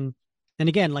evening. And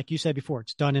again, like you said before,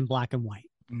 it's done in black and white.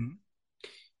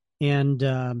 Mm-hmm.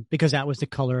 And because that was the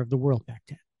color of the world back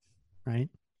then. Right.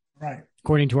 Right.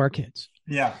 According to our kids.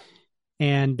 Yeah.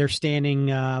 And they're standing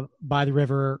by the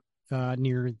river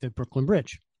near the Brooklyn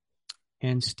Bridge.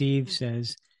 And Steve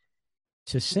says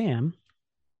to Sam,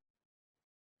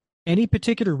 any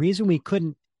particular reason we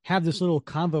couldn't have this little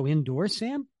convo indoors,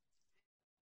 Sam?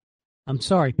 I'm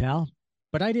sorry, pal,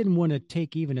 but I didn't want to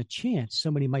take even a chance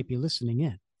somebody might be listening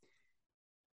in.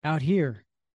 Out here,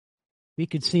 we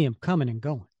could see him coming and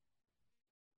going.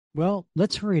 Well,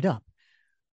 let's hurry it up.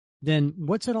 Then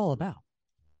what's it all about?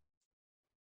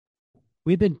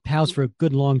 We've been pals for a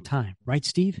good long time, right,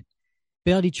 Steve?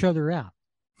 Bailed each other out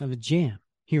of a jam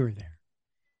here or there.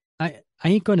 I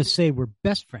ain't going to say we're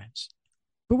best friends,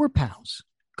 but we're pals,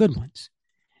 good ones.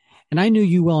 And I knew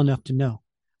you well enough to know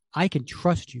I can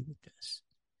trust you with this.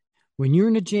 When you're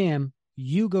in a jam,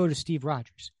 you go to Steve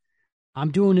Rogers. I'm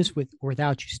doing this with or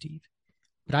without you, Steve,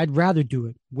 but I'd rather do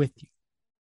it with you.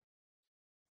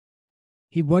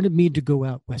 He wanted me to go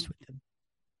out west with him,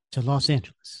 to Los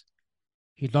Angeles.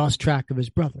 He'd lost track of his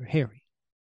brother, Harry,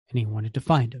 and he wanted to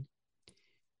find him.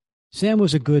 Sam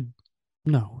was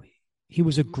he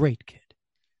was a great kid,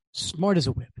 smart as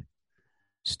a whip,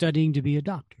 studying to be a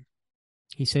doctor.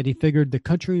 He said he figured the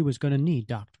country was going to need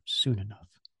doctors soon enough.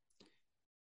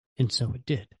 And so it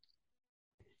did.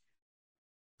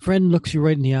 Friend looks you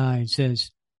right in the eye and says,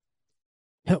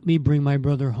 "Help me bring my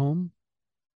brother home."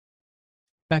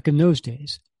 Back in those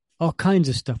days, all kinds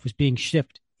of stuff was being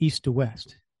shipped east to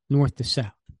west, north to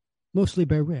south, mostly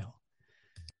by rail.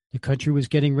 The country was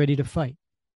getting ready to fight,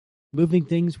 moving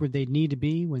things where they'd need to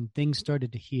be when things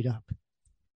started to heat up.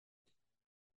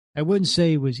 I wouldn't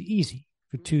say it was easy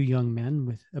for two young men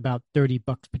with about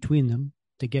 $30 between them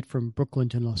to get from Brooklyn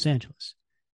to Los Angeles,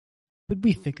 but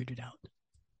we figured it out.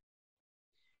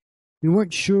 We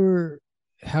weren't sure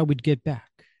how we'd get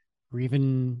back or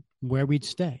even where we'd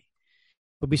stay,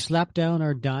 but we slapped down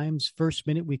our dimes first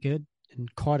minute we could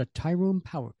and caught a Tyrone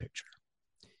Power picture.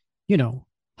 You know,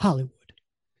 Hollywood.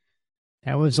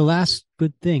 That was the last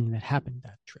good thing that happened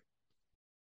that trip.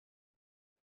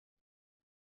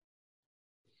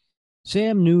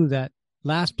 Sam knew that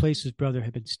last place his brother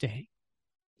had been staying.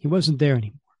 He wasn't there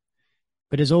anymore,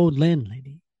 but his old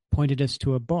landlady pointed us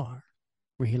to a bar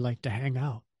where he liked to hang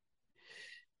out,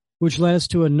 which led us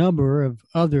to a number of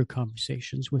other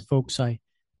conversations with folks I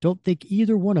don't think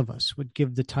either one of us would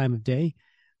give the time of day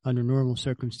under normal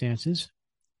circumstances.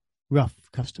 Rough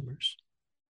customers.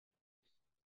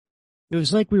 It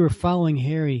was like we were following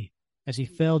Harry as he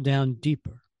fell down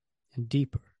deeper and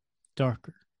deeper,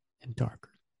 darker and darker.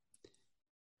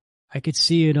 I could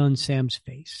see it on Sam's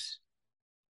face.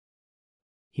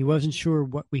 He wasn't sure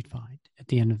what we'd find at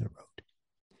the end of the road.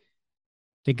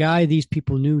 The guy these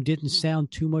people knew didn't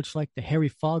sound too much like the Harry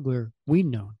Fogler we'd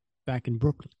known back in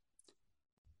Brooklyn.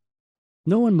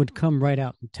 No one would come right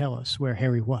out and tell us where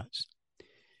Harry was.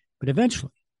 But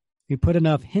eventually, we put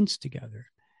enough hints together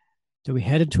that we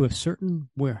headed to a certain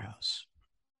warehouse.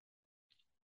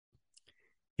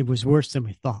 It was worse than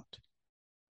we thought.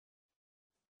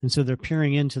 And so they're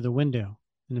peering into the window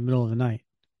in the middle of the night.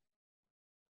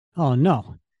 "Oh,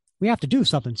 no. We have to do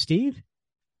something, Steve."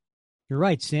 "You're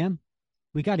right, Sam.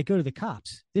 We got to go to the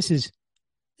cops. This is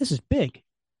big."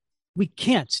 "We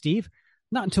can't, Steve.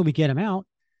 Not until we get him out.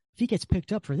 If he gets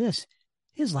picked up for this,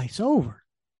 his life's over.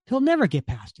 He'll never get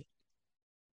past it."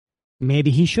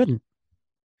 "Maybe he shouldn't.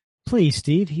 Please,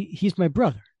 Steve. He's my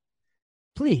brother.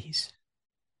 Please."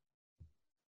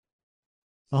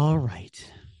 All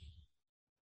right.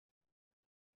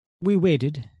 We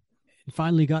waited and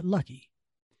finally got lucky.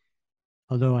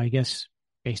 Although I guess,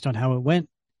 based on how it went,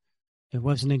 it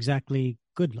wasn't exactly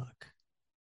good luck.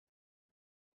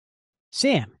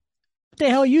 "Sam, what the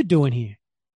hell are you doing here?"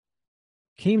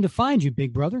 "Came to find you,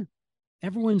 big brother.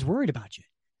 Everyone's worried about you.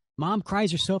 Mom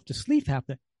cries herself to sleep half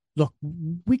the... Look,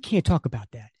 we can't talk about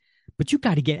that, but you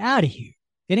got to get out of here.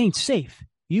 It ain't safe,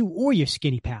 you or your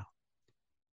skinny pal."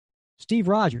 "Steve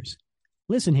Rogers,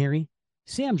 listen, Harry,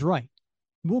 Sam's right.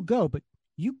 We'll go, but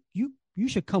you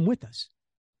should come with us."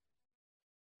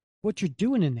 "What you're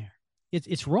doing in there,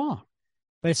 it's wrong,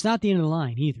 but it's not the end of the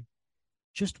line either.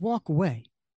 Just walk away.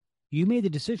 You made the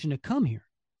decision to come here.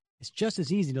 It's just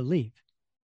as easy to leave."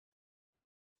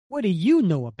 "What do you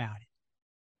know about it?"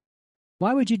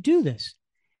 "Why would you do this?"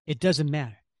 "It doesn't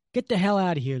matter. Get the hell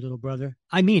out of here, little brother.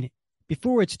 I mean it.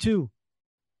 Before it's too..."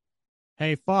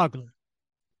 "Hey, Fogler."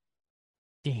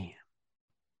 "Damn.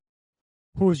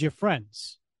 Who's your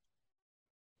friends?"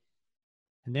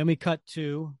 And then we cut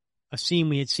to a scene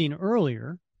we had seen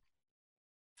earlier,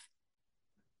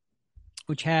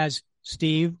 which has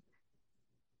Steve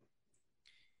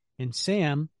and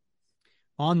Sam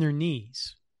on their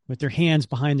knees with their hands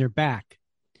behind their back,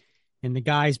 and the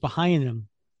guys behind them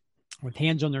with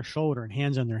hands on their shoulder and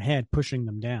hands on their head, pushing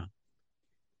them down.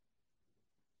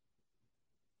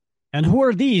 "And who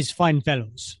are these fine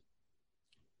fellows?"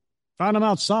 "Found them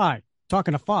outside,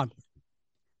 talking to Fogler."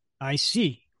 "I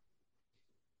see.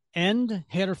 And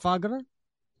Herr Fogler?"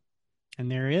 And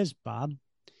there he is, Bob.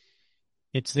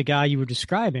 It's the guy you were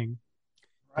describing.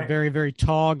 Right. A very, very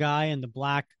tall guy in the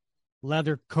black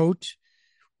leather coat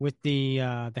with the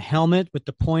helmet with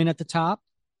the point at the top.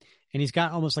 And he's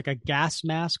got almost like a gas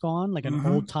mask on, like an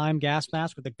old-time gas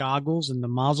mask with the goggles and the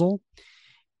muzzle.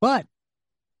 But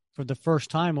for the first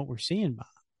time, what we're seeing, Bob,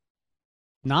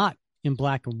 not in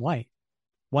black and white,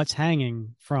 what's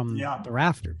hanging from the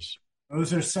rafters.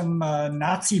 Those are some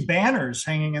Nazi banners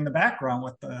hanging in the background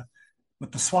with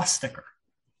the swastika.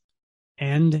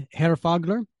 And Herr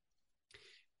Fogler,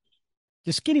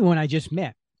 the skinny one I just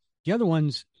met. The other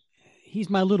one's, he's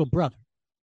my little brother.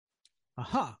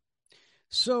 Aha.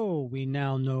 So we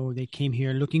now know they came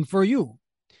here looking for you.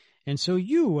 And so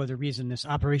you are the reason this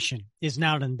operation is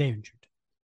now endangered.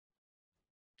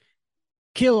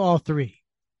 Kill all three.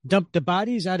 Dump the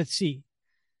bodies out at sea.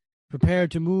 Prepare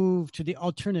to move to the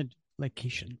alternate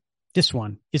location. This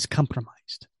one is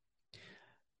compromised.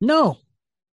 No.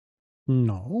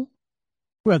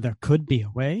 Well, there could be a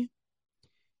way.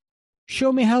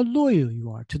 Show me how loyal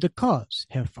you are to the cause,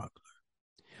 Herr Fogler.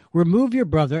 Remove your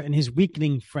brother and his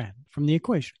weakling friend from the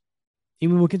equation,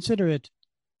 and we will consider it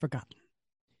forgotten.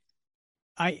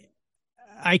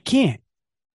 I can't.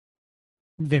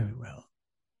 Very well.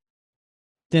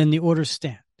 Then the orders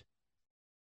stand.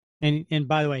 And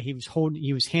by the way, he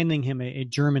was handing him a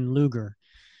German Luger,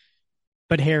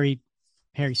 but Harry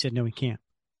said no, he can't.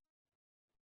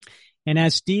 And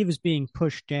as Steve is being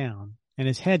pushed down and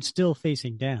his head still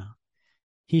facing down,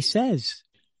 he says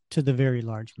to the very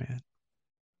large man,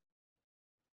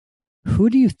 "Who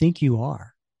do you think you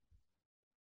are?"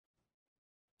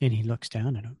 And he looks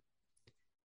down at him.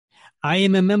 "I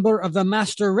am a member of the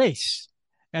master race.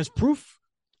 As proof,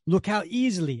 look how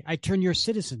easily I turn your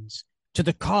citizens to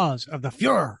the cause of the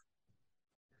Fuhrer."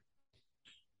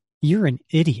 You're an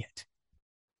idiot.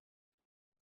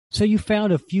 So you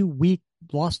found a few weak,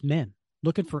 lost men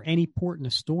looking for any port in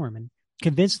a storm and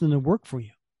convinced them to work for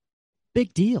you.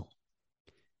 Big deal.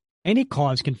 Any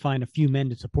cause can find a few men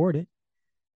to support it.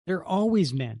 There are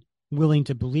always men willing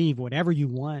to believe whatever you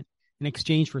want in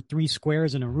exchange for 3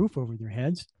 squares and a roof over their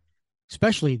heads,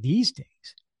 especially these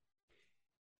days.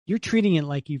 You're treating it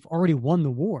like you've already won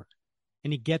the war.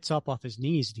 And he gets up off his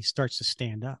knees and he starts to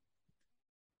stand up.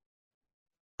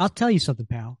 I'll tell you something,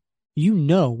 pal. You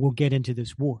know we'll get into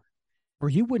this war, or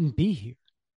you wouldn't be here.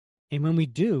 And when we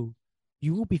do,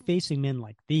 you won't be facing men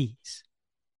like these.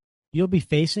 You'll be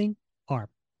facing our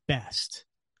best.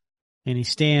 And he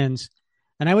stands,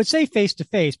 and I would say face to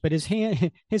face, but his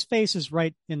face is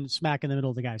right smack in the middle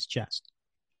of the guy's chest.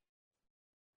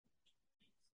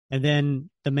 And then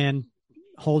the man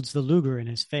holds the Luger in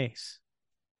his face.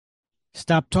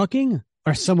 "Stop talking,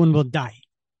 or someone will die.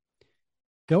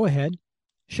 Go ahead.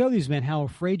 Show these men how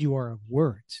afraid you are of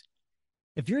words.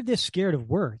 If you're this scared of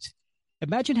words,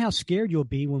 imagine how scared you'll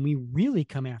be when we really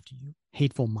come after you,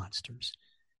 hateful monsters.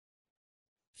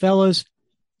 Fellas,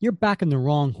 you're backing the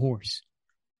wrong horse.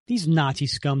 These Nazi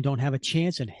scum don't have a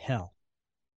chance in hell.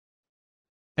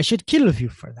 I should kill you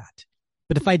for that,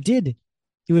 but if I did,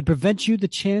 it would prevent you the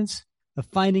chance of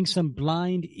finding some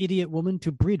blind idiot woman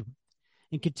to breed with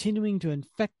and continuing to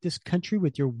infect this country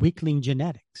with your weakling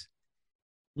genetics.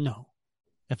 No,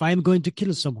 if I am going to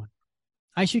kill someone,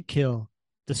 I should kill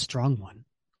the strong one."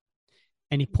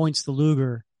 And he points the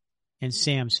Luger in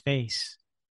Sam's face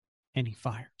and he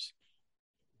fires.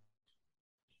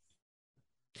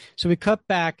 So we cut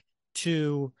back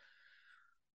to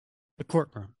the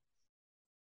courtroom.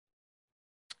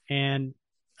 And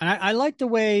I like the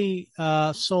way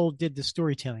Soule did the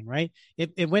storytelling, right?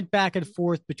 It went back and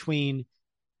forth between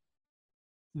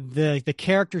the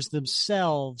characters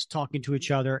themselves talking to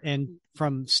each other, and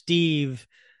from Steve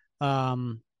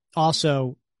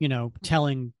also,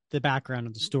 telling the background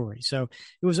of the story. So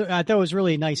I thought it was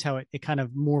really nice how it kind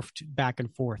of morphed back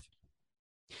and forth.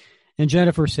 And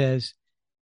Jennifer says,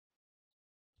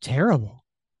 "Terrible."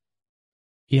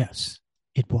 Yes,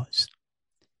 it was.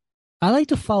 I like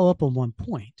to follow up on one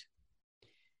point.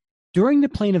 During the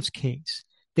plaintiff's case,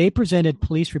 they presented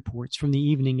police reports from the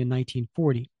evening in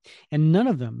 1940, and none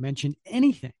of them mentioned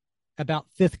anything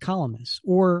about fifth columnists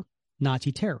or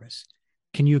Nazi terrorists.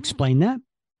 Can you explain that?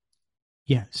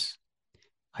 Yes.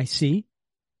 I see.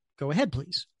 Go ahead,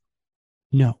 please.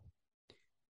 No.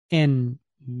 And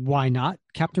why not,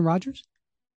 Captain Rogers?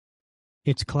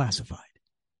 It's classified.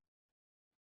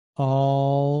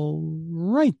 All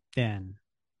right, then.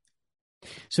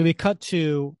 So we cut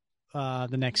to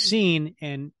the next scene,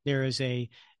 and there is a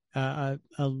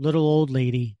little old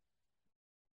lady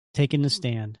taking the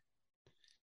stand.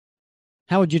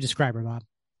 How would you describe her, Bob?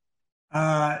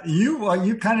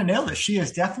 You kind of nailed it. She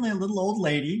is definitely a little old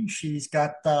lady. She's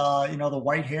got the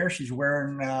white hair. She's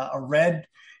wearing a red.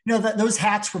 Those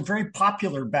hats were very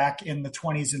popular back in the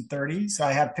 20s and 30s.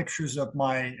 I have pictures of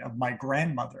my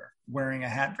grandmother wearing a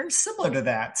hat very similar to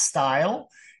that style.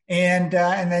 And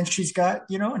then she's got,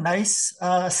 a nice,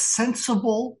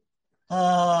 sensible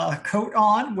coat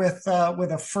on with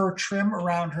a fur trim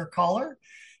around her collar.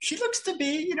 she looks to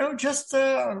be, just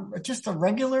a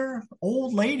regular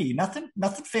old lady. Nothing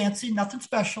fancy, nothing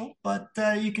special, but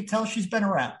you could tell she's been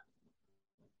around.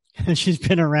 She's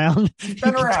been around. She's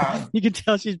been around. You can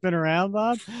tell she's been around,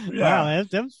 Bob. Yeah. Wow,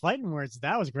 them fighting words.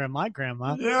 That was my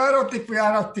grandma. Yeah, I don't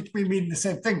think we mean the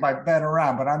same thing by been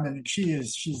around, but I mean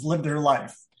she's lived her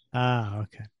life. Ah,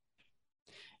 okay.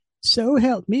 So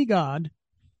help me God.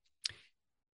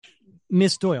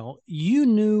 Miss Doyle, you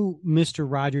knew Mr.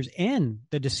 Rogers and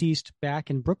the deceased back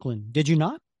in Brooklyn, did you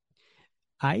not?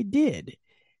 I did.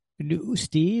 Knew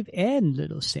Steve and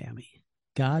little Sammy.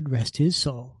 God rest his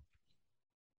soul.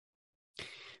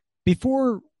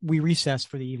 Before we recess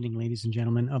for the evening, ladies and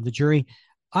gentlemen of the jury,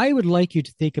 I would like you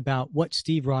to think about what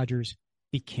Steve Rogers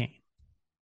became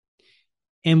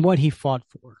and what he fought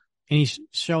for. And she's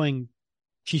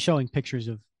showing pictures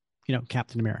of,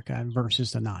 Captain America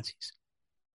versus the Nazis.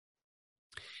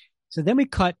 So then we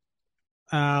cut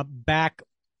back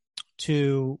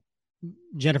to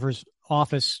Jennifer's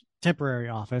office, temporary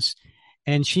office,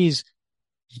 and she's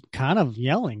kind of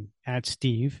yelling at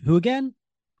Steve, who again,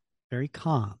 very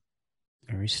calm,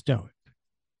 very stoic.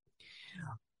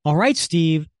 All right,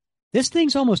 Steve, this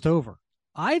thing's almost over.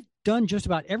 I've done just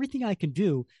about everything I can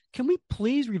do. Can we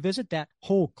please revisit that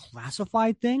whole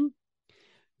classified thing?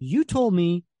 You told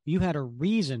me you had a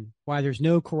reason why there's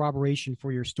no corroboration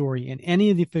for your story in any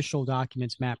of the official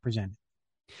documents Matt presented.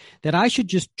 That I should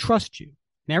just trust you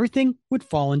and everything would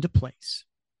fall into place.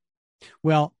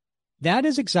 Well, that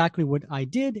is exactly what I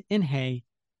did. And hey,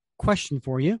 question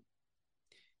for you.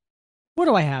 What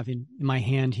do I have in my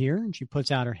hand here? And she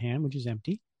puts out her hand, which is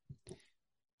empty.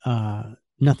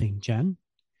 Nothing, Jen.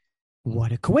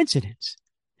 What a coincidence.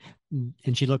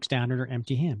 And she looks down at her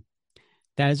empty hand.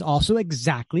 That is also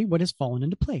exactly what has fallen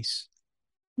into place.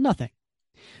 Nothing.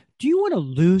 Do you want to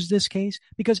lose this case?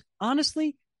 Because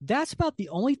honestly, that's about the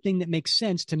only thing that makes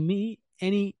sense to me.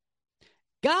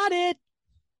 Got it.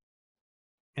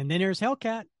 And then there's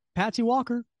Hellcat, Patsy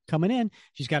Walker, coming in.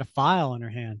 She's got a file in her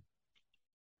hand.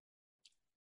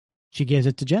 She gives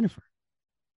it to Jennifer.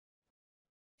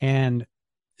 And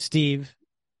Steve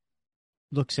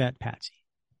looks at Patsy.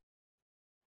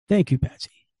 Thank you,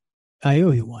 Patsy. I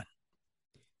owe you one.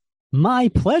 My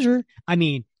pleasure. I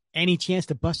mean, any chance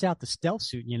to bust out the stealth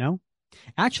suit,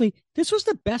 Actually, this was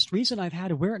the best reason I've had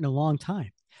to wear it in a long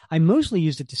time. I mostly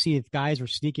used it to see if guys were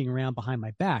sneaking around behind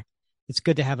my back. It's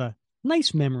good to have a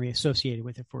nice memory associated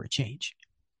with it for a change.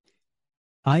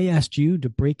 I asked you to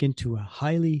break into a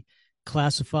highly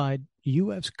classified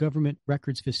U.S. government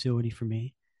records facility for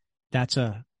me. That's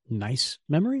a nice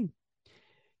memory?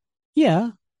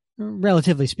 Yeah,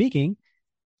 relatively speaking.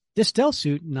 This stealth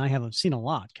suit, and I haven't seen a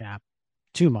lot, Cap.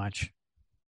 Too much.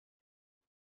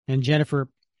 And Jennifer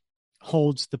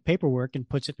holds the paperwork and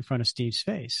puts it in front of Steve's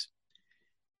face.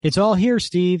 It's all here,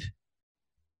 Steve.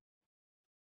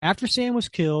 After Sam was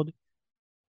killed,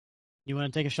 you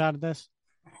want to take a shot at this?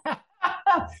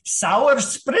 Sour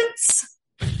spritz?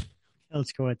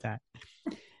 Let's go with that.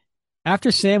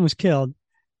 After Sam was killed,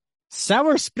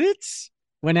 Sour Spritz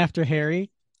went after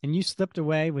Harry, and you slipped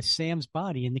away with Sam's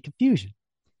body in the confusion.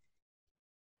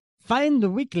 Find the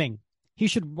weakling. He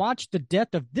should watch the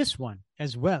death of this one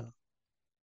as well.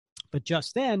 But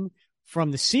just then,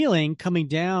 from the ceiling coming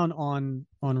down on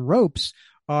ropes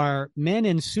are men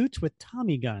in suits with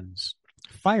Tommy guns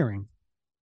firing.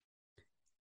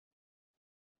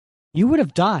 You would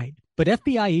have died, but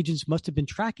FBI agents must have been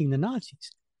tracking the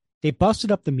Nazis. They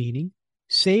busted up the meeting,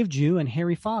 saved you and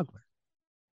Harry Fogler.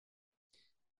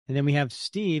 And then we have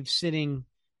Steve sitting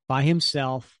by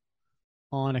himself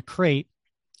on a crate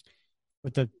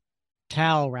with the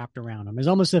towel wrapped around him. It's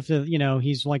almost as if,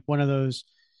 he's like one of those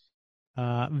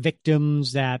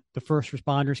victims that the first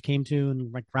responders came to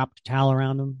and like wrapped a towel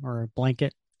around him or a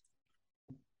blanket.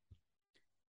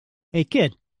 Hey,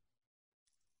 kid,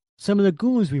 some of the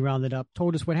goons we rounded up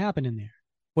told us what happened in there,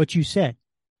 what you said.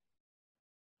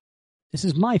 This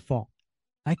is my fault.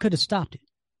 I could have stopped it.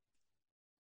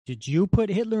 Did you put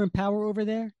Hitler in power over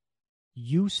there?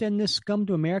 You send this scum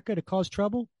to America to cause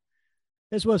trouble?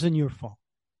 This wasn't your fault.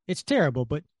 It's terrible,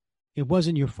 but it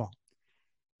wasn't your fault.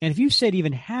 And if you said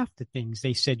even half the things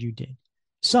they said you did,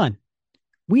 son,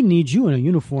 we need you in a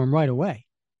uniform right away.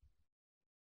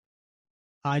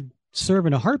 I'd serve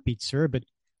in a heartbeat, sir, but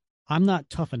I'm not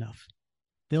tough enough.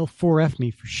 They'll 4F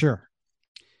me for sure.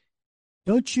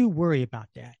 Don't you worry about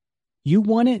that. You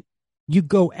want it, you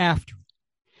go after it.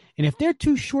 And if they're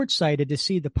too short-sighted to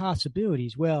see the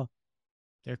possibilities, well,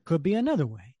 there could be another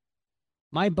way.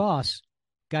 My boss,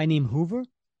 a guy named Hoover,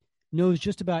 knows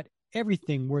just about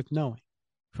everything worth knowing,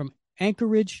 from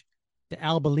Anchorage to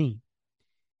Abilene.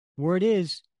 Word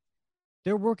is,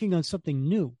 They're working on something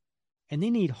new, and they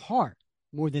need heart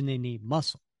more than they need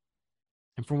muscle.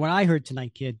 And from what I heard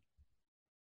tonight, kid,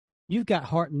 you've got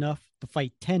heart enough to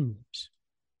fight 10 wars.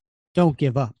 Don't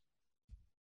give up.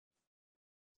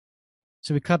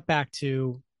 So we cut back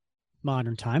to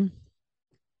modern time.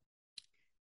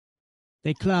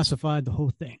 They classified the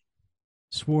whole thing,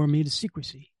 swore me to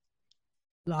secrecy,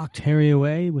 locked Harry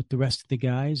away with the rest of the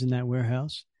guys in that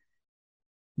warehouse.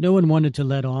 No one wanted to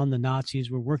let on the Nazis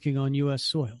were working on U.S.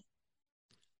 soil.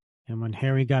 And when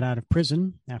Harry got out of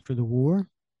prison after the war,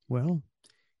 well,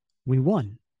 we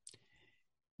won.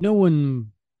 No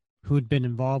one who had been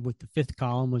involved with the fifth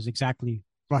column was exactly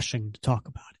rushing to talk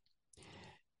about it.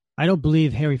 I don't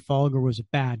believe Harry Folger was a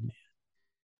bad man.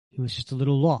 He was just a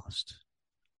little lost.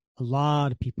 A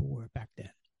lot of people were back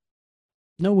then.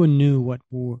 No one knew what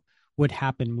would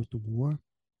happen with the war.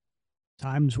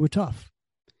 Times were tough.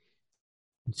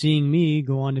 And seeing me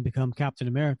go on to become Captain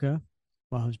America,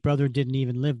 while his brother didn't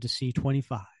even live to see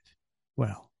 25,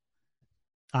 well,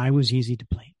 I was easy to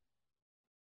blame.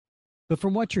 But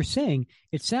from what you're saying,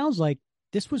 it sounds like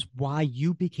this was why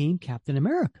you became Captain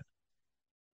America.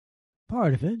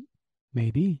 Part of it,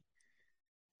 maybe.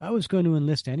 I was going to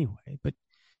enlist anyway, but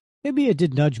maybe it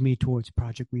did nudge me towards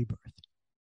Project Rebirth.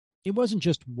 It wasn't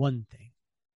just one thing.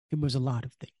 It was a lot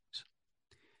of things.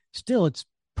 Still, it's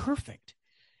perfect.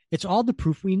 It's all the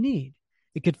proof we need.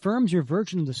 It confirms your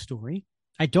version of the story.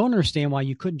 I don't understand why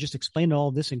you couldn't just explain all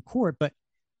of this in court, but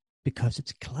because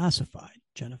it's classified,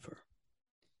 Jennifer.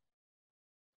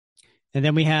 And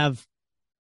then we have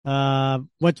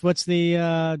what's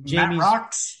the Jamie's Matt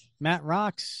Rocks. Matt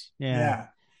Rocks. Yeah.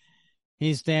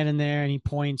 He's standing there and he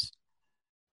points.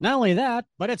 Not only that,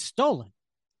 but it's stolen.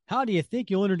 How do you think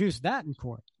you'll introduce that in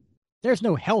court? There's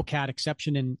no Hellcat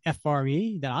exception in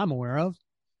FRE that I'm aware of.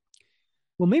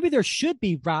 Well, maybe there should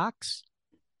be, Rocks.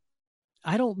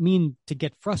 I don't mean to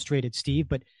get frustrated, Steve,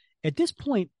 but at this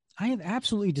point, I have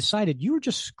absolutely decided you were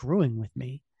just screwing with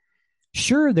me.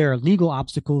 Sure, there are legal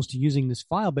obstacles to using this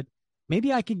file, but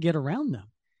maybe I could get around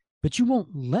them. But you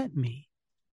won't let me.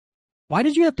 Why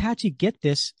did you have Patsy get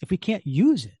this if we can't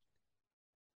use it?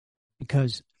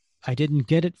 Because I didn't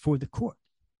get it for the court.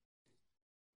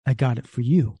 I got it for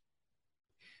you.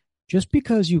 Just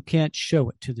because you can't show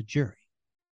it to the jury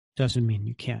doesn't mean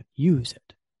you can't use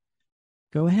it.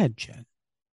 Go ahead, Jen.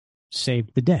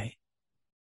 Save the day.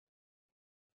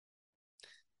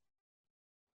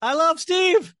 I love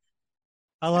Steve.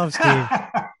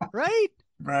 Right?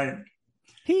 Right.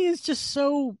 He is just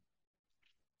so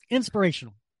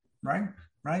inspirational.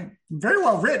 Right. Very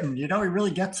well written. He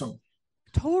really gets them.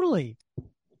 Totally.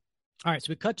 All right,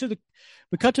 so we cut to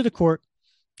the court,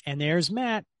 and there's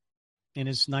Matt in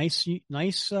his nice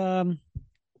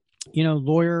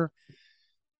lawyer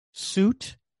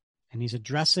suit, and he's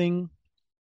addressing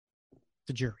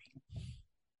the jury.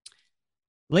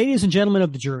 Ladies and gentlemen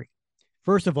of the jury,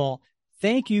 first of all,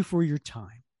 thank you for your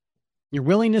time. Your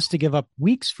willingness to give up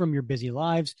weeks from your busy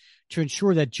lives to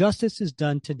ensure that justice is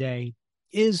done today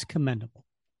is commendable.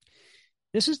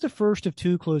 This is the first of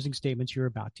two closing statements you're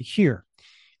about to hear.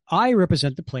 I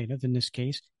represent the plaintiff in this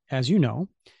case, as you know,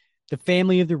 the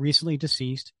family of the recently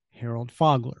deceased Harold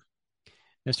Fogler.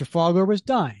 Mr. Fogler was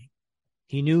dying.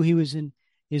 He knew he was in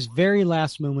his very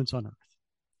last moments on earth.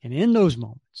 And in those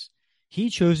moments, he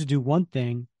chose to do one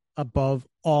thing above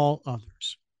all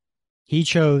others. He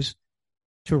chose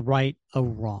to right a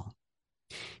wrong.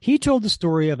 He told the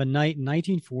story of a night in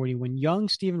 1940 when young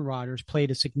Stephen Rogers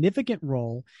played a significant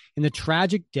role in the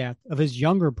tragic death of his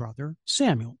younger brother,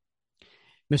 Samuel.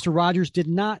 Mr. Rogers did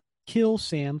not kill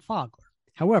Sam Fogler.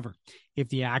 However, if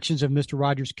the actions of Mr.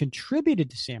 Rogers contributed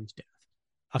to Sam's death,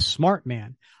 a smart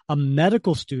man, a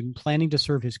medical student planning to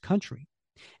serve his country,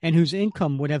 and whose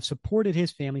income would have supported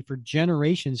his family for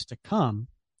generations to come,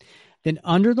 then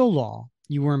under the law,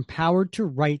 you were empowered to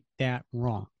right that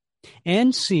wrong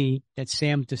and see that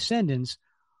Sam's descendants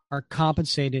are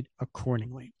compensated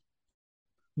accordingly.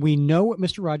 We know what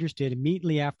Mr. Rogers did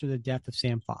immediately after the death of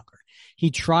Sam Fogler.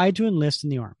 He tried to enlist in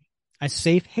the Army, a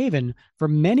safe haven for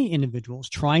many individuals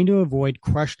trying to avoid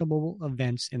questionable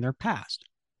events in their past.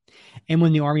 And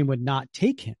when the Army would not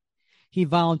take him, he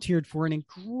volunteered for an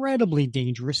incredibly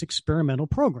dangerous experimental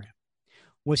program.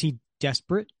 Was he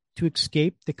desperate to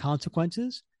escape the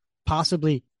consequences,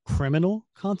 possibly criminal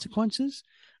consequences,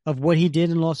 of what he did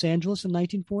in Los Angeles in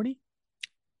 1940?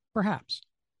 Perhaps.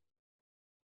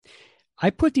 I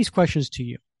put these questions to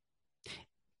you.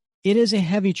 It is a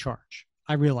heavy charge.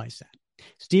 I realize that.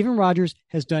 Stephen Rogers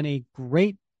has done a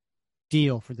great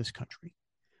deal for this country.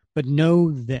 But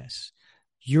know this.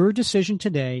 Your decision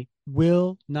today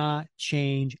will not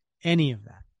change any of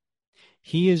that.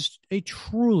 He is a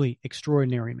truly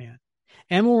extraordinary man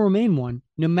and will remain one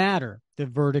no matter the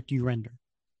verdict you render.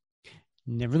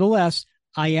 Nevertheless,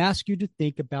 I ask you to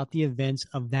think about the events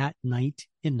of that night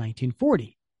in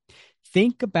 1940.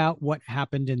 Think about what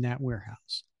happened in that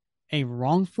warehouse. A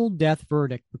wrongful death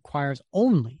verdict requires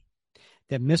only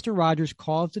that Mr. Rogers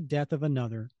caused the death of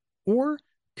another or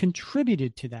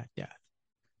contributed to that death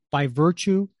by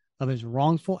virtue of his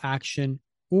wrongful action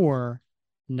or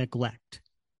neglect.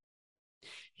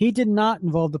 He did not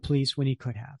involve the police when he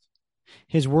could have.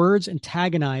 His words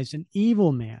antagonized an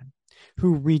evil man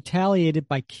who retaliated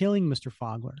by killing Mr.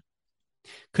 Fogler.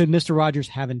 Could Mr. Rogers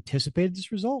have anticipated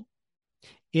this result?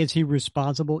 Is he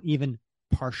responsible even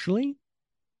partially?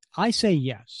 I say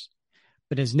yes,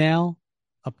 but is now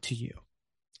up to you.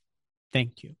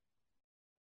 Thank you.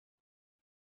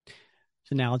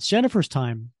 So now it's Jennifer's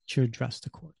time to address the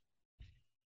court.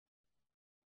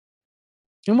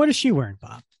 And what is she wearing,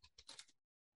 Bob?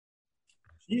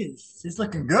 She's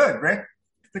looking good, Rick.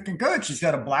 Looking good. She's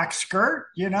got a black skirt,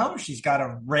 she's got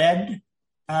a red,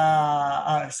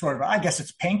 sort of, I guess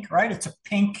it's pink, right? It's a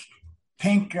pink.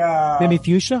 Maybe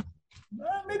fuchsia?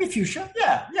 Maybe fuchsia.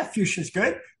 Yeah, fuchsia's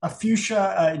good. A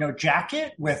fuchsia,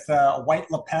 jacket with a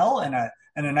white lapel and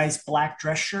a nice black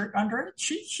dress shirt under it.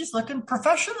 She's looking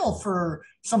professional for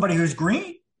somebody who's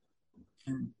green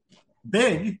and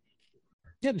big.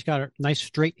 Yeah, she's got her nice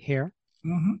straight hair.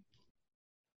 Mm-hmm.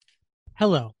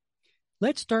 Hello.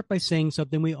 Let's start by saying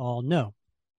something we all know.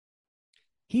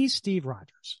 He's Steve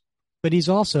Rogers, but he's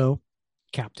also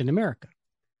Captain America.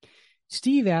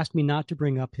 Steve asked me not to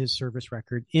bring up his service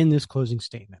record in this closing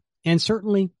statement, and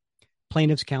certainly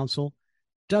plaintiff's counsel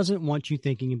doesn't want you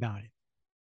thinking about it.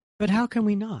 But how can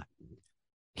we not?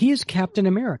 He is Captain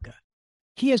America.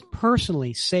 He has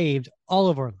personally saved all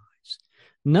of our lives.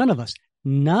 None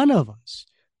of us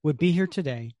would be here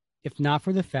today if not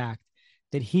for the fact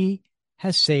that he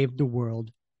has saved the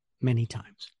world many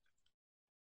times.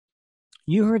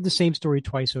 You heard the same story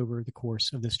twice over the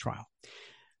course of this trial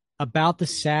about the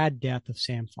sad death of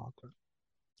Sam Fogler.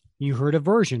 You heard a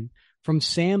version from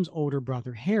Sam's older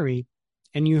brother, Harry,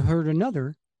 and you heard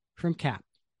another from Cap.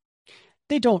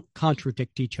 They don't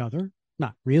contradict each other,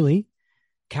 not really.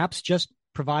 Cap's just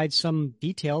provides some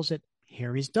details that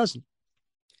Harry's doesn't.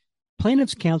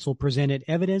 Plaintiff's counsel presented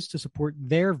evidence to support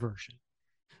their version.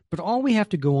 But all we have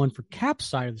to go on for Cap's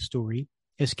side of the story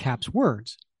is Cap's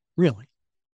words, really.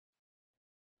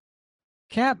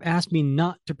 Cap asked me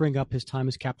not to bring up his time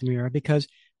as Captain America because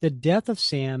the death of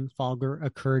Sam Fogler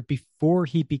occurred before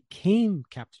he became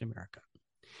Captain America.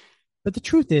 But the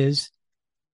truth is,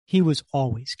 he was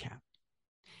always Cap.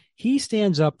 He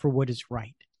stands up for what is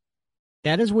right.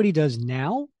 That is what he does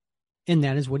now, and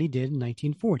that is what he did in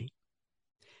 1940.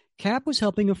 Cap was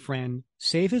helping a friend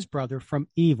save his brother from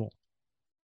evil.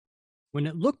 When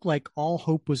it looked like all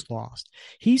hope was lost,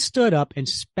 he stood up and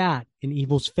spat in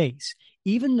evil's face,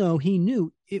 even though he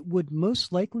knew it would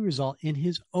most likely result in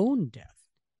his own death.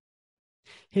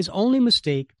 His only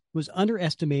mistake was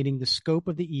underestimating the scope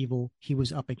of the evil he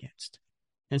was up against,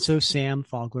 and so Sam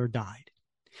Fogler died.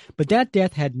 But that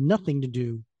death had nothing to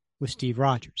do with Steve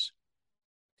Rogers.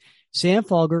 Sam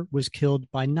Fogler was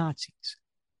killed by Nazis.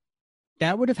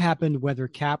 That would have happened whether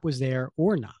Cap was there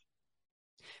or not.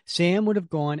 Sam would have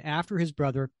gone after his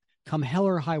brother come hell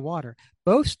or high water.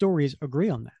 Both stories agree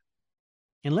on that.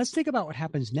 And let's think about what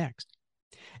happens next.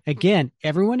 Again,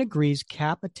 everyone agrees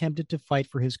Cap attempted to fight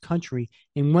for his country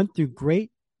and went through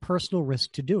great personal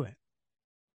risk to do it.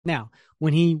 Now,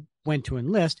 when he went to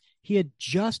enlist, he had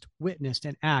just witnessed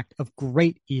an act of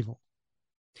great evil.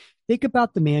 Think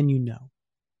about the man you know,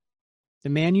 the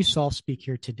man you saw speak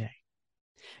here today.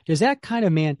 Does that kind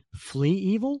of man flee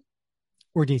evil,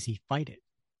 or does he fight it?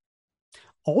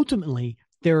 Ultimately,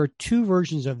 there are two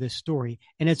versions of this story,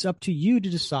 and it's up to you to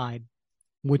decide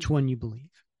which one you believe.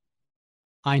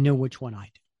 I know which one I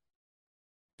do.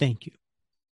 Thank you.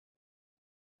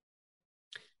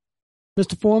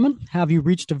 Mr. Foreman, have you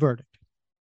reached a verdict?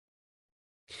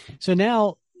 So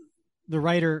now the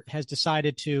writer has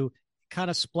decided to kind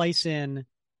of splice in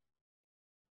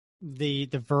the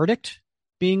verdict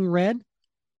being read,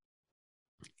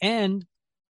 and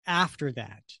after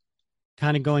that,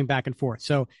 kind of going back and forth.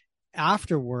 So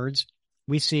afterwards,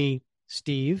 we see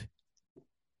Steve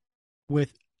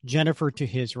with Jennifer to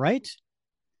his right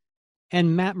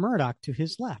and Matt Murdock to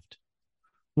his left,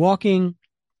 walking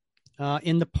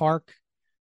in the park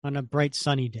on a bright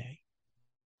sunny day.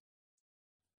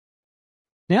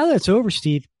 Now that it's over,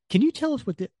 Steve, can you tell us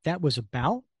what that was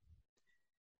about?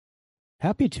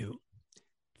 Happy to.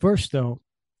 First, though,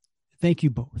 thank you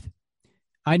both.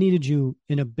 I needed you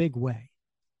in a big way,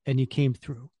 and you came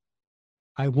through.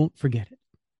 I won't forget it.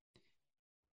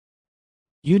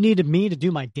 You needed me to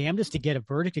do my damnedest to get a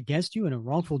verdict against you in a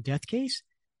wrongful death case?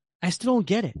 I still don't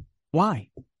get it. Why?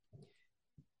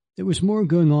 There was more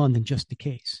going on than just the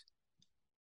case.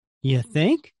 You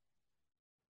think?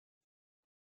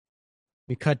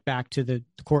 We cut back to the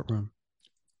courtroom.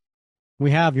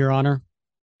 We have, Your Honor.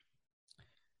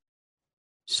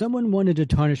 Someone wanted to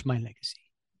tarnish my legacy.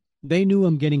 They knew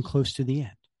I'm getting close to the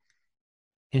end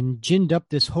and ginned up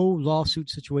this whole lawsuit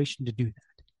situation to do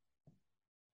that.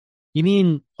 You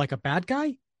mean like a bad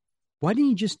guy? Why didn't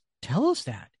you just tell us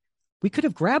that? We could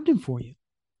have grabbed him for you.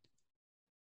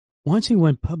 Once he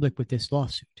went public with this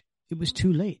lawsuit, it was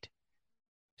too late.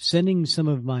 Sending some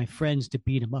of my friends to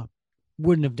beat him up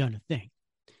wouldn't have done a thing.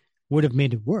 Would have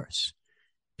made it worse.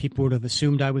 People would have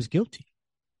assumed I was guilty.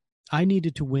 I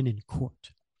needed to win in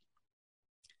court.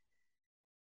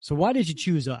 So why did you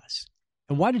choose us?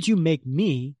 And why did you make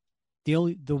me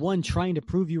the one trying to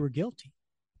prove you were guilty?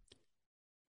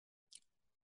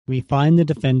 We find the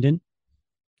defendant.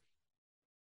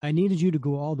 I needed you to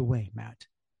go all the way, Matt.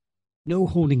 No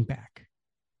holding back.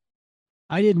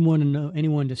 I didn't want to know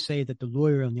anyone to say that the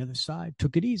lawyer on the other side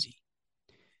took it easy.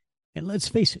 And let's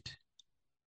face it,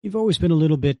 you've always been a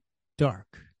little bit dark.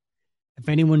 If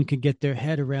anyone could get their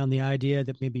head around the idea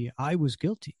that maybe I was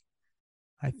guilty,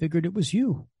 I figured it was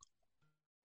you.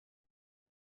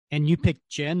 And you picked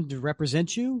Jen to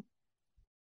represent you?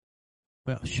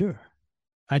 Well, sure.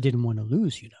 I didn't want to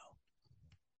lose, you know.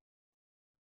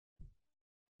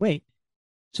 Wait,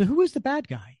 so who was the bad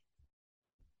guy?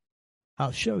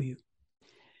 I'll show you.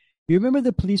 You remember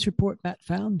the police report Matt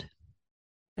found?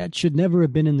 That should never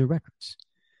have been in the records.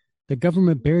 The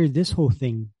government buried this whole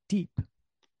thing deep.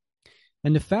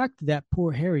 And the fact that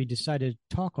poor Harry decided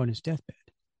to talk on his deathbed,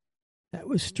 that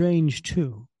was strange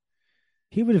too.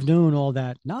 He would have known all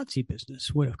that Nazi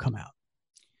business would have come out.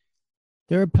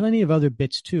 There are plenty of other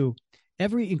bits too.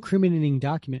 Every incriminating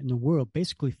document in the world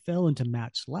basically fell into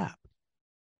Matt's lap.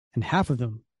 And half of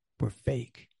them were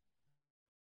fake.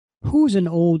 Who's an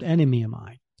old enemy of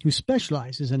mine who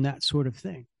specializes in that sort of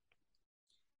thing?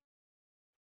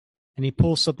 And he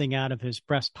pulls something out of his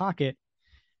breast pocket.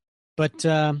 But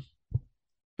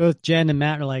both Jen and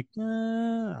Matt are like, I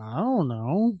don't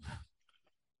know.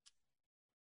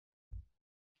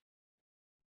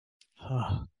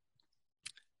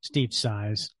 Steve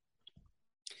sighs.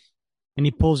 And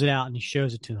he pulls it out and he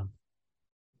shows it to them.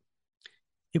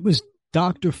 It was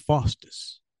Dr.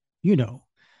 Faustus, you know,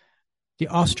 the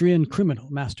Austrian criminal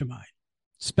mastermind,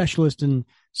 specialist in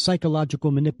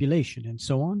psychological manipulation and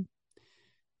so on.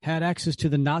 Had access to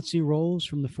the Nazi rolls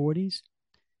from the 40s.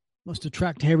 Must have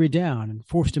tracked Harry down and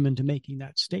forced him into making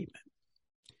that statement.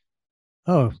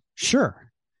 Oh,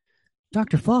 sure.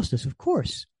 Dr. Faustus, of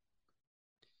course.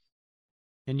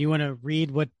 And you want to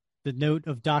read what the note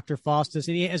of Dr. Faustus,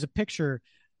 and he has a picture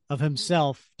of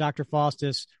himself, Dr.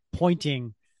 Faustus,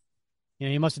 pointing. You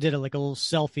know, he must have did like a little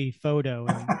selfie photo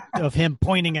of him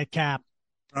pointing at Cap.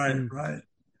 Right.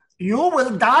 You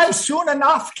will die soon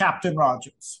enough, Captain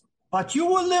Rogers, but you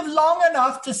will live long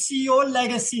enough to see your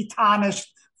legacy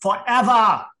tarnished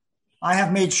forever. I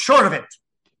have made sure of it.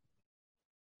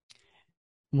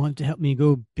 Want to help me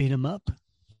go beat him up?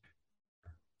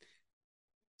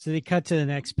 So they cut to the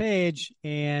next page,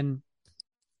 and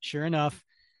sure enough,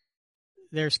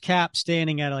 there's Cap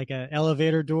standing at like an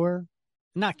elevator door.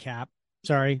 Not Cap,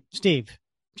 sorry, Steve.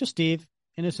 Just Steve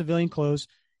in his civilian clothes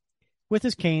with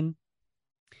his cane.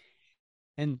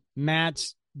 And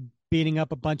Matt's beating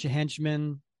up a bunch of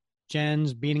henchmen.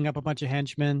 Jen's beating up a bunch of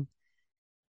henchmen.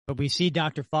 But we see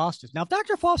Dr. Faustus. Now,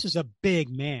 Dr. Faustus is a big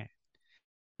man,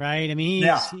 right? I mean,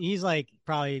 he's like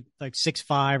probably like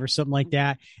 6'5" or something like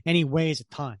that. And he weighs a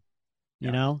ton,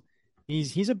 you know?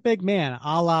 He's a big man,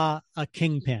 a la a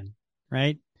kingpin,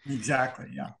 right? Exactly,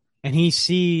 yeah. And he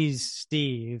sees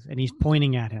Steve and he's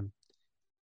pointing at him.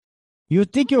 You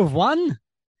think you've won?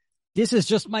 This is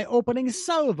just my opening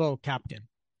salvo, Captain.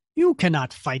 You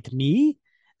cannot fight me.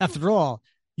 After all,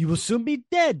 you will soon be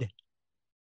dead.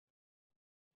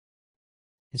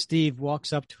 And Steve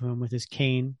walks up to him with his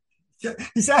cane.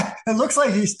 It looks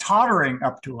like he's tottering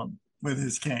up to him with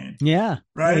his cane. Yeah.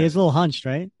 Right? He's a little hunched,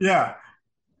 right? Yeah.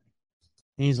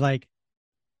 And he's like,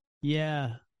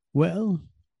 yeah, well,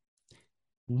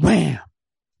 wham.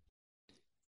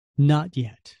 Not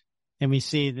yet. And we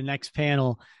see the next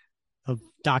panel of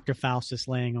Dr. Faustus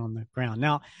laying on the ground.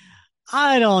 Now,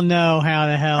 I don't know how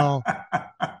the hell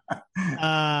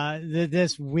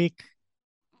this weak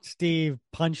Steve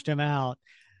punched him out.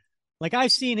 Like,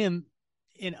 I've seen him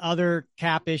in other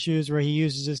Cap issues where he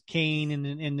uses his cane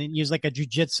and then use like a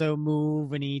jujitsu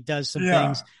move and he does some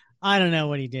things. I don't know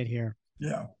what he did here.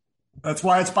 Yeah. That's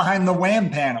why it's behind the Wham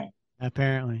panel.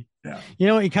 Apparently. Yeah. You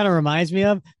know what it kind of reminds me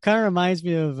of? Kind of reminds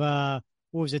me of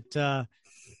what was it?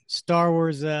 Star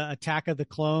Wars Attack of the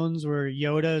Clones, where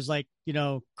Yoda is like,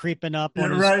 creeping up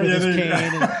on his cane,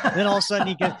 and then all of a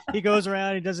sudden he goes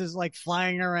around, he does his like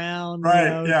flying around,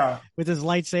 with his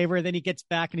lightsaber. Then he gets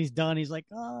back and he's done. He's like,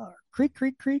 oh, creak,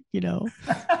 creak, creak.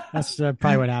 That's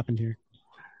probably what happened here.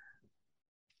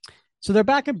 So they're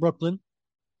back in Brooklyn,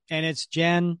 and it's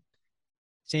Jen,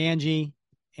 it's Angie,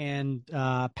 and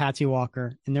Patsy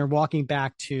Walker, and they're walking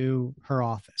back to her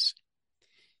office.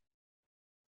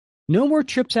 No more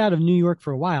trips out of New York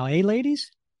for a while, eh,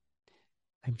 ladies?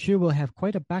 I'm sure we'll have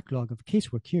quite a backlog of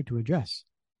casework here to address.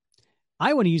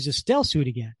 I want to use a stealth suit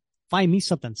again. Find me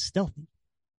something stealthy.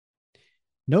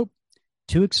 Nope,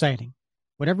 too exciting.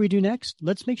 Whatever we do next,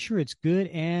 let's make sure it's good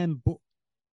and...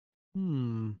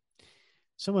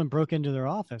 Someone broke into their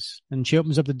office, and she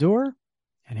opens up the door,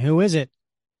 and who is it?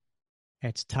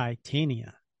 It's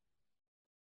Titania.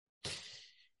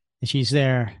 And she's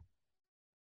there.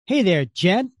 Hey there,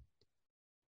 Jen.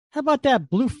 How about that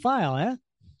blue file, eh?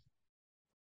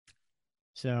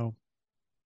 So,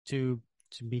 to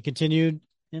be continued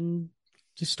in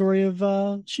the story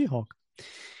of She-Hulk.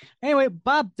 Anyway,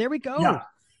 Bob, there we go.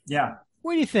 Yeah.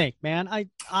 What do you think, man?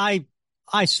 I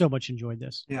so much enjoyed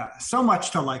this. Yeah, so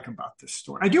much to like about this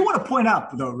story. I do want to point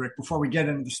out, though, Rick, before we get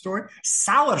into the story,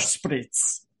 Sour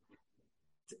Spritz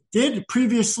did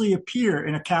previously appear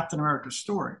in a Captain America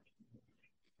story.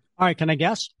 All right, can I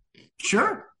guess?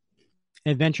 Sure.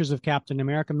 Adventures of Captain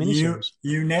America miniseries.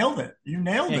 You nailed it.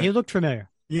 Yeah, he looked familiar.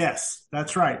 Yes,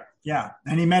 that's right. Yeah,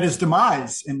 and he met his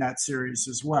demise in that series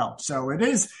as well. So it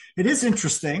is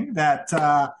interesting that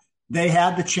they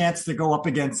had the chance to go up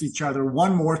against each other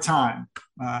one more time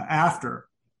after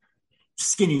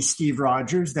skinny Steve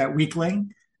Rogers, that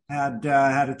weakling, had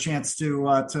a chance to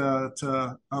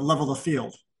level the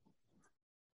field.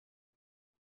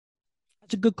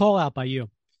 That's a good call out by you.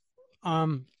 I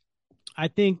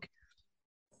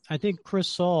think Chris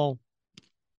Saul,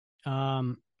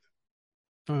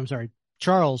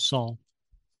 Charles Saul,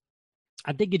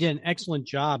 I think he did an excellent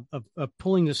job of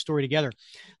pulling this story together.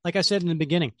 Like I said in the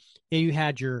beginning, you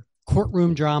had your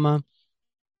courtroom drama,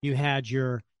 you had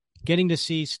your getting to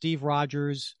see Steve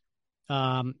Rogers,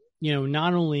 not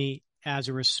only as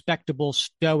a respectable,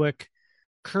 stoic,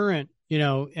 current,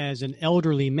 as an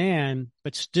elderly man,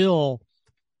 but still,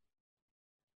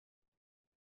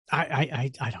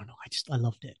 I don't know. I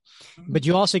loved it. But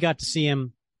you also got to see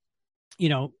him,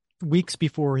 weeks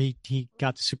before he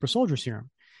got the super soldier serum,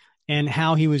 and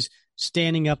how he was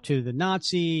standing up to the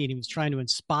Nazi, and he was trying to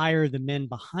inspire the men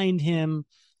behind him,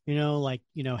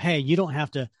 hey, you don't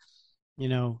have to,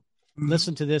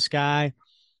 listen to this guy.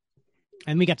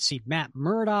 And we got to see Matt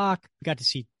Murdock. We got to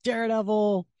see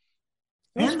Daredevil.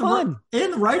 It was fun.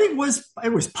 And the writing was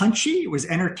punchy. It was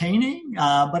entertaining,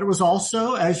 but it was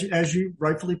also, as you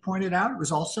rightfully pointed out, it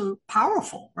was also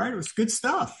powerful. Right? It was good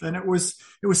stuff, and it was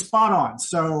spot on.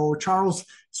 So Charles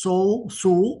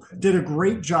Soule did a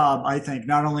great job, I think.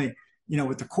 Not only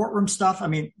with the courtroom stuff. I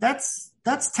mean, that's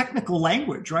technical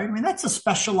language, right? I mean, that's a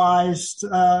specialized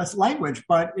language,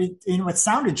 but it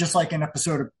sounded just like an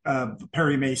episode of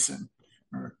Perry Mason,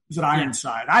 or was it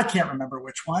Ironside? I can't remember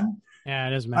which one. Yeah,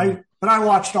 it doesn't matter. But I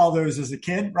watched all those as a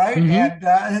kid, right? Mm-hmm.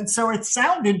 And so it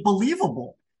sounded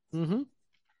believable. Mm-hmm.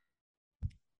 I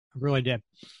really did.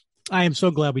 I am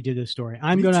so glad we did this story.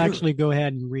 I'm going to actually go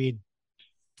ahead and read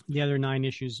the other 9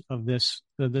 issues of this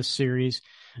series.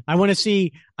 I want to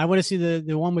see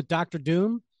the one with Dr.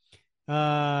 Doom,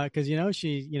 because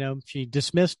she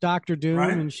dismissed Dr. Doom,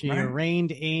 right, and she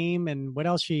arraigned AIM, and what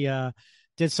else she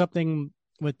did something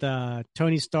with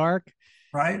Tony Stark.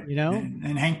 Right.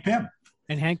 And Hank Pym.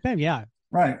 And Hank Pym, yeah.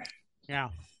 Right. Yeah.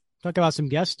 Talk about some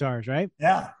guest stars, right?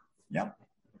 Yeah. Yep.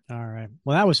 All right.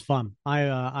 Well, that was fun.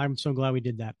 I'm so glad we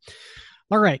did that.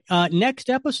 All right. Next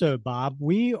episode, Bob,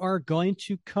 we're going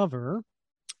to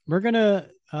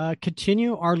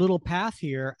continue our little path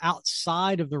here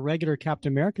outside of the regular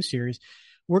Captain America series.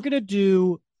 We're going to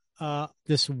do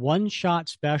this one-shot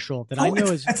special that I know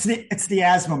is... It's the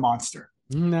asthma monster.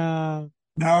 No.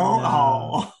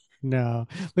 Oh. No,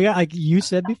 we got, like you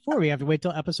said before, we have to wait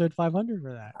till episode 500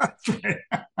 for that.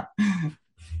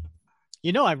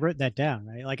 I've written that down,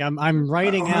 right? Like I'm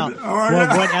writing out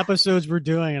what episodes we're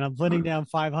doing, and I'm putting down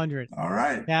 500. All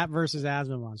right. Cat versus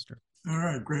Asthma Monster. All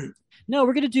right, great. No,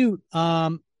 we're going to do,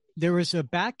 there was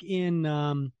back in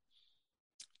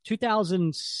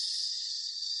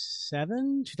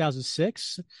 2007,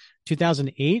 2006,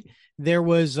 2008, there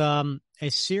was a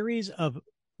series of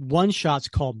one-shots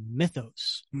called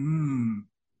Mythos. And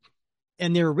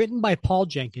they were written by Paul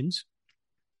Jenkins.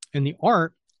 And the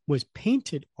art was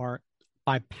painted art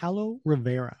by Paulo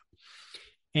Rivera.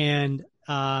 And,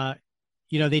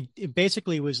 it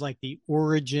basically was like the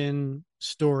origin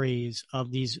stories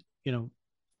of these,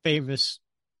 famous,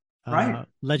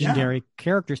 legendary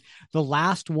characters. The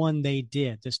last one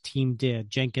this team did,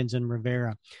 Jenkins and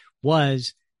Rivera,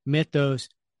 was Mythos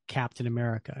Captain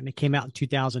America. And it came out in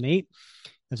 2008.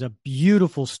 It was a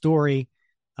beautiful story,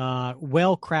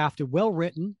 well crafted, well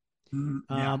written.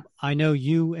 I know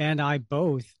you and I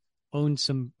both own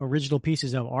some original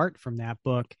pieces of art from that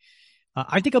book.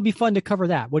 I think it'll be fun to cover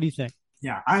that. What do you think?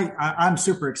 Yeah, I'm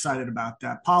super excited about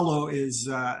that. Paulo is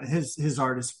his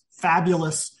art is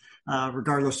fabulous,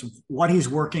 regardless of what he's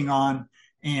working on,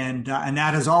 and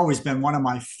that has always been one of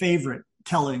my favorite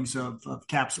tellings of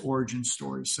Cap's origin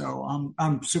story. So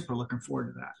I'm super looking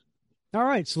forward to that. All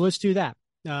right, so let's do that.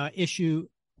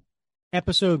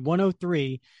 Episode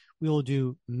 103. We will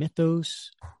do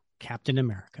Mythos Captain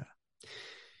America.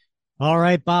 All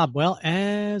right, Bob. Well,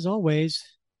 as always,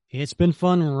 it's been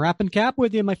fun wrapping Cap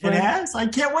with you, my friend. It has. I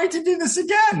can't wait to do this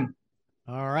again.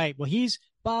 All right. Well, he's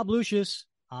Bob Lucius.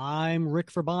 I'm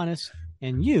Rick Verbanis,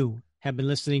 and you have been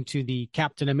listening to the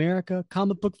Captain America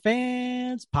Comic Book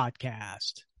Fans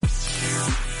Podcast.